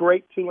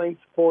great Tulane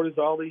supporters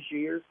all these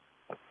years,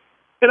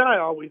 and I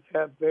always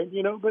have been,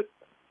 you know. But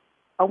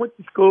I went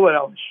to school at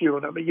LSU,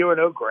 and I'm a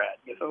UNO grad,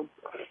 you know.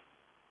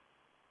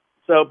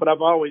 So, but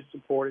I've always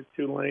supported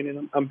Tulane,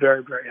 and I'm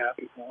very, very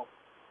happy for him.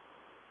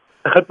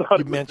 I thought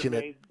you mentioned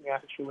amazing,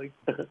 actually.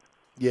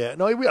 Yeah,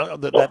 no,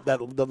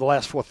 the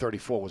last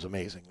 434 was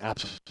amazing.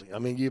 Absolutely. I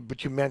mean, you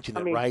mentioned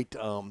it, right?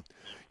 You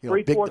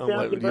know, big.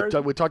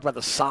 We talked about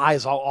the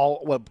size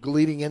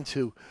leading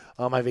into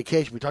my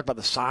vacation. We talked about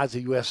the size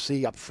of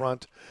USC up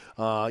front.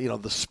 You know,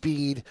 the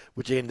speed,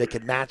 which again they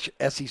could match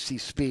SEC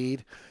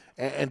speed,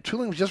 and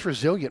Tulane was just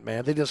resilient,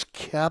 man. They just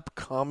kept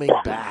coming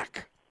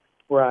back.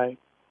 Right.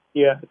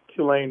 Yeah,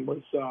 Tulane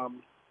was.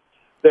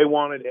 They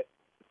wanted it.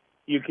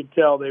 You could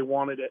tell they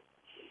wanted it,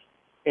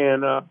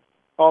 and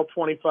all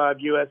 25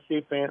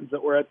 USC fans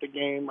that were at the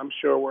game, I'm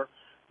sure, were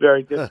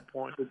very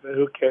disappointed. But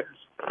who cares?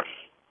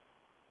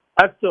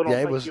 I still don't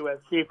like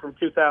USC from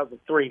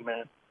 2003,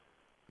 man.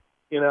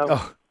 You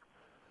know,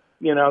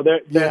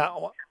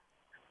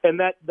 and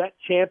that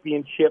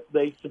championship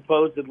they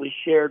supposedly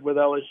shared with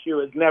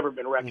LSU has never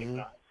been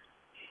recognized.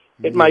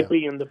 It might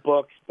be in the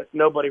books, but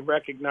nobody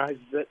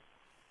recognizes it.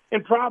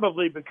 And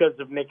probably because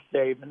of Nick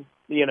Saban,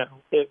 you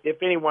know,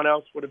 if anyone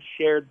else would have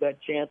shared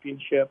that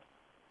championship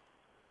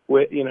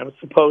with, you know,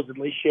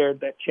 supposedly shared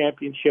that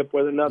championship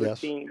with another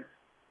team,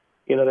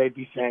 you know, they'd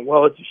be saying,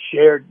 well, it's a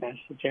shared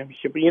national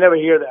championship. But you never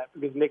hear that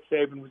because Nick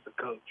Saban was the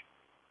coach.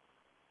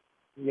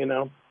 You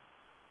know?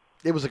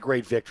 It was a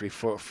great victory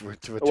for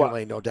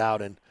Tulane, no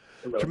doubt. And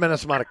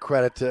tremendous amount of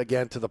credit,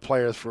 to the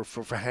players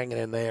for hanging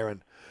in there.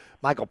 And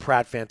Michael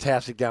Pratt,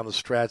 fantastic down the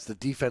stretch. The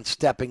defense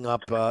stepping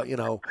up, you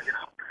know,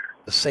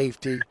 the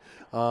safety.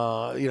 You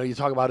know, you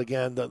talk about,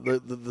 again,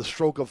 the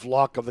stroke of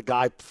luck of the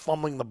guy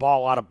fumbling the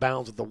ball out of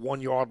bounds at the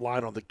 1 yard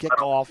line on the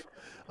kickoff,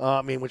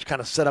 I mean, which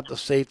kind of set up the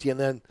safety. And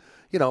then,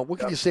 you know, what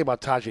can you say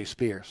about Tyjae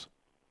Spears?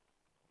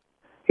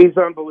 He's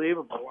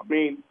unbelievable. I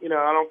mean, you know,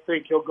 I don't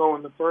think he'll go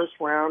in the first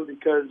round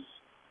because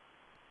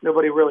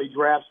nobody really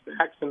drafts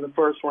backs in the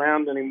first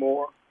round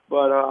anymore.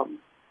 But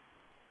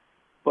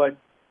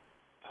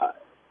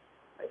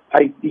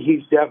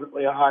he's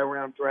definitely a high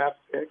round draft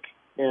pick,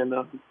 and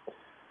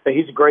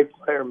he's a great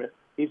player, man.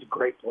 He's a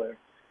great player.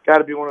 Got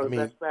to be one of the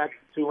best backs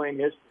in Tulane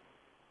history.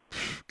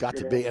 Got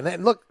to be. And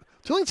then, look,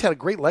 Tulane's had a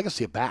great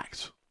legacy of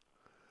backs.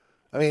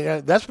 I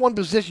mean, that's one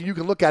position you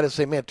can look at and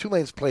say, man,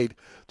 Tulane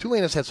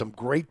has had some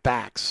great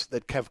backs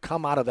that have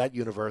come out of that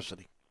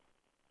university.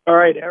 All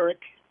right,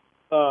 Eric.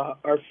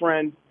 Our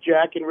friend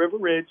Jack in River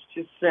Ridge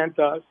just sent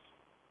us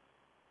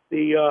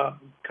the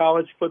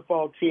college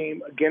football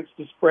team against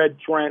the spread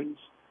trends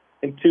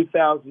in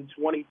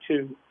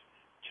 2022.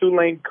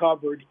 Tulane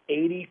covered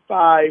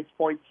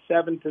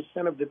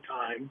 85.7% of the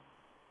time.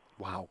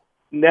 Wow.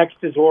 Next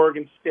is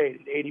Oregon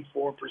State at 84%.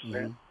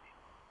 Mm-hmm.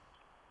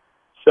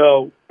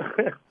 So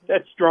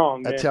that's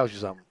strong. That tells you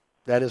something.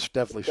 That is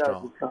definitely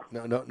strong.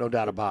 No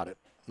doubt about it.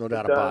 No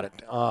doubt about it.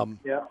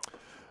 Yeah.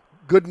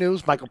 Good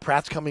news. Michael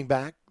Pratt's coming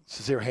back.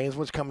 Cesar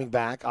Hayneswood's coming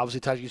back.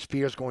 Obviously, Tyjae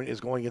Spears is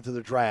going into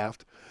the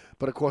draft,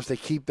 but of course they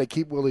keep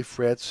Willie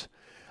Fritz.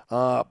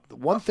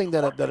 One thing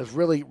that has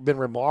really been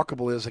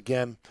remarkable is,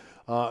 again,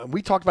 and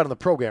we talked about it in the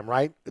program,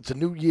 right? It's a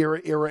new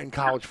era in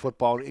college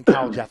football, in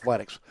college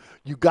athletics.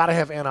 You got to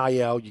have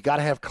NIL, you got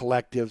to have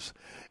collectives,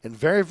 and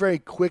very, very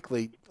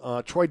quickly,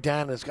 Troy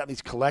Dannon has got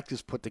these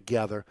collectives put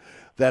together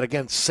that,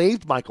 again,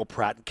 saved Michael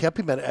Pratt and kept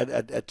him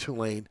at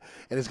Tulane,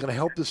 and is going to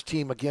help this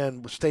team,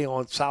 again, stay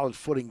on solid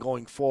footing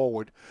going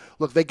forward.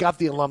 Look, they got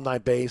the alumni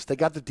base. They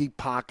got the deep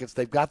pockets.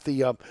 They've got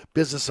the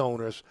business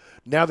owners.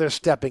 Now they're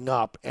stepping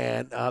up,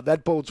 and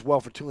that bodes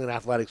well for Tulane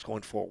athletics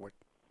going forward.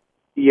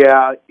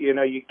 Yeah, you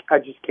know, I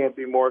just can't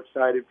be more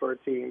excited for a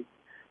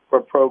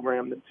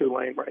program than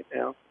Tulane right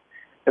now.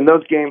 And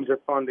those games are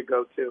fun to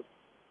go to.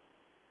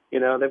 You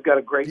know, they've got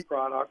a great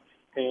product,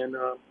 and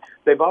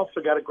they've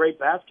also got a great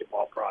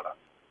basketball product,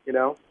 you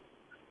know.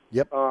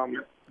 Yep.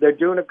 They're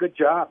doing a good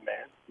job,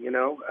 man. You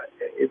know,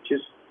 it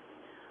just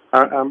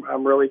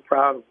I'm really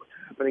proud of what's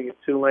happening at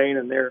Tulane,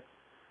 and they're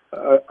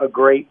a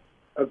great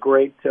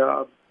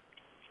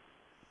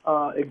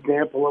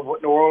example of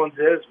what New Orleans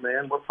is,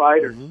 man. We're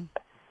fighters. Mm-hmm.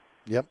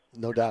 Yep,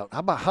 no doubt.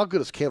 How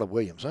good is Caleb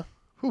Williams, huh?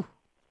 Whew.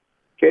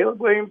 Caleb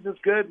Williams is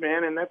good,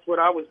 man, and that's what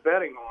I was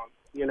betting on,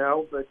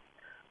 but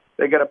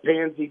they got a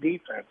pansy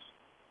defense.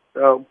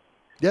 So,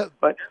 yeah.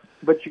 But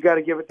you got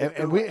to give it to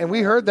and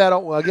we heard that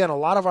again.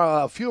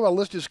 A few of our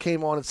listeners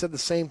came on and said the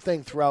same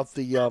thing throughout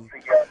the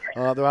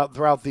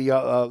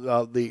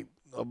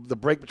the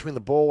break between the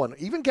bowl, and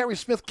even Gary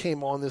Smith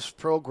came on this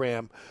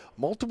program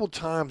multiple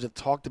times and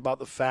talked about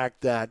the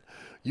fact that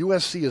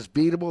USC is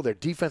beatable, their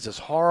defense is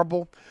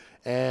horrible,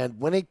 and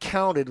when they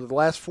counted with the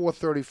last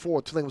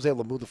 4:34, Tulane was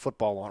able to move the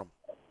football on them.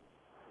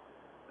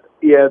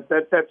 Yeah,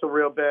 that's a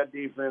real bad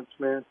defense,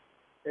 man,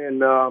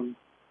 and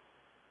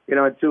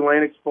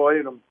Tulane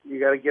exploited them. You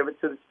got to give it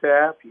to the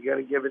staff. You got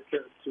to give it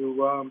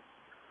to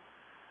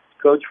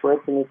Coach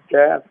Fritz and his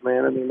staff,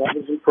 man. I mean, that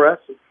was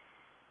impressive,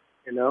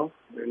 and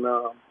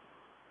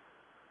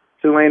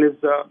Tulane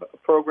is a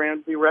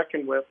program to be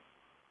reckoned with.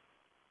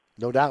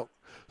 No doubt,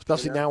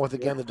 especially now with,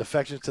 again, the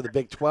defections to the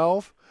Big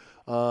 12.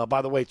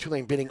 By the way,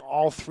 Tulane beating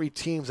all three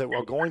teams that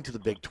were going to the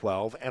Big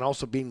 12 and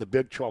also being the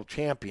Big 12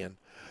 champion.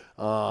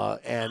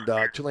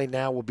 Tulane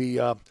now will be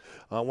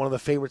one of the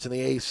favorites in the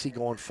AAC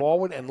going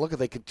forward. And look, if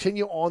they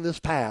continue on this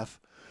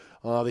path,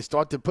 they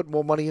start to put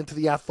more money into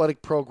the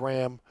athletic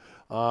program.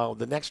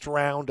 The next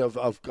round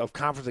of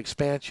conference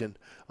expansion,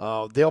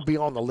 they'll be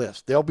on the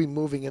list. They'll be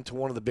moving into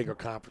one of the bigger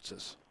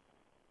conferences.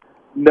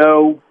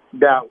 No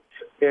doubt,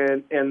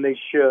 and they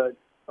should.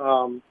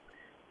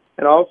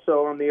 And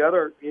also on the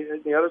other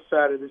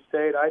side of the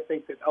state, I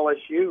think that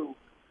LSU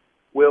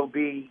will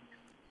be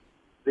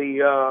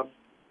the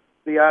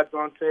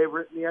odds-on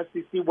favorite in the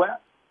SEC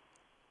West.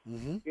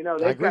 Mm-hmm.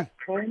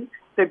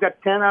 They've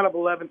got 10 out of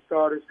 11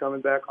 starters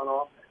coming back on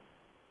offense.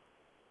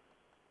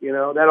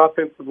 That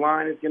offensive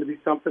line is going to be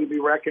something to be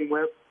reckoned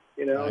with.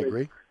 I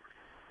agree.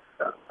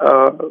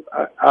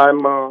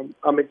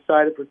 I'm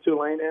excited for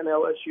Tulane and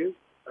LSU.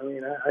 I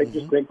mean, I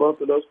just think both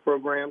of those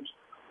programs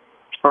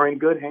are in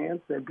good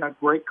hands. They've got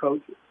great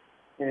coaches,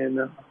 and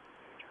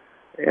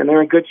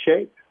they're in good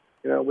shape.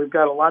 We've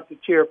got a lot to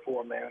cheer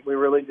for, man. We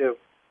really do.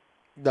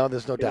 No,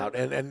 there's no doubt.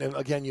 And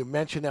again, you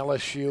mentioned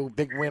LSU,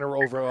 big winner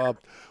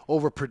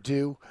over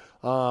Purdue.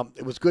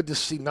 It was good to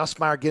see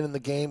Nussmeier get in the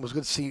game. It was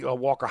good to see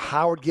Walker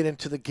Howard get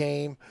into the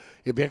game.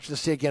 It'll be interesting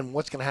to see, again,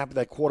 what's going to happen to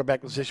that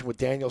quarterback position with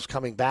Daniels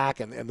coming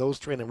back and those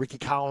three, and Ricky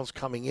Collins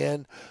coming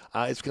in.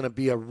 It's going to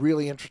be a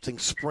really interesting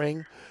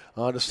spring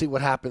to see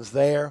what happens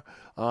there.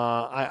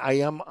 I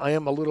am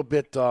a little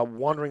bit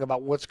wondering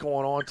about what's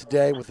going on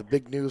today with the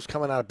big news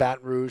coming out of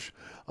Baton Rouge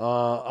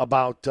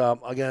about,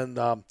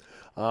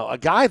 a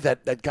guy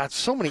that got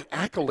so many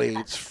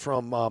accolades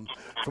from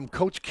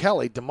Coach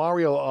Kelly,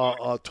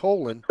 Demario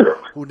Tolan,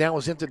 who now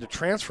is into the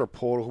transfer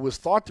portal, who was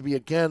thought to be,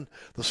 again,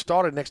 the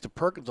starter next to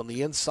Perkins on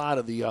the inside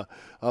of the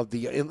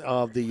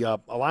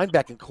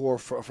linebacking core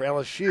for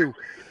LSU.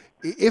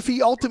 If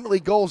he ultimately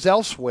goes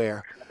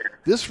elsewhere,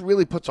 this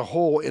really puts a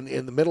hole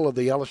in the middle of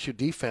the LSU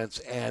defense,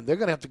 and they're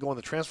going to have to go in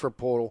the transfer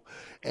portal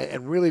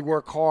and really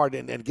work hard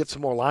and get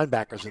some more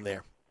linebackers in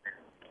there.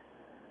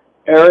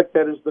 Eric,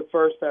 that is the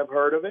first I've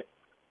heard of it.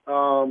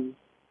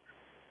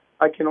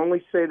 I can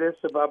only say this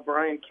about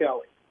Brian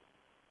Kelly.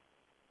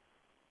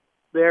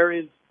 There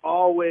is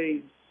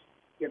always,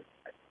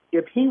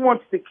 if he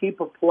wants to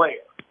keep a player,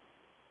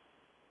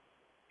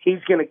 he's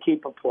going to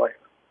keep a player.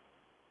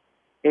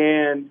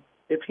 And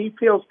if he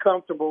feels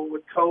comfortable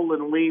with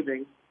Tolan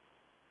leaving,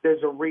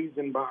 there's a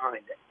reason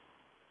behind it.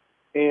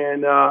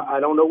 And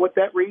I don't know what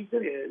that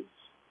reason is,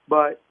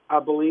 but I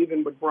believe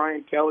in what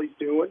Brian Kelly's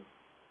doing,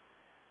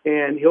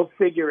 and he'll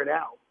figure it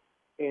out.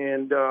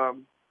 And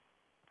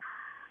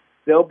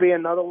there'll be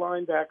another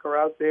linebacker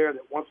out there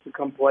that wants to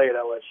come play at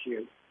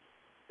LSU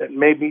that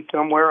may be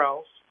somewhere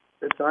else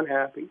that's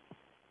unhappy.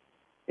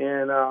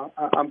 And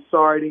I'm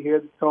sorry to hear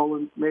that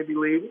Tolan may be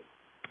leaving.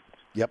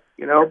 Yep.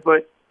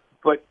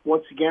 But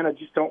once again, I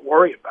just don't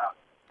worry about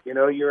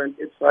it.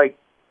 It's like,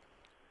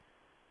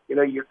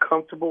 you're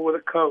comfortable with a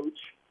coach,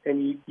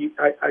 and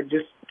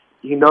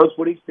he knows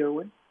what he's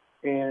doing,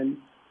 and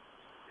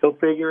he'll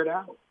figure it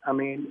out. I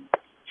mean,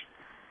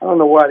 I don't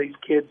know why these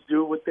kids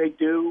do what they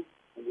do,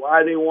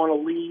 why they want to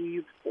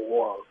leave,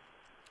 or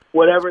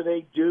whatever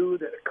they do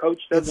that a coach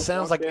doesn't. It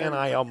sounds like them.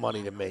 NIL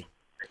money to me.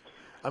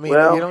 I mean,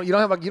 Well, you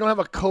don't have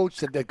a coach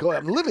that go.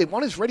 I mean, literally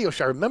on his radio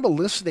show. I remember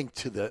listening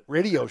to the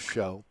radio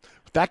show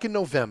back in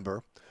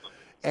November,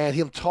 and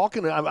him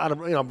talking.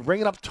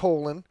 Bringing up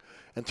Tolan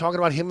and talking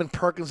about him and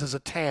Perkins as a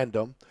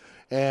tandem.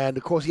 And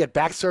of course, he had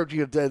back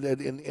surgery in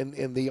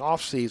the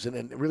off season,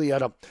 and really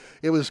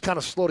it was kind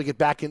of slow to get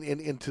back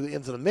into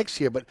the mix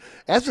here. But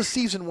as the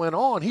season went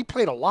on, he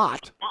played a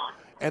lot,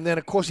 and then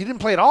of course he didn't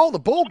play at all in the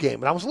bowl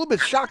game. And I was a little bit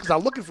shocked because I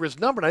was looking for his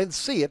number and I didn't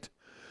see it,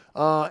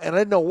 and I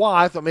didn't know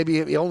why. I thought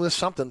maybe he only missed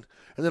something.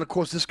 And then of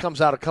course this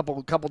comes out a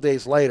couple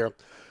days later.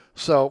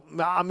 So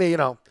I mean,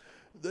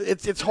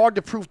 it's hard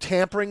to prove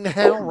tampering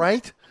now,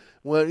 right?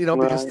 Well,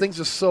 because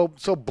things are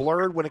so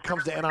blurred when it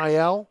comes to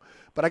NIL.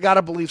 But I got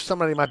to believe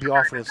somebody might be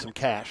offering some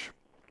cash.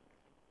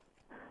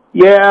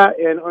 Yeah,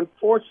 and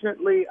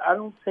unfortunately, I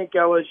don't think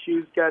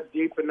LSU's got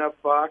deep enough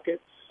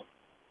pockets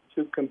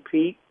to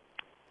compete.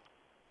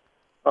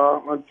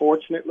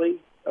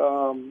 Unfortunately,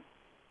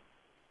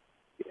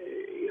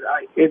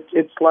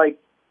 it's like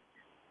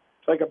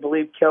I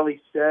believe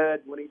Kelly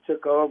said when he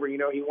took over. You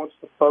know, he wants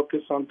to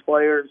focus on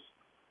players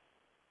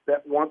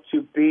that want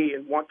to be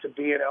an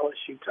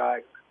LSU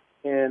Tiger,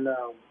 and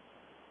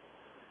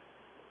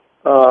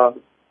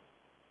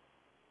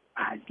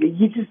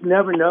you just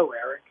never know,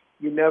 Eric.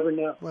 You never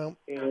know. Well,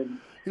 and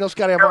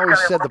Scotty, I've always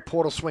said the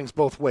portal swings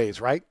both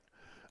ways, right?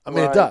 I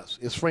mean, Right. It does.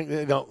 It swings.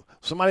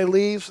 Somebody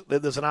leaves,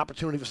 there's an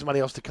opportunity for somebody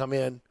else to come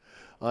in.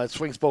 It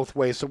swings both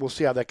ways, so we'll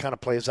see how that kind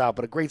of plays out.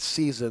 But a great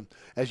season,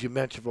 as you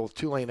mentioned, for both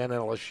Tulane and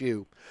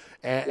LSU,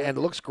 and it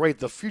looks great.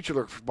 The future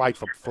looks bright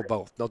for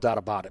both, no doubt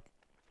about it.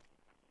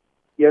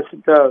 Yes,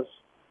 it does.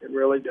 It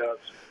really does.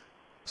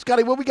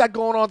 Scotty, what we got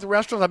going on at the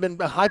restaurant? I've been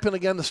hyping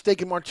again the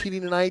steak and martini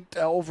tonight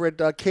over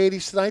at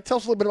Katie's tonight. Tell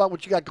us a little bit about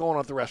what you got going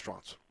on at the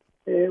restaurants.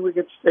 Yeah, we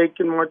got steak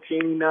and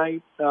martini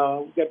night.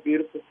 We got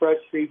beautiful fresh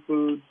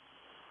seafood.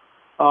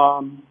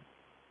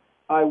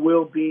 I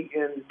will be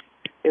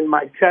in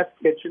my test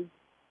kitchen,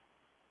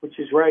 which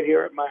is right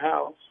here at my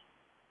house,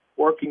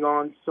 working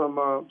on some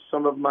of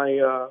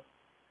my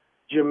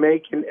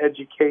Jamaican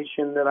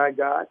education that I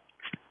got.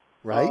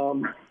 Right.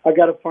 I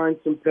got to find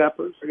some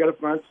peppers. I got to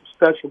find some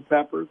special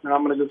peppers, and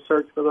I'm going to go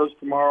search for those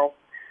tomorrow.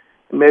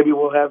 And maybe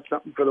we'll have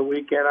something for the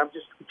weekend. I'm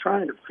just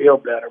trying to feel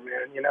better,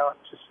 man.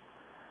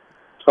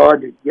 It's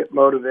hard to get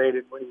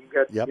motivated when you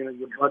got your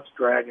butt's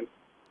dragging.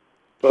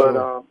 But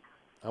Sure.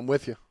 I'm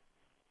with you.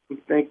 I'm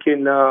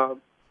thinking,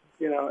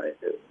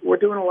 we're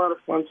doing a lot of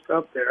fun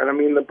stuff there. And I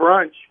mean, the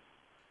brunch,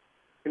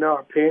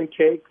 our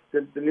pancakes,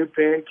 the new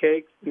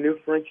pancakes, the new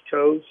French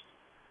toast.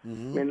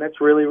 Mm-hmm. I mean,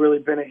 that's really, really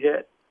been a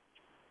hit.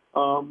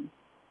 The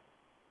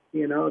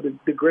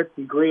grits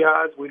and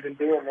griots, we've been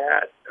doing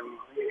that.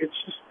 It's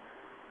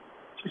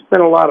just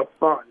been a lot of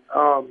fun.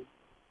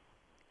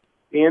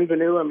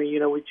 Bienvenue, I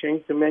mean, we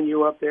changed the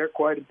menu up there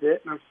quite a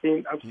bit, and I've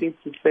seen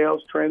some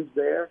sales trends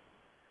there.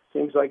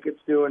 Seems like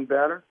it's doing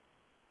better.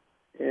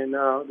 And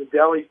the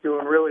deli's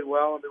doing really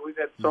well. I mean, we've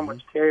had so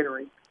much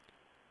catering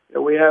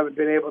that we haven't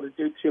been able to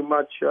do too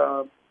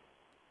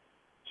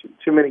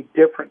many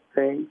different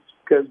things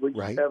because we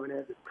just haven't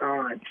had the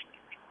time.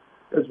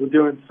 Because we're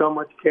doing so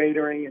much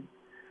catering, and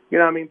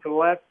for the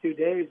last 2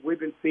 days we've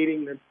been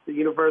feeding the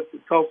University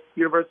of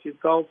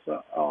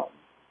Tulsa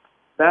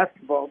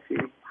basketball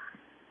team.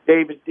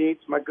 David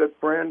Dietz, my good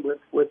friend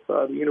with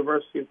the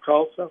University of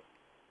Tulsa,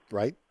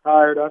 right,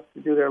 hired us to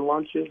do their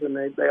lunches, and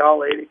they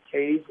all ate at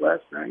Katie's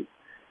last night.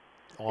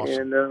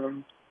 Awesome.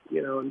 And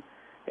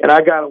and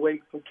I got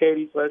away from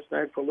Katie's last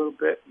night for a little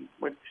bit and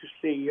went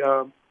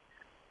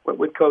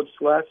with Coach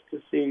Celeste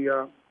to see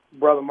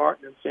Brother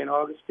Martin and St.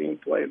 Augustine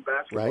playing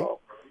basketball. Right.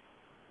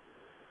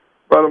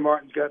 Brother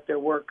Martin's got their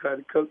work cut.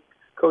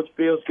 Coach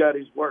Beal's got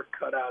his work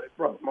cut out at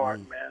Brother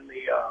Martin, man.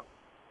 The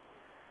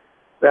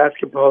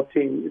basketball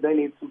team, they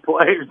need some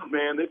players,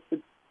 man.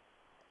 It's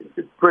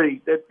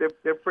pretty.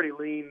 They're pretty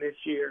lean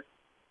this year.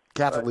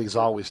 Catholic League's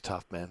always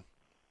tough, man.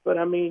 But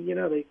I mean,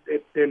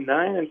 they're 9-5,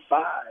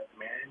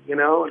 man.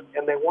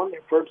 And they won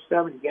their first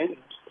 7 games.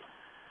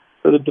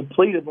 So the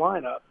depleted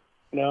lineup,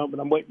 But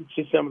I'm waiting to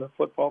see some of the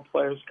football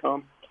players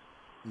come.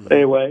 Mm-hmm. But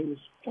anyway, it was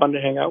fun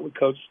to hang out with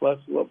Coach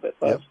Celeste a little bit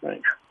last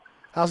night.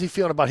 How's he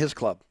feeling about his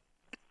club?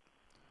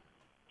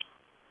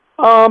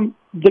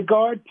 The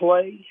guard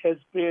play has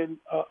been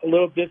a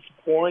little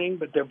disappointing,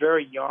 but they're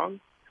very young.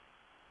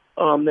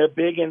 They're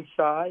big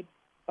inside.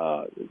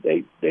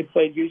 They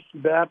played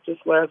Houston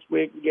Baptist last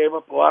week and gave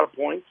up a lot of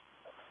points.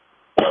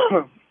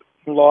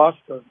 Lost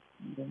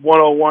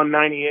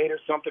 101-98 or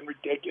something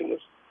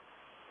ridiculous.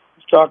 I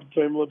was talking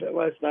to him a little bit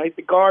last night.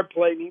 The guard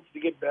play needs to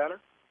get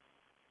better.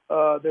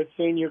 Their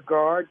senior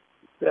guard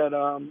that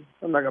I'm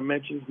not going to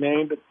mention his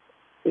name, but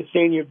the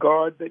senior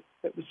guard that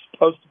was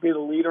supposed to be the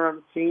leader on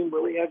the team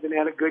really hasn't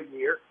had a good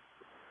year.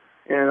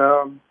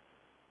 And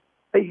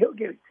he'll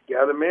get it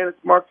together, man. It's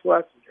Mark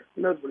Schlesinger.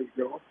 He knows what he's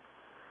doing.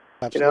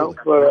 Absolutely.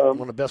 But,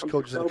 one of the best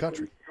coaches in the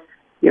country.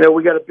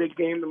 We got a big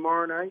game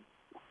tomorrow night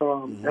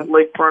at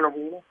Lakefront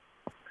Arena,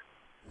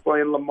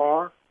 playing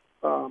Lamar,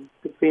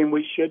 the team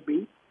we should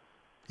beat.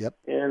 Yep.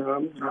 And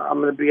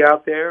I'm going to be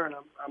out there, and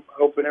I'm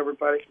hoping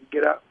everybody can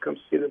get out and come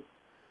see the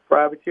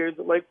Privateers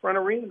at Lakefront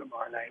Arena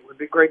tomorrow night. It would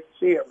be great to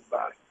see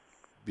everybody.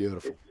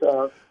 Beautiful.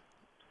 It's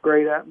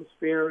great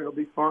atmosphere. It'll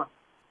be fun.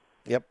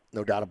 Yep,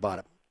 no doubt about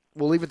it.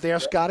 We'll leave it there,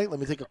 Scotty. Let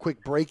me take a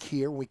quick break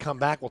here. When we come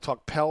back, we'll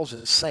talk Pels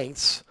and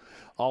Saints.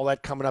 All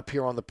that coming up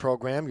here on the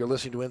program. You're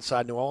listening to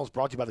Inside New Orleans,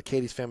 brought to you by the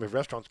Katie's family of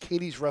restaurants.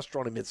 Katie's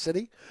Restaurant in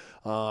Mid-City.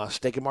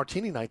 Steak and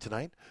martini night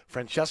tonight.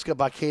 Francesca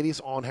by Katie's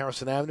on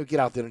Harrison Avenue. Get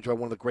out there and enjoy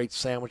one of the great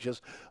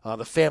sandwiches.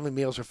 The family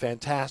meals are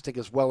fantastic,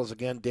 as well as,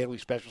 again, daily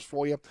specials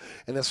for you.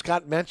 And as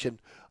Scott mentioned,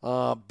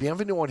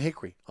 Bienvenue on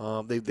Hickory.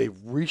 They've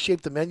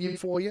reshaped the menu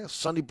for you.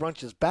 Sunday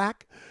brunch is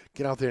back.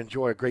 get out there and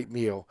enjoy a great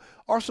meal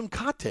or some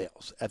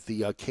cocktails at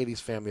the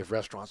Katie's family of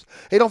restaurants.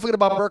 Hey, don't forget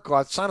about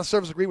Burkhardt. Sign a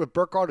service agreement with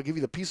Burkhardt to give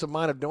you the peace of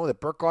mind of knowing that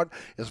Burkhardt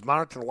is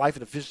monitoring the life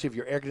and efficiency of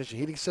your air conditioning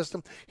heating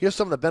system. Here's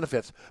some of the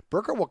benefits.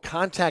 Burkhardt will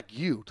contact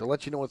you to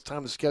let you know it's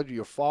time to schedule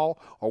your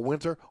fall or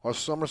winter or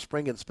summer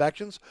spring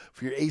inspections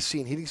for your AC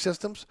and heating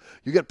systems.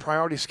 You get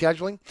priority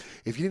scheduling.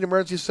 If you need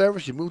emergency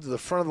service, you move to the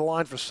front of the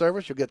line for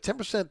service. You'll get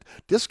 10%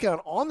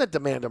 discount on that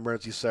demand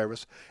emergency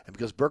service. And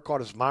because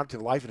Burkhardt is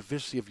monitoring the life and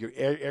efficiency of your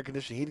air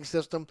conditioning heating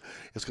system,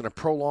 it's going to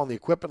prolong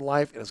the equipment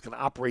life and it's going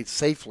to operate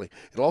safely.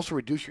 It'll also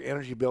reduce your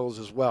energy bills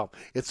as well.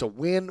 It's a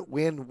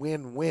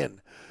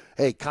win-win-win-win.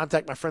 Hey,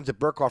 contact my friends at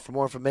Burkhardt for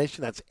more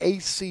information. That's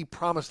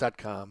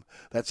acpromise.com.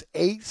 That's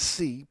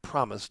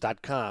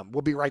acpromise.com.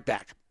 We'll be right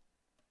back.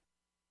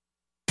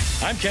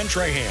 I'm Ken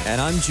Trahan. And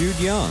I'm Jude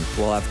Young.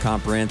 We'll have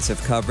comprehensive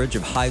coverage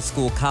of high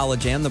school,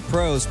 college, and the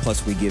pros,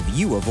 plus we give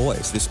you a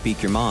voice to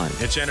speak your mind.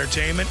 It's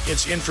entertainment,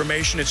 it's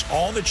information, it's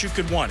all that you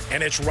could want,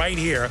 and it's right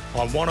here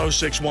on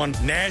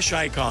 106.1 Nash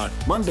Icon.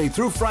 Monday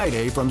through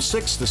Friday from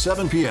 6 to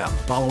 7 p.m.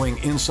 Following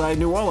Inside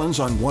New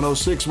Orleans on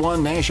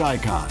 106.1 Nash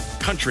Icon.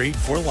 Country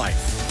for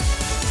life.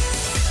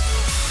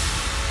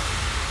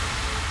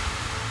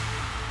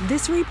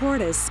 This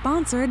report is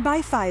sponsored by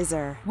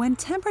Pfizer. When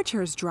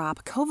temperatures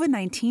drop,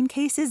 COVID-19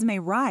 cases may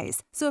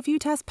rise. So if you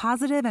test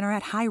positive and are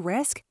at high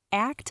risk,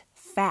 act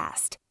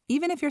fast.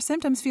 Even if your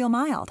symptoms feel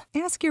mild,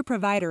 ask your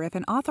provider if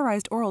an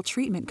authorized oral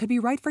treatment could be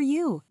right for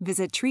you.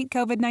 Visit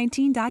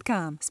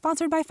treatcovid19.com.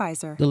 Sponsored by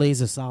Pfizer.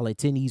 Delays are solid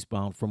 10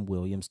 eastbound from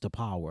Williams to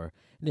Power.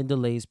 And then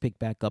delays pick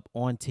back up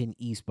on 10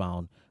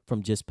 eastbound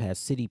from just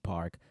past City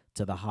Park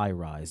to the high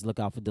rise. Look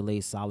out for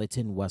delays solid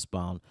 10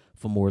 westbound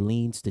from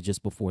Orleans to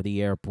just before the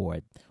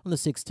airport. On the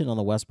 610 on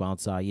the westbound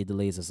side, your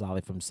delays are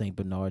solid from St.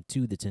 Bernard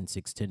to the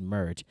 10610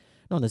 merge.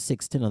 And on the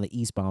 610 on the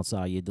eastbound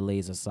side, your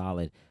delays are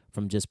solid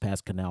from just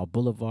past Canal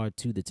Boulevard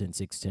to the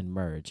 10610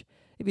 merge.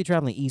 If you're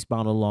traveling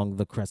eastbound along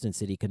the Crescent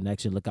City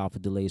connection, look out for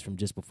delays from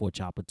just before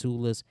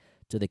Chapatulas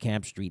to the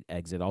Camp Street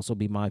exit. Also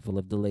be mindful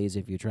of delays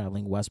if you're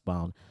traveling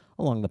westbound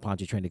along the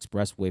Pontchartrain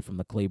Expressway from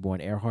the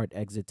Claiborne Earhart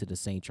exit to the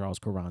St. Charles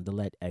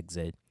Carondelet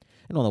exit.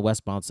 And on the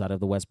westbound side of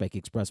the West Bank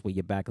Expressway,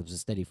 your backups are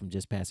steady from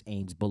just past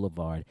Ames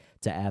Boulevard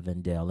to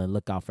Avondale. And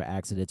look out for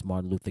accidents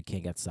Martin Luther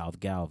King at South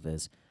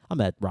Galvez.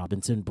 I'm at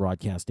Robinson,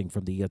 broadcasting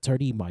from the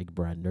Attorney Mike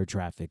Brandner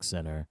Traffic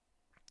Center.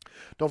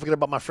 Don't forget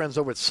about my friends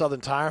over at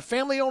Southern Tire.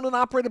 Family owned and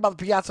operated by the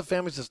Piazza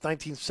family since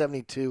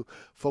 1972.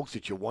 Folks,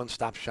 it's your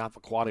one-stop shop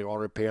for quality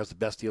auto repairs, the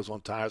best deals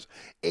on tires.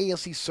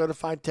 ASE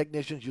certified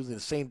technicians using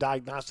the same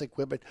diagnostic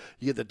equipment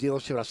you get at the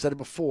dealership. I've said it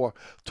before.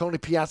 Tony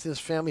Piazza and his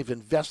family have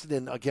invested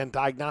in, again,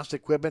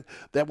 diagnostic equipment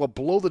that will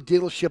blow the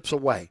dealerships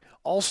away.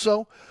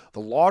 Also, the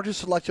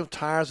largest selection of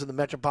tires in the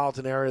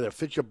metropolitan area that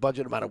fit your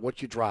budget no matter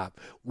what you drive.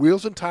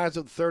 Wheels and tires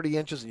of 30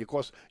 inches, and of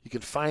course, you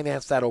can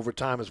finance that over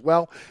time as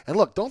well. And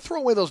look, don't throw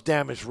away those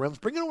damaged rims.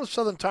 Bring it over to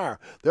Southern Tire.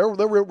 They'll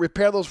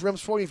repair those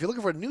rims for you. If you're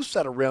looking for a new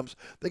set of rims,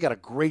 they got a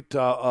great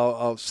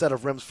set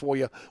of rims for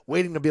you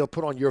waiting to be able to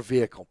put on your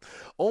vehicle.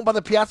 Owned by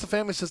the Piazza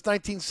family since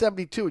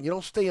 1972, and you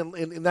don't stay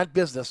in that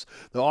business,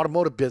 the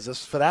automotive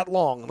business, for that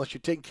long unless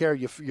you're taking care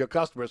of your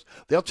customers.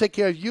 They'll take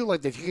care of you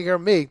like they take care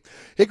of me.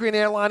 Hickory and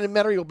Airline in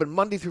Metairie open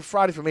Monday through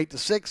Friday from 8 to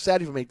 6,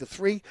 Saturday from 8 to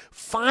 3.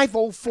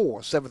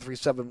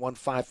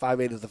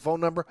 504-737-1558 is the phone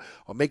number.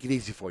 I'll make it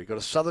easy for you. Go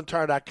to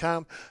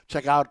southerntire.com.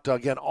 Check out,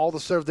 again, all the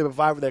service they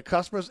provide for their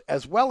customers,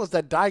 as well as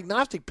that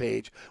diagnostic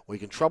page where you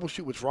can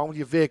troubleshoot what's wrong with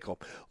your vehicle.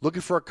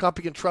 Looking for a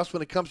company you can trust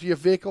when it comes to your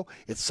vehicle?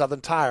 It's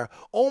Southern Tire.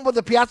 Owned by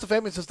the Piazza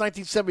family since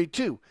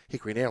 1972.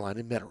 Hickory and Airline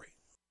in Metairie.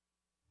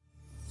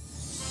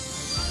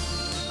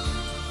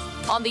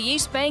 On the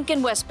East Bank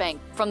and West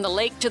Bank, from the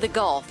lake to the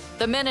Gulf,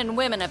 the men and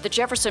women of the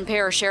Jefferson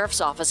Parish Sheriff's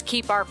Office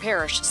keep our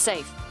parish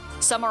safe.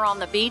 Some are on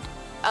the beat,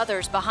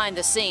 others behind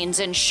the scenes,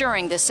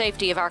 ensuring the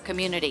safety of our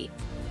community.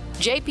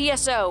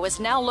 JPSO is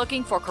now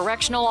looking for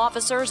correctional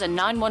officers and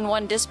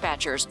 911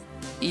 dispatchers.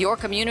 Your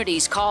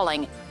community's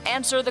calling.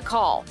 Answer the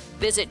call.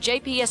 Visit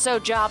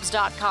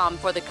jpsojobs.com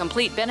for the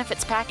complete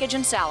benefits package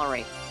and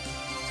salary.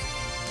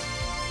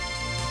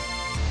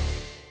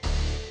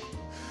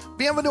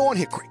 Bienvenue on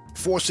Hickory,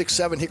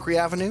 467 Hickory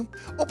Avenue.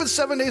 Open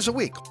 7 days a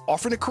week,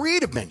 offering a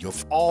creative menu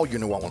of all your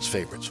New Orleans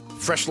favorites.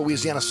 Fresh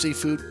Louisiana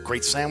seafood,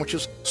 great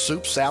sandwiches,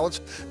 soups,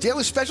 salads,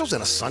 daily specials,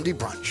 and a Sunday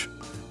brunch.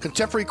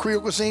 Contemporary Creole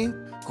cuisine,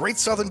 great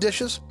Southern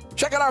dishes.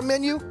 Check out our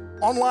menu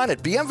online at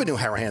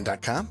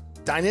bienvenueharahan.com.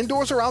 Dine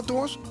indoors or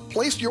outdoors.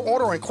 Place your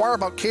order or inquire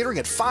about catering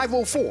at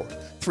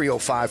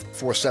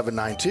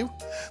 504-305-4792.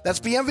 That's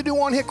Bienvenue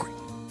on Hickory,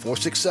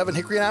 467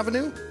 Hickory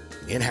Avenue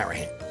in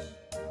Harahan.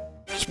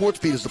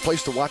 SportsBeat is the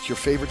place to watch your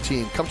favorite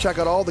team. Come check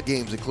out all the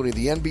games, including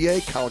the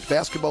NBA, college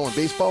basketball, and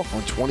baseball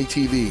on 20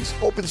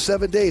 TVs. Open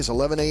 7 days,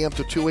 11 a.m.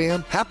 to 2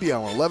 a.m. Happy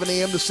hour, 11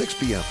 a.m. to 6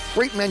 p.m.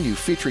 Great menu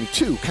featuring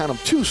two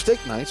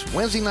steak nights.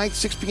 Wednesday night,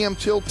 6 p.m.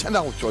 till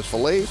 $10 choice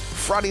fillets.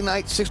 Friday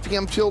night, 6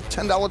 p.m. till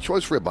 $10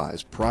 choice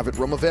ribeyes. Private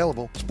room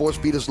available.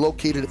 SportsBeat is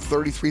located at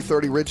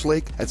 3330 Ridge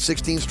Lake at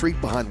 16th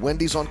Street behind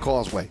Wendy's on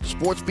Causeway.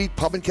 SportsBeat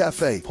Pub and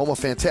Cafe, home of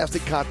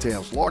fantastic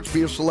cocktails, large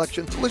beer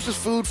selection, delicious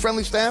food,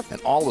 friendly staff,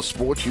 and all the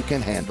sports you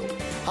can handle.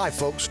 Hi,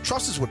 folks.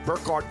 Trust is what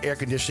Burkhardt Air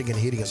Conditioning and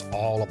Heating is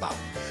all about.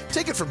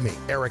 Take it from me,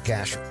 Eric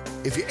Asher.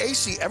 If your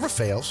AC ever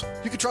fails,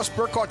 you can trust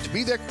Burkhardt to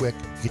be there quick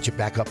to get you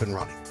back up and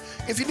running.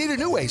 If you need a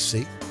new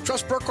AC,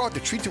 trust Burkhardt to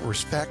treat you with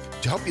respect,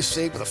 to help you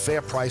save with a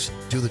fair price,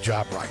 do the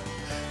job right.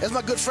 As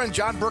my good friend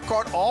John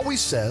Burkhardt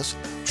always says,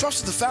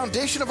 trust is the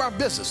foundation of our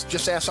business.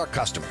 Just ask our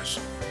customers.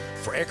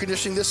 For air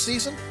conditioning this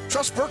season,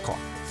 trust Burkhardt.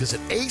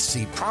 Visit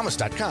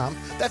acpromise.com.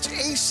 That's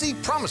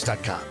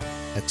acpromise.com.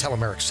 And tell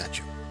them Eric sent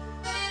you.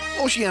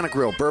 Oceana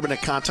Grill, Bourbon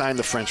at Conti in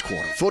the French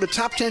Quarter. Voted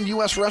top 10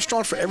 U.S.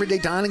 restaurant for everyday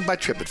dining by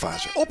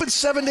TripAdvisor. Open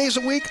 7 days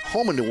a week,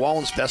 home of New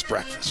Orleans' best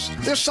breakfast.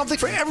 There's something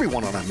for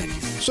everyone on our menu.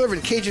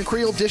 Serving Cajun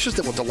Creole dishes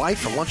that will delight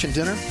for lunch and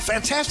dinner.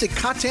 Fantastic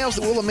cocktails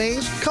that will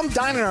amaze. Come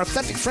dine in our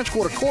authentic French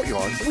Quarter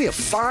courtyard. We have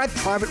 5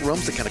 private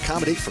rooms that can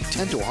accommodate from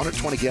 10 to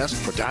 120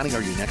 guests for dining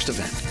or your next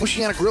event.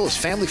 Oceana Grill is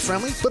family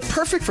friendly, but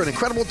perfect for an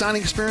incredible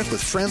dining experience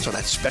with friends or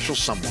that special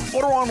someone.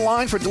 Order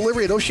online for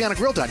delivery at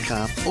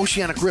oceanagrill.com.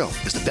 Oceana Grill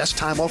is the best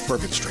time off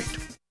Bourbon Street.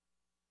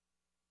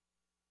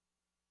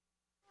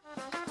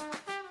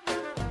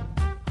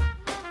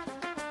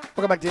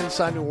 Welcome back to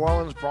Inside New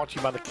Orleans, brought to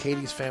you by the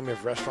Katie's family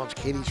of restaurants.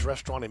 Katie's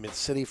Restaurant in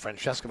Mid-City,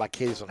 Francesca by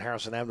Katie's on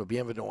Harrison Avenue,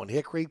 Bienvenue on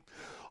Hickory.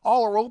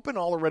 All are open,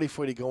 all are ready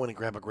for you to go in and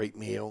grab a great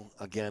meal.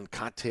 Again,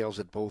 cocktails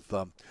at both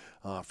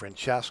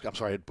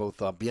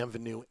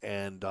Bienvenue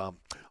and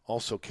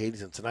also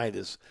Katie's. And tonight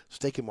is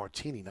steak and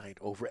martini night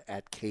over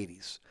at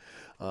Katie's.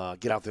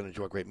 Get out there and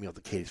enjoy a great meal at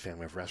the Katie's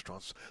family of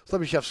restaurants.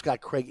 Celebrity Chef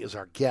Scott Craig is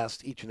our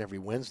guest each and every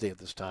Wednesday at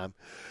this time.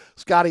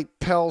 Scotty,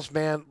 Pels,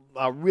 man,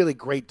 a really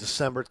great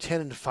December,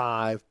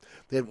 10-5.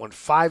 They had won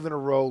 5 in a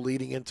row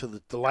leading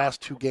into the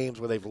last 2 games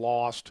where they've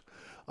lost.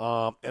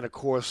 And, of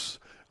course,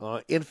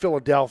 in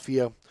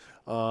Philadelphia,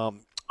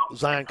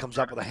 Zion comes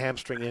up with a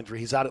hamstring injury.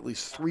 He's out at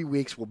least 3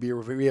 weeks, will be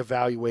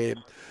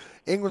reevaluated.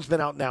 Ingram's been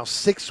out now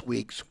 6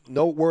 weeks.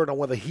 No word on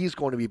whether he's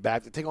going to be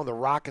back. They take on the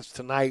Rockets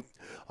tonight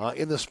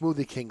in the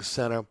Smoothie King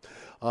Center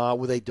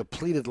with a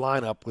depleted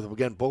lineup with,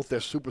 again, both their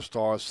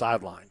superstars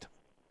sidelined.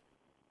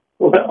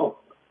 Well,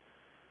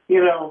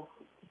 you know,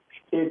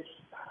 it's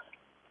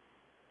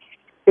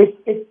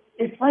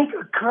like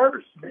a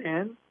curse,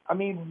 man. I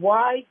mean,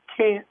 why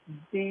can't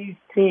these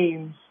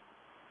teams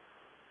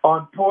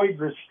on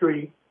Poydras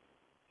Street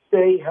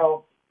stay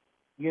healthy?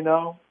 You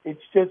know,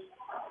 it's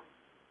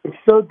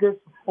so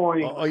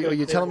disappointing. Are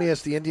you telling me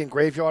it's the Indian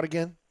graveyard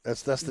again?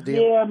 That's the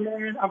deal? Yeah,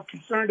 man, I'm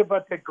concerned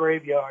about that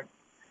graveyard.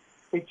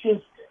 It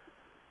just,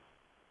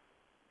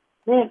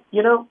 man,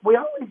 you know, we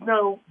always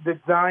know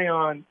that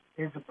Zion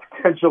is a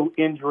potential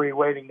injury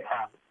waiting to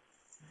happen.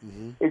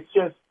 Mm-hmm. It's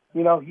just,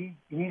 you know,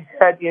 he's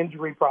had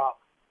injury problems,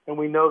 and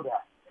we know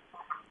that.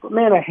 But,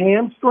 man, a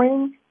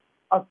hamstring,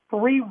 a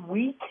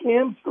 3-week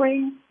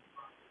hamstring,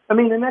 I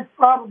mean, and that's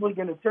probably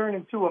going to turn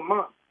into a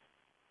month.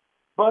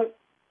 But,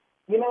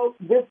 you know,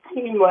 this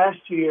team last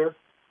year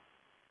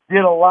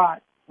did a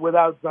lot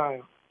without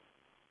Zion.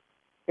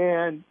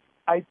 And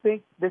I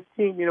think this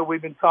team, you know,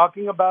 we've been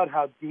talking about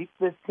how deep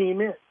this team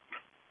is.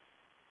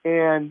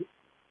 And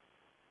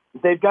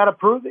they've got to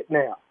prove it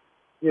now,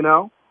 you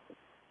know.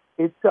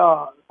 It's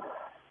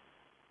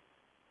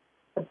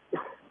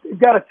they've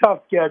got a tough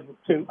schedule,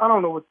 too. I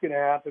don't know what's going to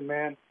happen,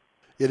 man.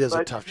 It is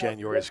a tough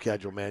January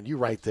schedule, man. You're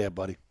right there,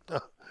 buddy.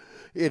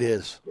 It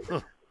is.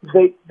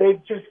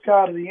 They've just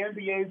got the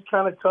NBA's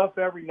kind of tough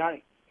every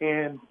night,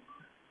 and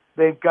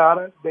they've got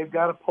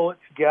to pull it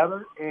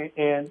together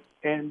and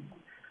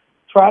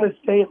try to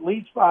stay at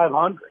least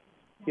 500.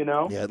 You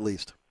know. Yeah, at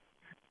least.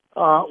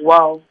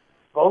 While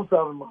both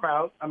of them are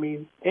out, I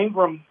mean,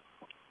 Ingram,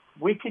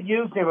 we could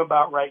use him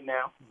about right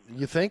now.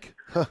 You think?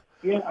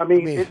 Yeah, I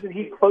mean, isn't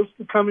he close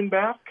to coming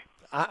back?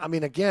 I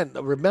mean, again,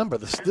 remember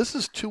this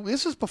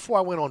is before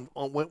I went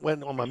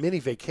on my mini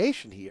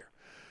vacation here.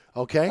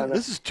 Okay,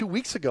 this is 2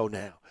 weeks ago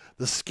now.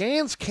 The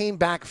scans came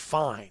back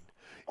fine.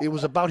 It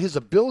was about his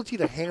ability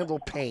to handle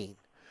pain.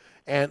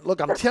 And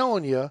look, I'm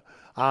telling you,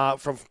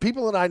 from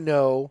people that I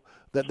know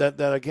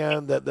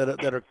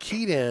that are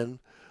keyed in,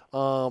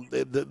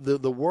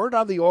 the word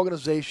on the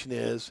organization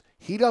is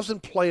he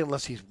doesn't play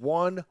unless he's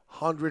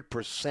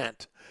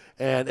 100%.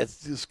 And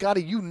it's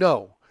Scotty, you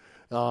know,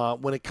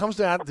 when it comes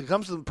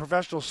to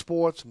professional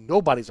sports,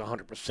 nobody's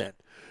 100%.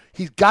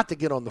 He's got to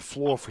get on the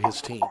floor for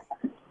his team.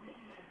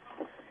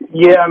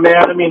 Yeah,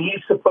 man. I mean,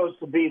 he's supposed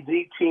to be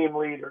the team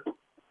leader.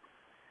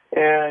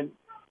 And,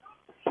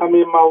 I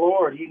mean, my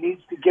Lord, he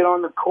needs to get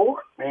on the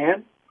court,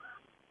 man.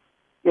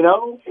 You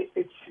know,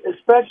 it's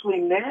especially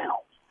now.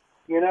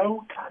 You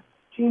know, God,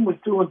 the team was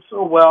doing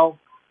so well.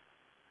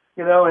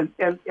 You know, and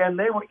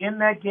they were in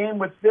that game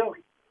with Philly.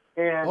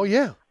 And oh,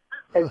 yeah.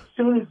 As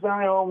soon as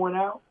Zion went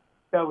out,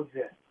 that was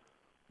it.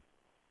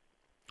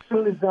 As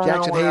soon as Zion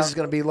Jackson went Hayes out, is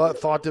going to be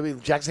thought to be.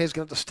 Jackson Hayes is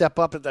going to have to step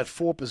up at that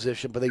 4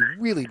 position, but they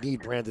really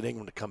need Brandon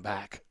Ingram to come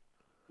back.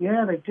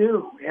 Yeah, they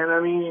do. And I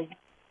mean,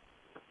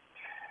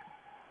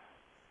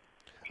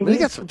 they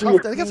got some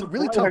tough. They got some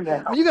really tough.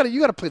 I mean, you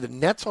got to play the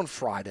Nets on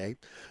Friday,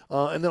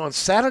 and then on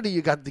Saturday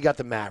you got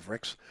the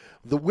Mavericks,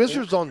 the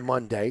Wizards on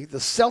Monday, the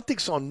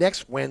Celtics on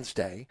next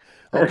Wednesday.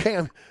 Okay,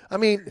 I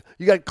mean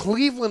you got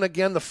Cleveland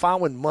again the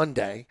following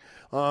Monday,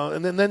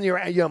 and then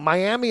you're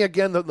Miami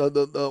again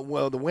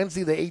the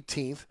Wednesday the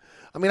 18th.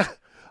 I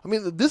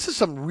mean this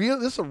is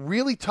a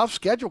really tough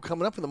schedule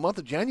coming up in the month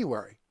of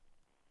January.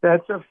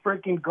 That's a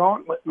freaking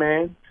gauntlet,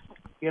 man.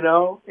 You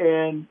know,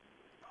 and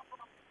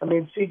I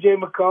mean, C.J.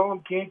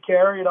 McCollum can't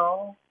carry it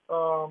all.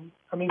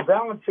 I mean,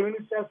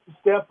 Valanciunas has to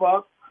step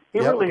up. He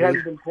really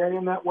hasn't been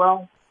playing that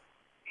well.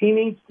 He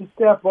needs to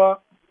step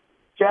up.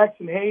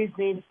 Jackson Hayes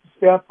needs to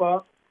step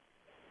up.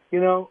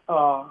 You know,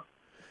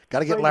 got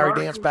to get Larry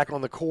Nance back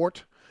on the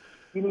court.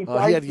 He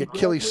had the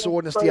Achilles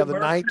soreness the other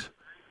night.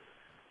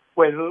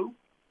 Wait, who?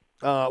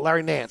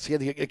 Larry Nance. He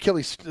had the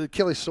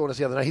Achilles soreness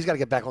the other night. He's got to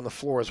get back on the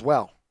floor as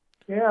well.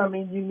 Yeah, I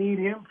mean, you need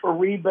him for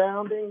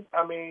rebounding.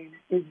 I mean,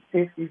 these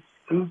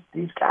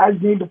guys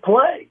need to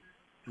play.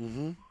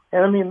 Mm-hmm.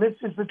 And, I mean, this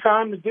is the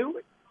time to do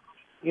it,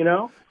 you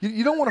know?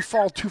 You don't want to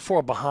fall too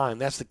far behind.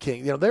 That's the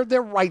king. You know,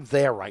 they're right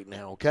there right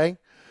now, okay?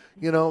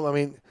 You know, I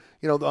mean,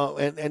 you know,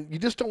 and you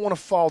just don't want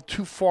to fall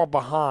too far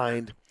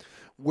behind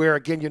where,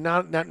 again, you're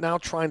not now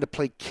trying to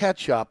play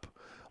catch-up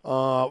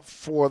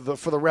for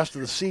the rest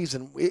of the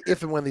season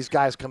if and when these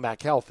guys come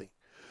back healthy.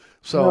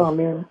 So, no,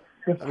 man.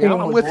 I mean,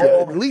 I'm with you.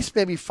 At least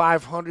maybe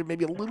 500,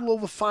 maybe a little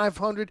over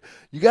 500.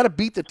 You got to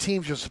beat the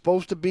teams you're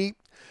supposed to beat,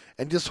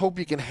 and just hope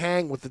you can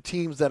hang with the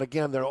teams that,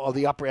 again, are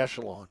the upper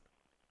echelon.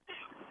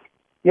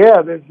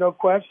 Yeah, there's no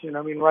question.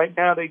 I mean, right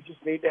now they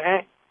just need to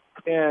hang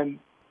and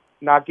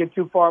not get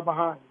too far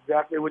behind.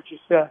 Exactly what you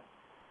said.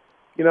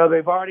 You know,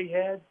 they've already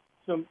had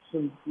some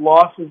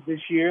losses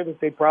this year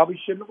that they probably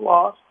shouldn't have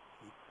lost.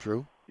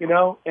 True. You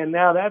know, and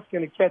now that's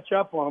going to catch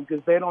up on them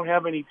because they don't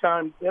have any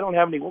time. They don't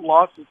have any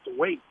losses to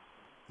wait.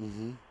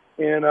 Mm-hmm.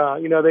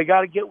 And, you know, they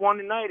got to get one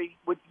tonight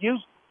with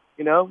Houston,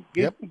 you know.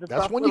 Yep,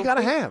 that's one you got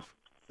to have.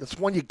 That's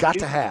one you got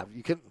to have.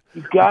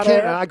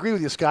 I agree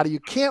with you, Scotty. You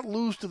can't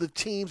lose to the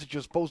teams that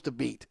you're supposed to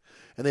beat.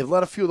 And they've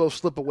let a few of those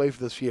slip away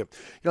for this year.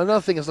 You know,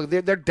 another thing is, look,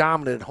 they're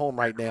dominant at home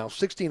right now,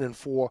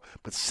 16-4,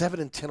 but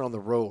 7-10 on the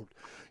road.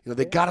 You know,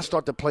 they got to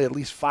start to play at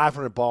least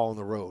 500 ball on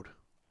the road.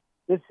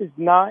 This is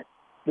not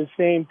the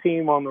same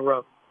team on the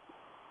road.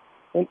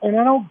 And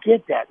I don't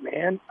get that,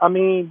 man. I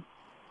mean,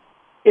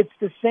 it's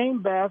the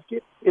same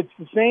basket. It's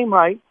the same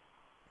height.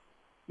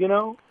 You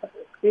know?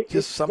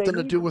 Just something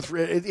to do with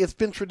it's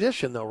been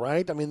tradition, though,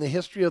 right? I mean, the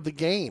history of the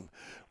game.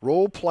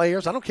 Role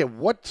players, I don't care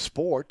what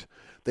sport,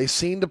 they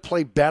seem to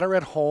play better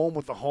at home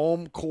with the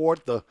home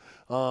court, the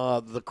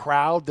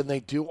crowd, than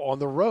they do on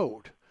the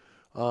road.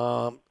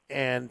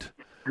 And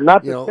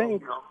not the same.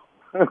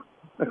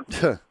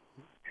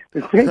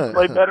 The Saints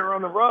play better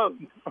on the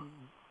road.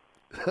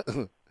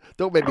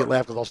 Don't make me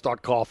laugh because I'll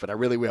start coughing. I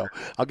really will.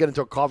 I'll get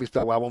into a coffee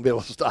spell where I won't be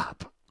able to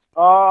stop.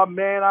 Oh,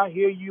 man, I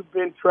hear you've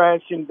been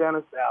trashing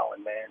Dennis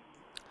Allen, man.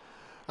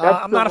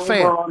 I'm not a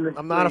fan.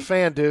 I'm not a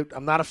fan, dude.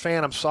 I'm not a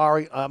fan. I'm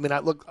sorry. I mean,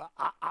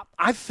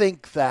 I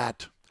think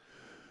that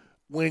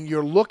when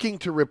you're looking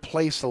to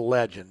replace a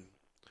legend,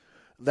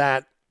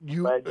 that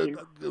you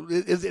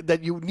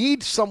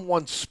need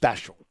someone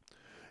special.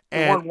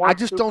 And I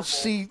just don't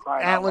see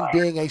Allen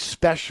being a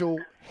special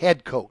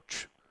head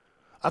coach.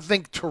 I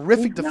think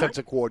terrific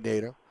defensive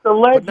coordinator,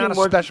 but not a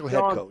special head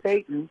coach.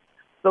 Payton.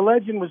 The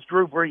legend was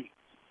Drew Brees.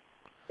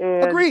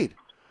 And agreed.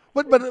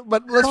 But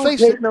let's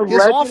face it,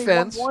 his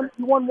offense.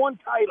 He won one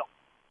title.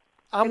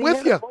 I'm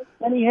with you.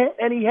 And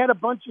he had a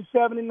bunch of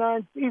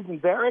 7-9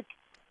 seasons, Eric.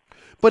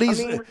 But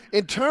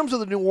in terms of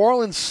the New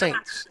Orleans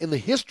Saints, in the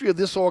history of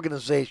this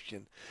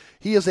organization,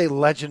 he is a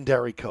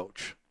legendary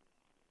coach.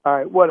 All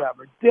right,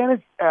 whatever.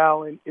 Dennis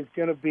Allen is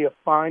going to be a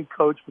fine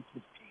coach with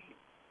his team.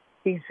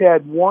 He's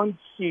had one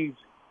season.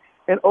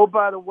 And, oh,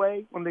 by the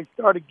way, when they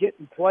started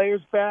getting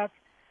players back,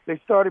 they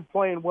started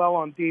playing well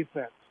on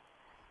defense.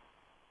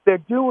 They're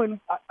doing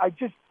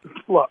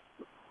 – look,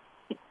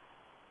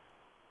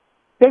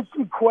 there's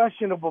some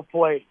questionable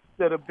plays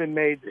that have been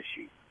made this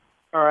year,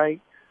 all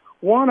right?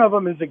 One of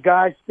them is a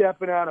guy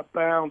stepping out of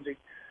bounds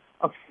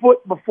a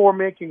foot before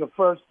making a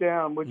first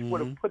down, which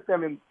would have put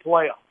them in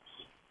playoffs.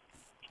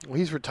 Well,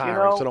 he's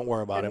retiring, so don't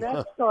worry about him.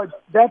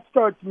 That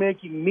starts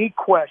making me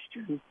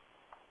question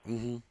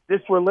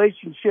this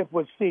relationship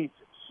with Caesars.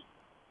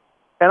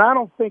 And I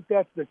don't think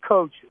that's the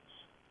coaches.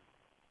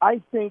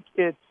 I think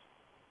it's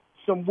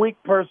some weak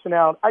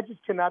personality. I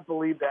just cannot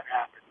believe that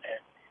happened, man.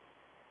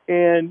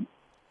 And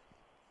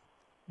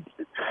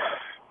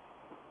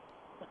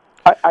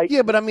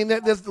but I mean,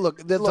 there's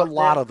a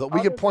lot of them.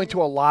 We can point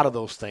to a lot of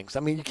those things. I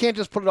mean, you can't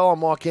just put it all on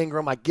Mark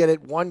Ingram. I get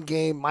it, one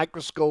game,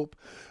 microscope,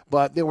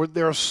 but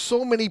there are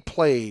so many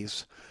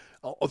plays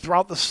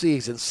throughout the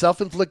season,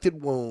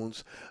 self-inflicted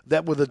wounds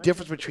that were the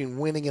difference between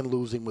winning and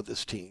losing with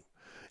this team.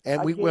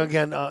 And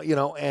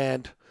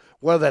and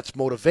whether that's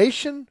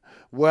motivation,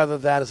 whether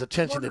that is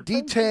attention to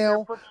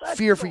detail,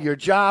 fear for your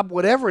job,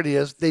 whatever it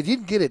is, they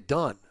didn't get it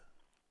done.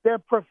 They're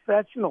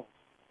professionals.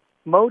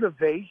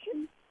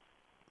 Motivation?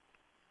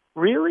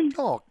 Really?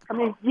 Oh. I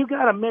mean, you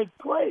got to make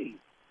plays.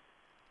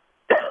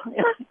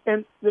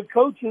 And the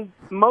coaches,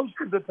 most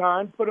of the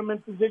time, put them in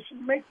position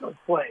to make those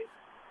plays.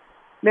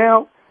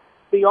 Now,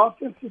 the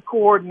offensive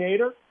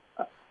coordinator,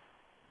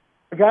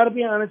 I got to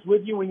be honest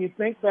with you, when you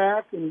think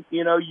back and,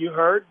 you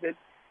heard that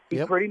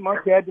he pretty much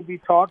had to be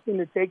talked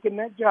into taking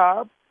that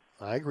job.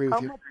 I agree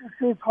with you. How much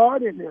is his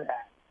heart into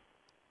that?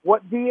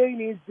 What DA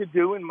needs to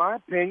do, in my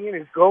opinion,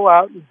 is go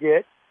out and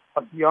get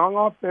a young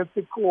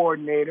offensive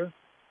coordinator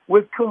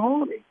with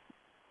cojones.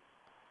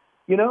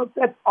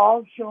 That's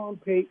all Sean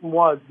Payton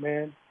was,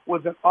 man,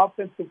 was an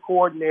offensive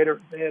coordinator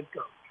as the head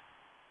coach.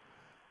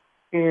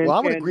 I'm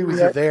going to agree with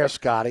you there,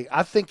 Scotty.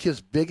 I think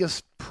his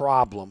biggest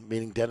problem,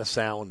 meaning Dennis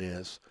Allen,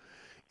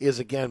 is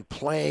again,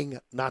 playing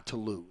not to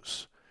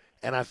lose.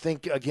 And I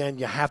think, again,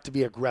 you have to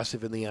be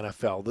aggressive in the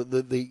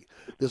NFL.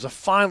 There's a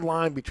fine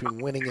line between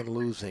winning and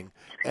losing.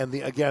 And,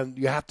 again,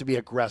 you have to be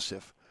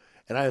aggressive.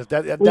 And if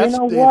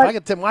I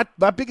could tell,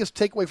 my biggest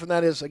takeaway from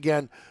that is,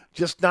 again,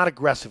 just not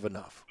aggressive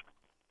enough.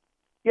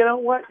 You know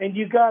what? And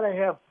you got to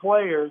have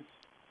players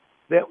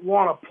that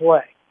want to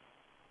play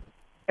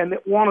and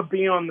that want to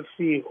be on the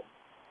field.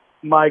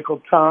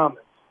 Michael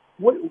Thomas.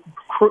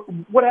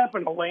 What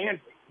happened to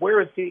Landry?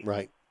 Where is he?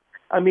 Right.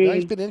 I mean,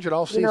 he's been injured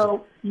all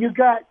season. You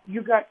got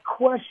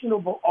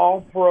questionable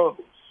all-pros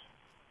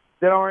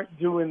that aren't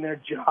doing their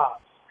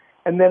jobs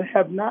and that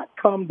have not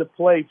come to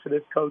play for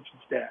this coaching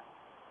staff.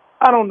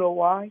 I don't know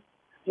why.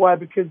 Why?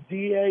 Because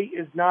DA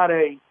is not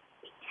a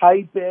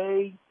type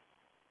A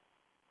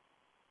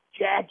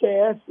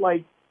jackass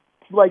like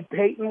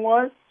Peyton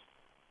was.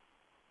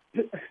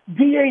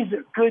 DA's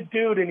a good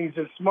dude, and he's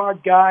a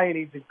smart guy, and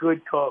he's a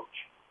good coach.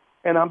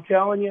 And I'm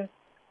telling you,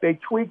 they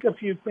tweak a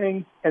few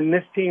things, and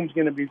this team's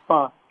going to be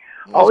fine.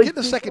 Well, he's getting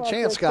a second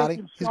chance,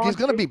 Scotty. He's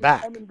going to be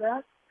back.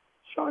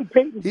 Sean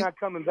Payton's not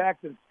coming back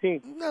to the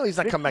team. No, he's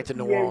not coming back to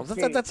New Orleans.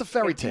 That's a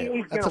fairy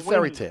tale. That's a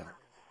fairy tale.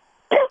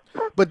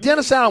 But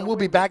Dennis Allen will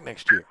be back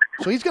next year,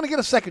 so he's going to get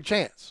a second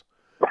chance.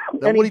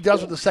 Now, what he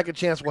does with the second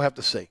chance, we'll have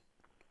to see.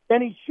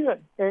 And he should.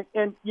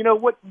 And you know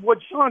what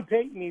Sean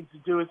Payton needs to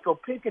do is go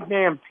pick a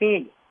damn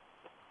team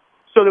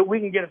so that we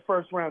can get a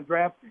first-round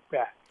draft pick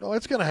back. Oh,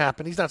 it's going to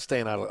happen. He's not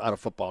staying out of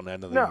football in the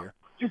end of the year.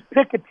 Just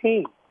pick a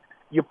team.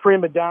 You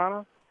prima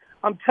donna.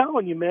 I'm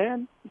telling you,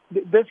 man,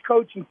 this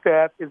coaching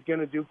staff is going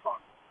to do fine.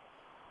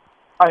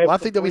 I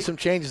think there'll be some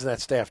changes in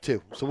that staff,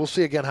 too. So we'll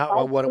see again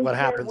what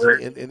happens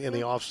in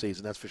the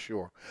offseason, that's for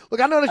sure. Look,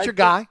 I know that's your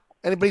guy,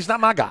 but he's not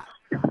my guy.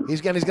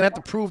 He's going to have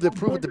to prove it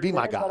to be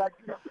my guy.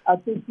 I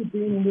think you're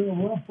being a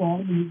little rough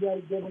on him. You got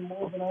to give him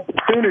more of an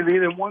opportunity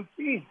than one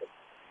season.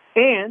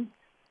 And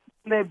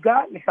they've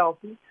gotten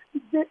healthy.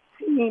 This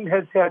team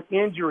has had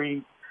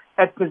injuries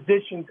at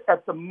positions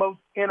at the most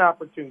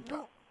inopportune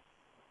time.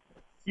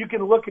 You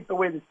can look at the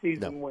way the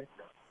season went,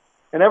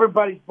 and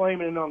everybody's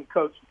blaming it on the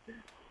coaching staff.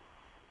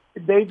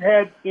 They've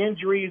had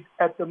injuries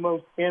at the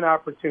most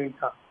inopportune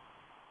time,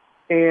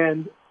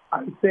 and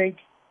I think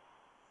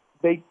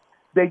they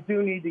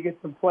do need to get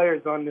some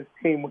players on this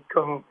team with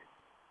cojones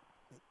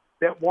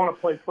that want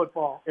to play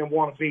football and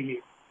want to be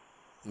here.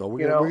 No,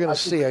 we're going to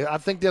see. I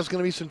think there's going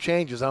to be some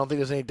changes. I don't think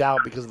there's any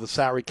doubt because of the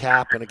salary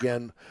cap. And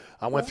again,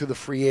 I went through the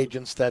free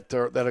agents that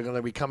are going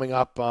to be coming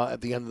up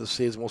at the end of the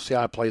season. We'll see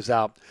how it plays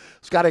out.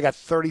 Scott, I got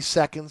 30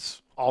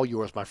 seconds. All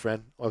yours, my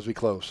friend, as we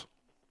close.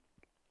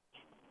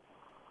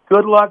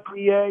 Good luck,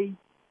 EA.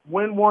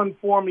 Win one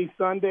for me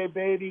Sunday,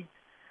 baby.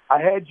 I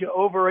had you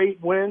over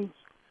 8 wins.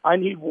 I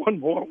need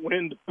one more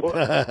win to put.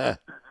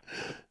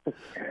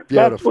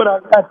 That's what I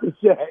got to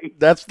say.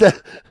 That's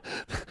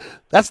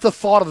the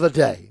thought of the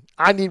day.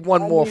 I need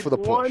one more for the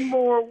push. One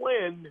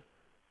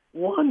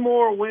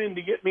more win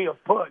to get me a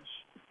push.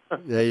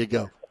 There you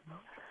go.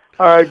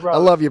 All right, bro. I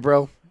love you,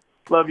 bro.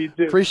 Love you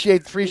too.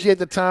 Appreciate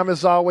the time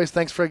as always.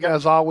 Thanks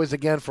as always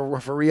again for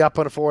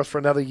re-upping it for us for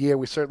another year.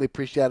 We certainly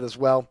appreciate it as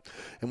well,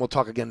 and we'll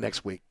talk again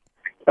next week.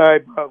 All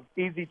right, bro.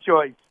 Easy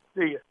choice.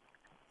 See you.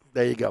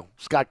 There you go.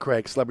 Scott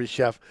Craig, celebrity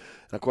chef.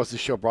 And, of course,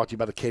 this show brought to you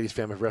by the Katie's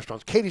Family of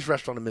Restaurants. Katie's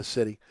Restaurant in Miss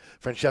City.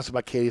 Francesca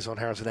by Katie's on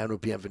Harrison Avenue,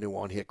 Bienvenue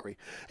on Hickory.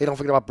 Hey, don't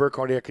forget about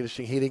Burkhardt Air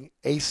Conditioning Heating.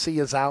 AC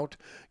is out.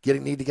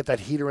 Need to get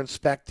that heater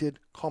inspected.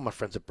 Call my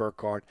friends at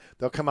Burkhardt.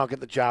 They'll come out and get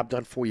the job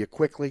done for you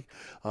quickly.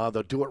 They'll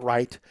do it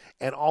right.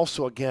 And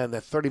also, again,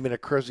 that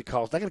 30-minute courtesy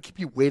call is not going to keep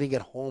you waiting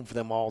at home for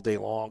them all day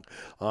long.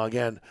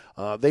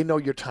 They know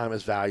your time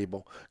is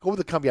valuable. Go with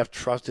the company I've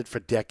trusted for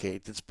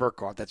decades. It's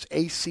Burkhardt. That's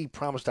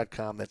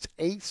acpromise.com. That's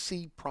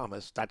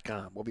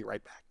acpromise.com. We'll be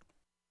right back.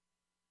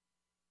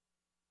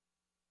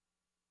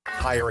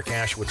 Hi, Eric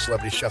Asher with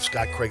celebrity chef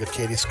Scott Craig of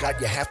Katie's.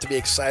 Scott, you have to be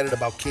excited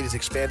about Katie's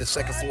expanded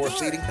second floor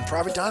seating and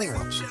private dining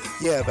rooms.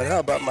 Yeah, but how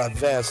about my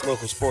vast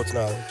local sports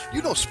knowledge?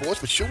 You know sports,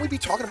 but shouldn't we be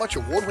talking about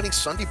your award-winning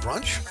Sunday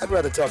brunch? I'd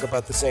rather talk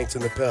about the Saints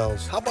and the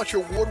Pels. How about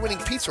your award-winning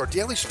pizza or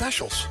daily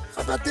specials?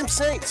 How about them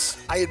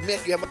Saints? I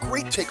admit you have a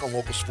great take on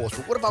local sports,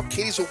 but what about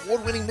Katie's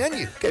award-winning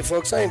menu? Okay,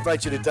 folks, I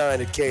invite you to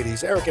dine at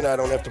Katie's. Eric and I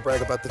don't have to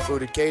brag about the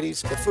food at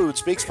Katie's. The food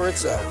speaks for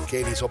itself.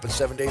 Katie's open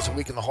 7 days a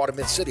week in the heart of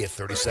Mid-City at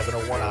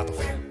 3701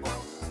 Opperville.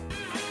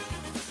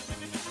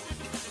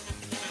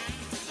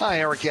 Hi,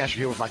 Eric Asher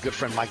here with my good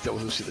friend Mike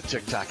Delahousie, the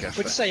TikTok Cafe.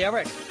 What'd you say,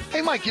 Eric?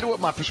 Hey, Mike, you know what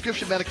my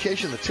prescription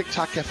medication and the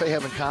TikTok Cafe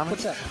have in common?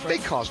 What's that? They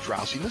cause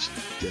drowsiness,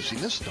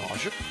 dizziness,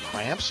 nausea,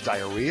 cramps,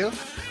 diarrhea,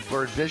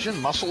 blurred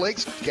vision, muscle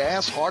aches,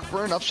 gas,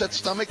 heartburn, upset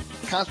stomach,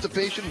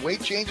 constipation,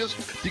 weight changes,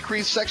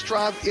 decreased sex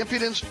drive,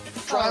 impotence,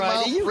 dry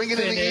mouth, ringing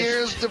in the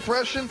ears,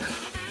 depression.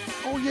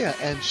 Oh, yeah,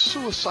 and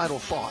suicidal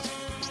thoughts.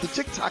 It's the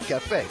TikTok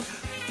Cafe,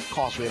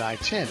 Causeway and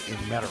I-10 in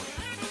Metairie.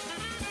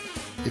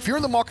 If you're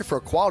in the market for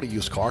a quality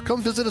used car, come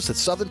visit us at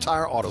Southern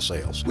Tire Auto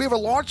Sales. We have a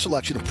large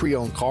selection of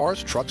pre-owned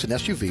cars, trucks, and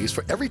SUVs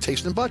for every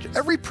taste and budget.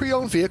 Every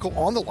pre-owned vehicle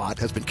on the lot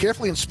has been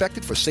carefully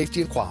inspected for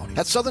safety and quality.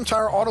 At Southern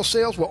Tire Auto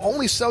Sales, we'll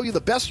only sell you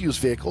the best used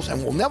vehicles,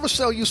 and we'll never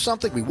sell you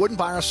something we wouldn't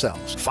buy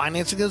ourselves.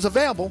 Financing is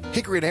available.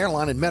 Hickory and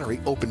Airline in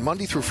Metairie, open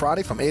Monday through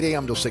Friday from 8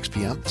 a.m. till 6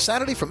 p.m.,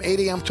 Saturday from 8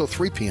 a.m. till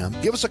 3 p.m.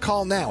 Give us a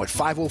call now at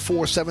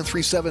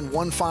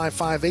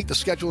 504-737-1558 to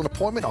schedule an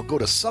appointment, or go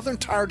to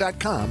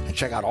southerntire.com and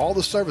check out all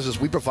the services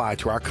we provide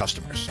to our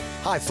customers.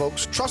 Hi,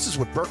 folks. Trust is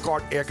what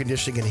Burkhardt Air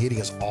Conditioning and Heating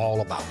is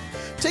all about.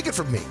 Take it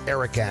from me,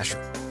 Eric Asher.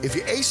 If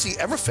your AC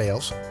ever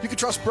fails, you can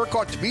trust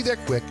Burkhardt to be there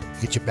quick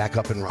to get you back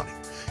up and running.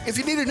 If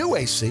you need a new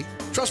AC,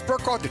 trust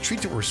Burkhardt to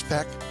treat you with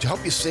respect, to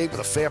help you save with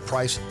a fair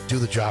price, do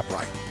the job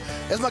right.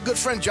 As my good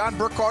friend John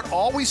Burkhardt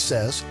always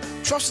says,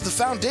 trust is the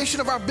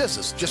foundation of our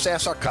business. Just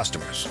ask our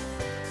customers.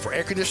 For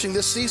air conditioning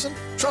this season,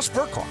 trust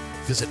Burkhardt.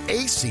 Visit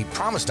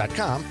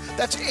acpromise.com.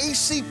 That's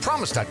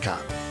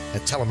acpromise.com.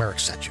 And tell them Eric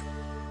sent you.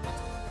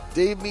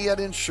 Dave Miette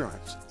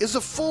Insurance is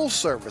a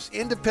full-service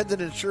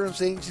independent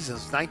insurance agency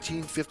since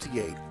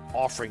 1958,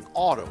 offering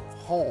auto,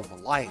 home,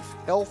 life,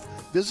 health,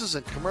 business,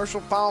 and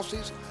commercial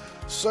policies,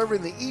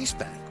 serving the East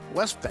Bank,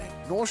 West Bank,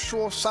 North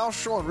Shore, South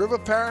Shore, and River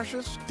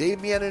parishes. Dave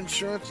Miette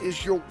Insurance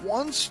is your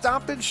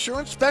one-stop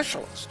insurance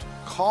specialist.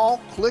 Call,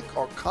 click,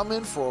 or come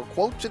in for a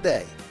quote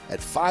today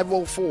at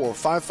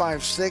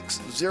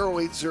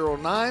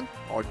 504-556-0809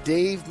 or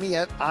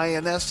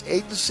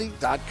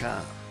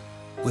DaveMietteINSAgency.com.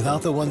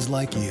 Without the ones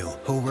like you,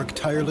 who work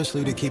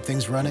tirelessly to keep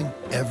things running,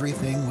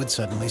 everything would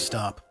suddenly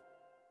stop.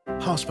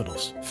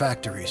 Hospitals,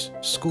 factories,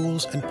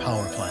 schools, and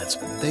power plants,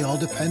 they all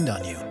depend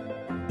on you.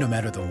 No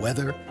matter the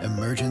weather,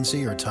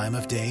 emergency, or time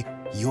of day,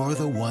 you're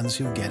the ones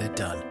who get it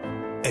done.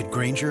 At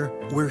Grainger,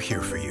 we're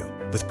here for you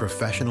with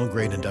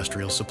professional-grade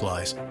industrial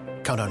supplies.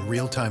 Count on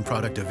real-time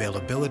product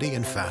availability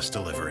and fast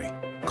delivery.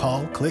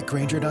 Call, click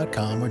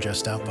Grainger.com, or just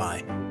stop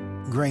by.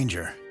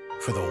 Grainger,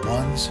 for the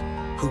ones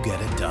who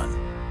get it done.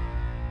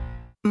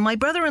 My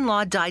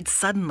brother-in-law died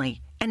suddenly,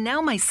 and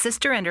now my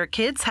sister and her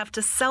kids have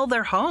to sell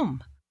their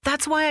home.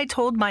 That's why I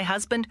told my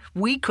husband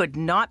we could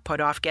not put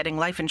off getting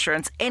life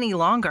insurance any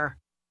longer.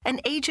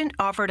 An agent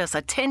offered us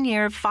a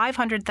 10-year,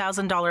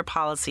 $500,000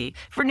 policy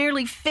for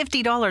nearly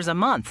 $50 a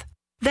month.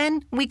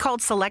 Then we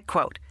called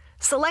SelectQuote.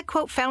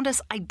 SelectQuote found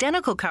us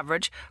identical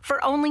coverage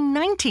for only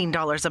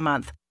 $19 a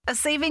month, a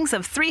savings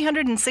of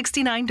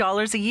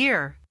 $369 a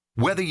year.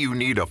 Whether you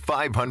need a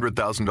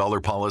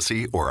 $500,000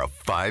 policy or a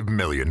 $5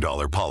 million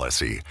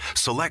policy,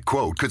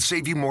 SelectQuote could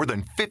save you more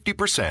than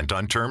 50%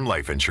 on term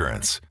life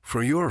insurance.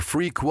 For your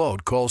free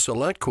quote, call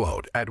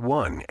SelectQuote at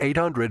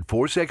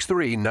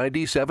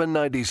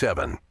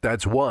 1-800-463-9797.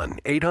 That's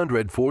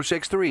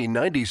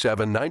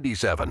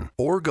 1-800-463-9797.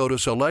 Or go to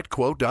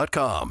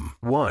SelectQuote.com.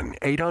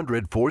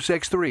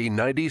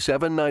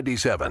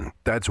 1-800-463-9797.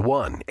 That's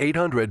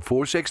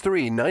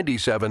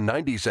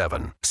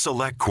 1-800-463-9797.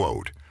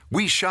 SelectQuote.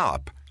 We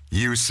shop.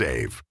 You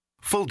save.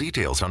 Full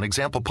details on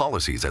example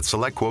policies at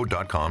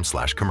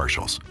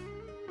selectquote.com/commercials.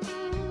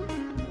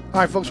 All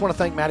right, folks, I want to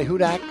thank Matty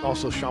Hudak,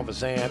 also Sean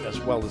Vazan,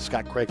 as well as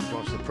Scott Craig, who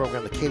joins the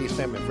program, the Katie's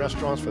Family of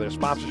Restaurants, for their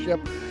sponsorship.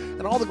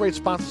 And all the great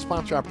sponsors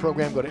sponsor our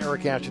program. Go to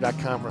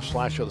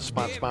ericasher.com/show the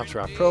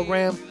sponsor our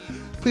program.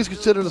 Please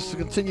consider us to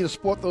continue to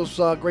support those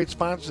great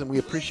sponsors, and we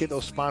appreciate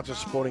those sponsors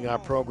supporting our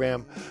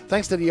program.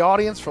 Thanks to the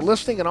audience for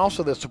listening and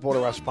also the support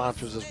of our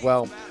sponsors as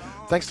well.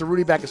 Thanks to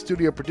Rudy back at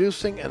studio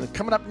producing. And then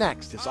coming up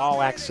next is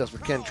All Access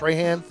with Ken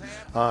Trahan.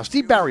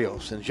 Steve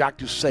Barrios and Jacques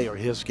Doucet are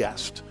his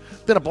guests.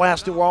 Been a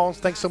blast, New Orleans.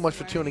 Thanks so much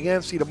for tuning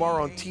in. See you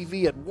tomorrow on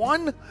TV at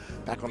 1,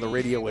 back on the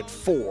radio at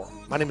 4.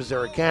 My name is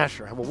Eric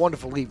Asher. Have a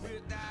wonderful evening.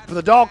 From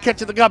the dog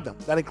catching the governor,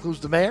 that includes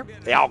the mayor,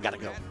 they all got to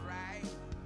go.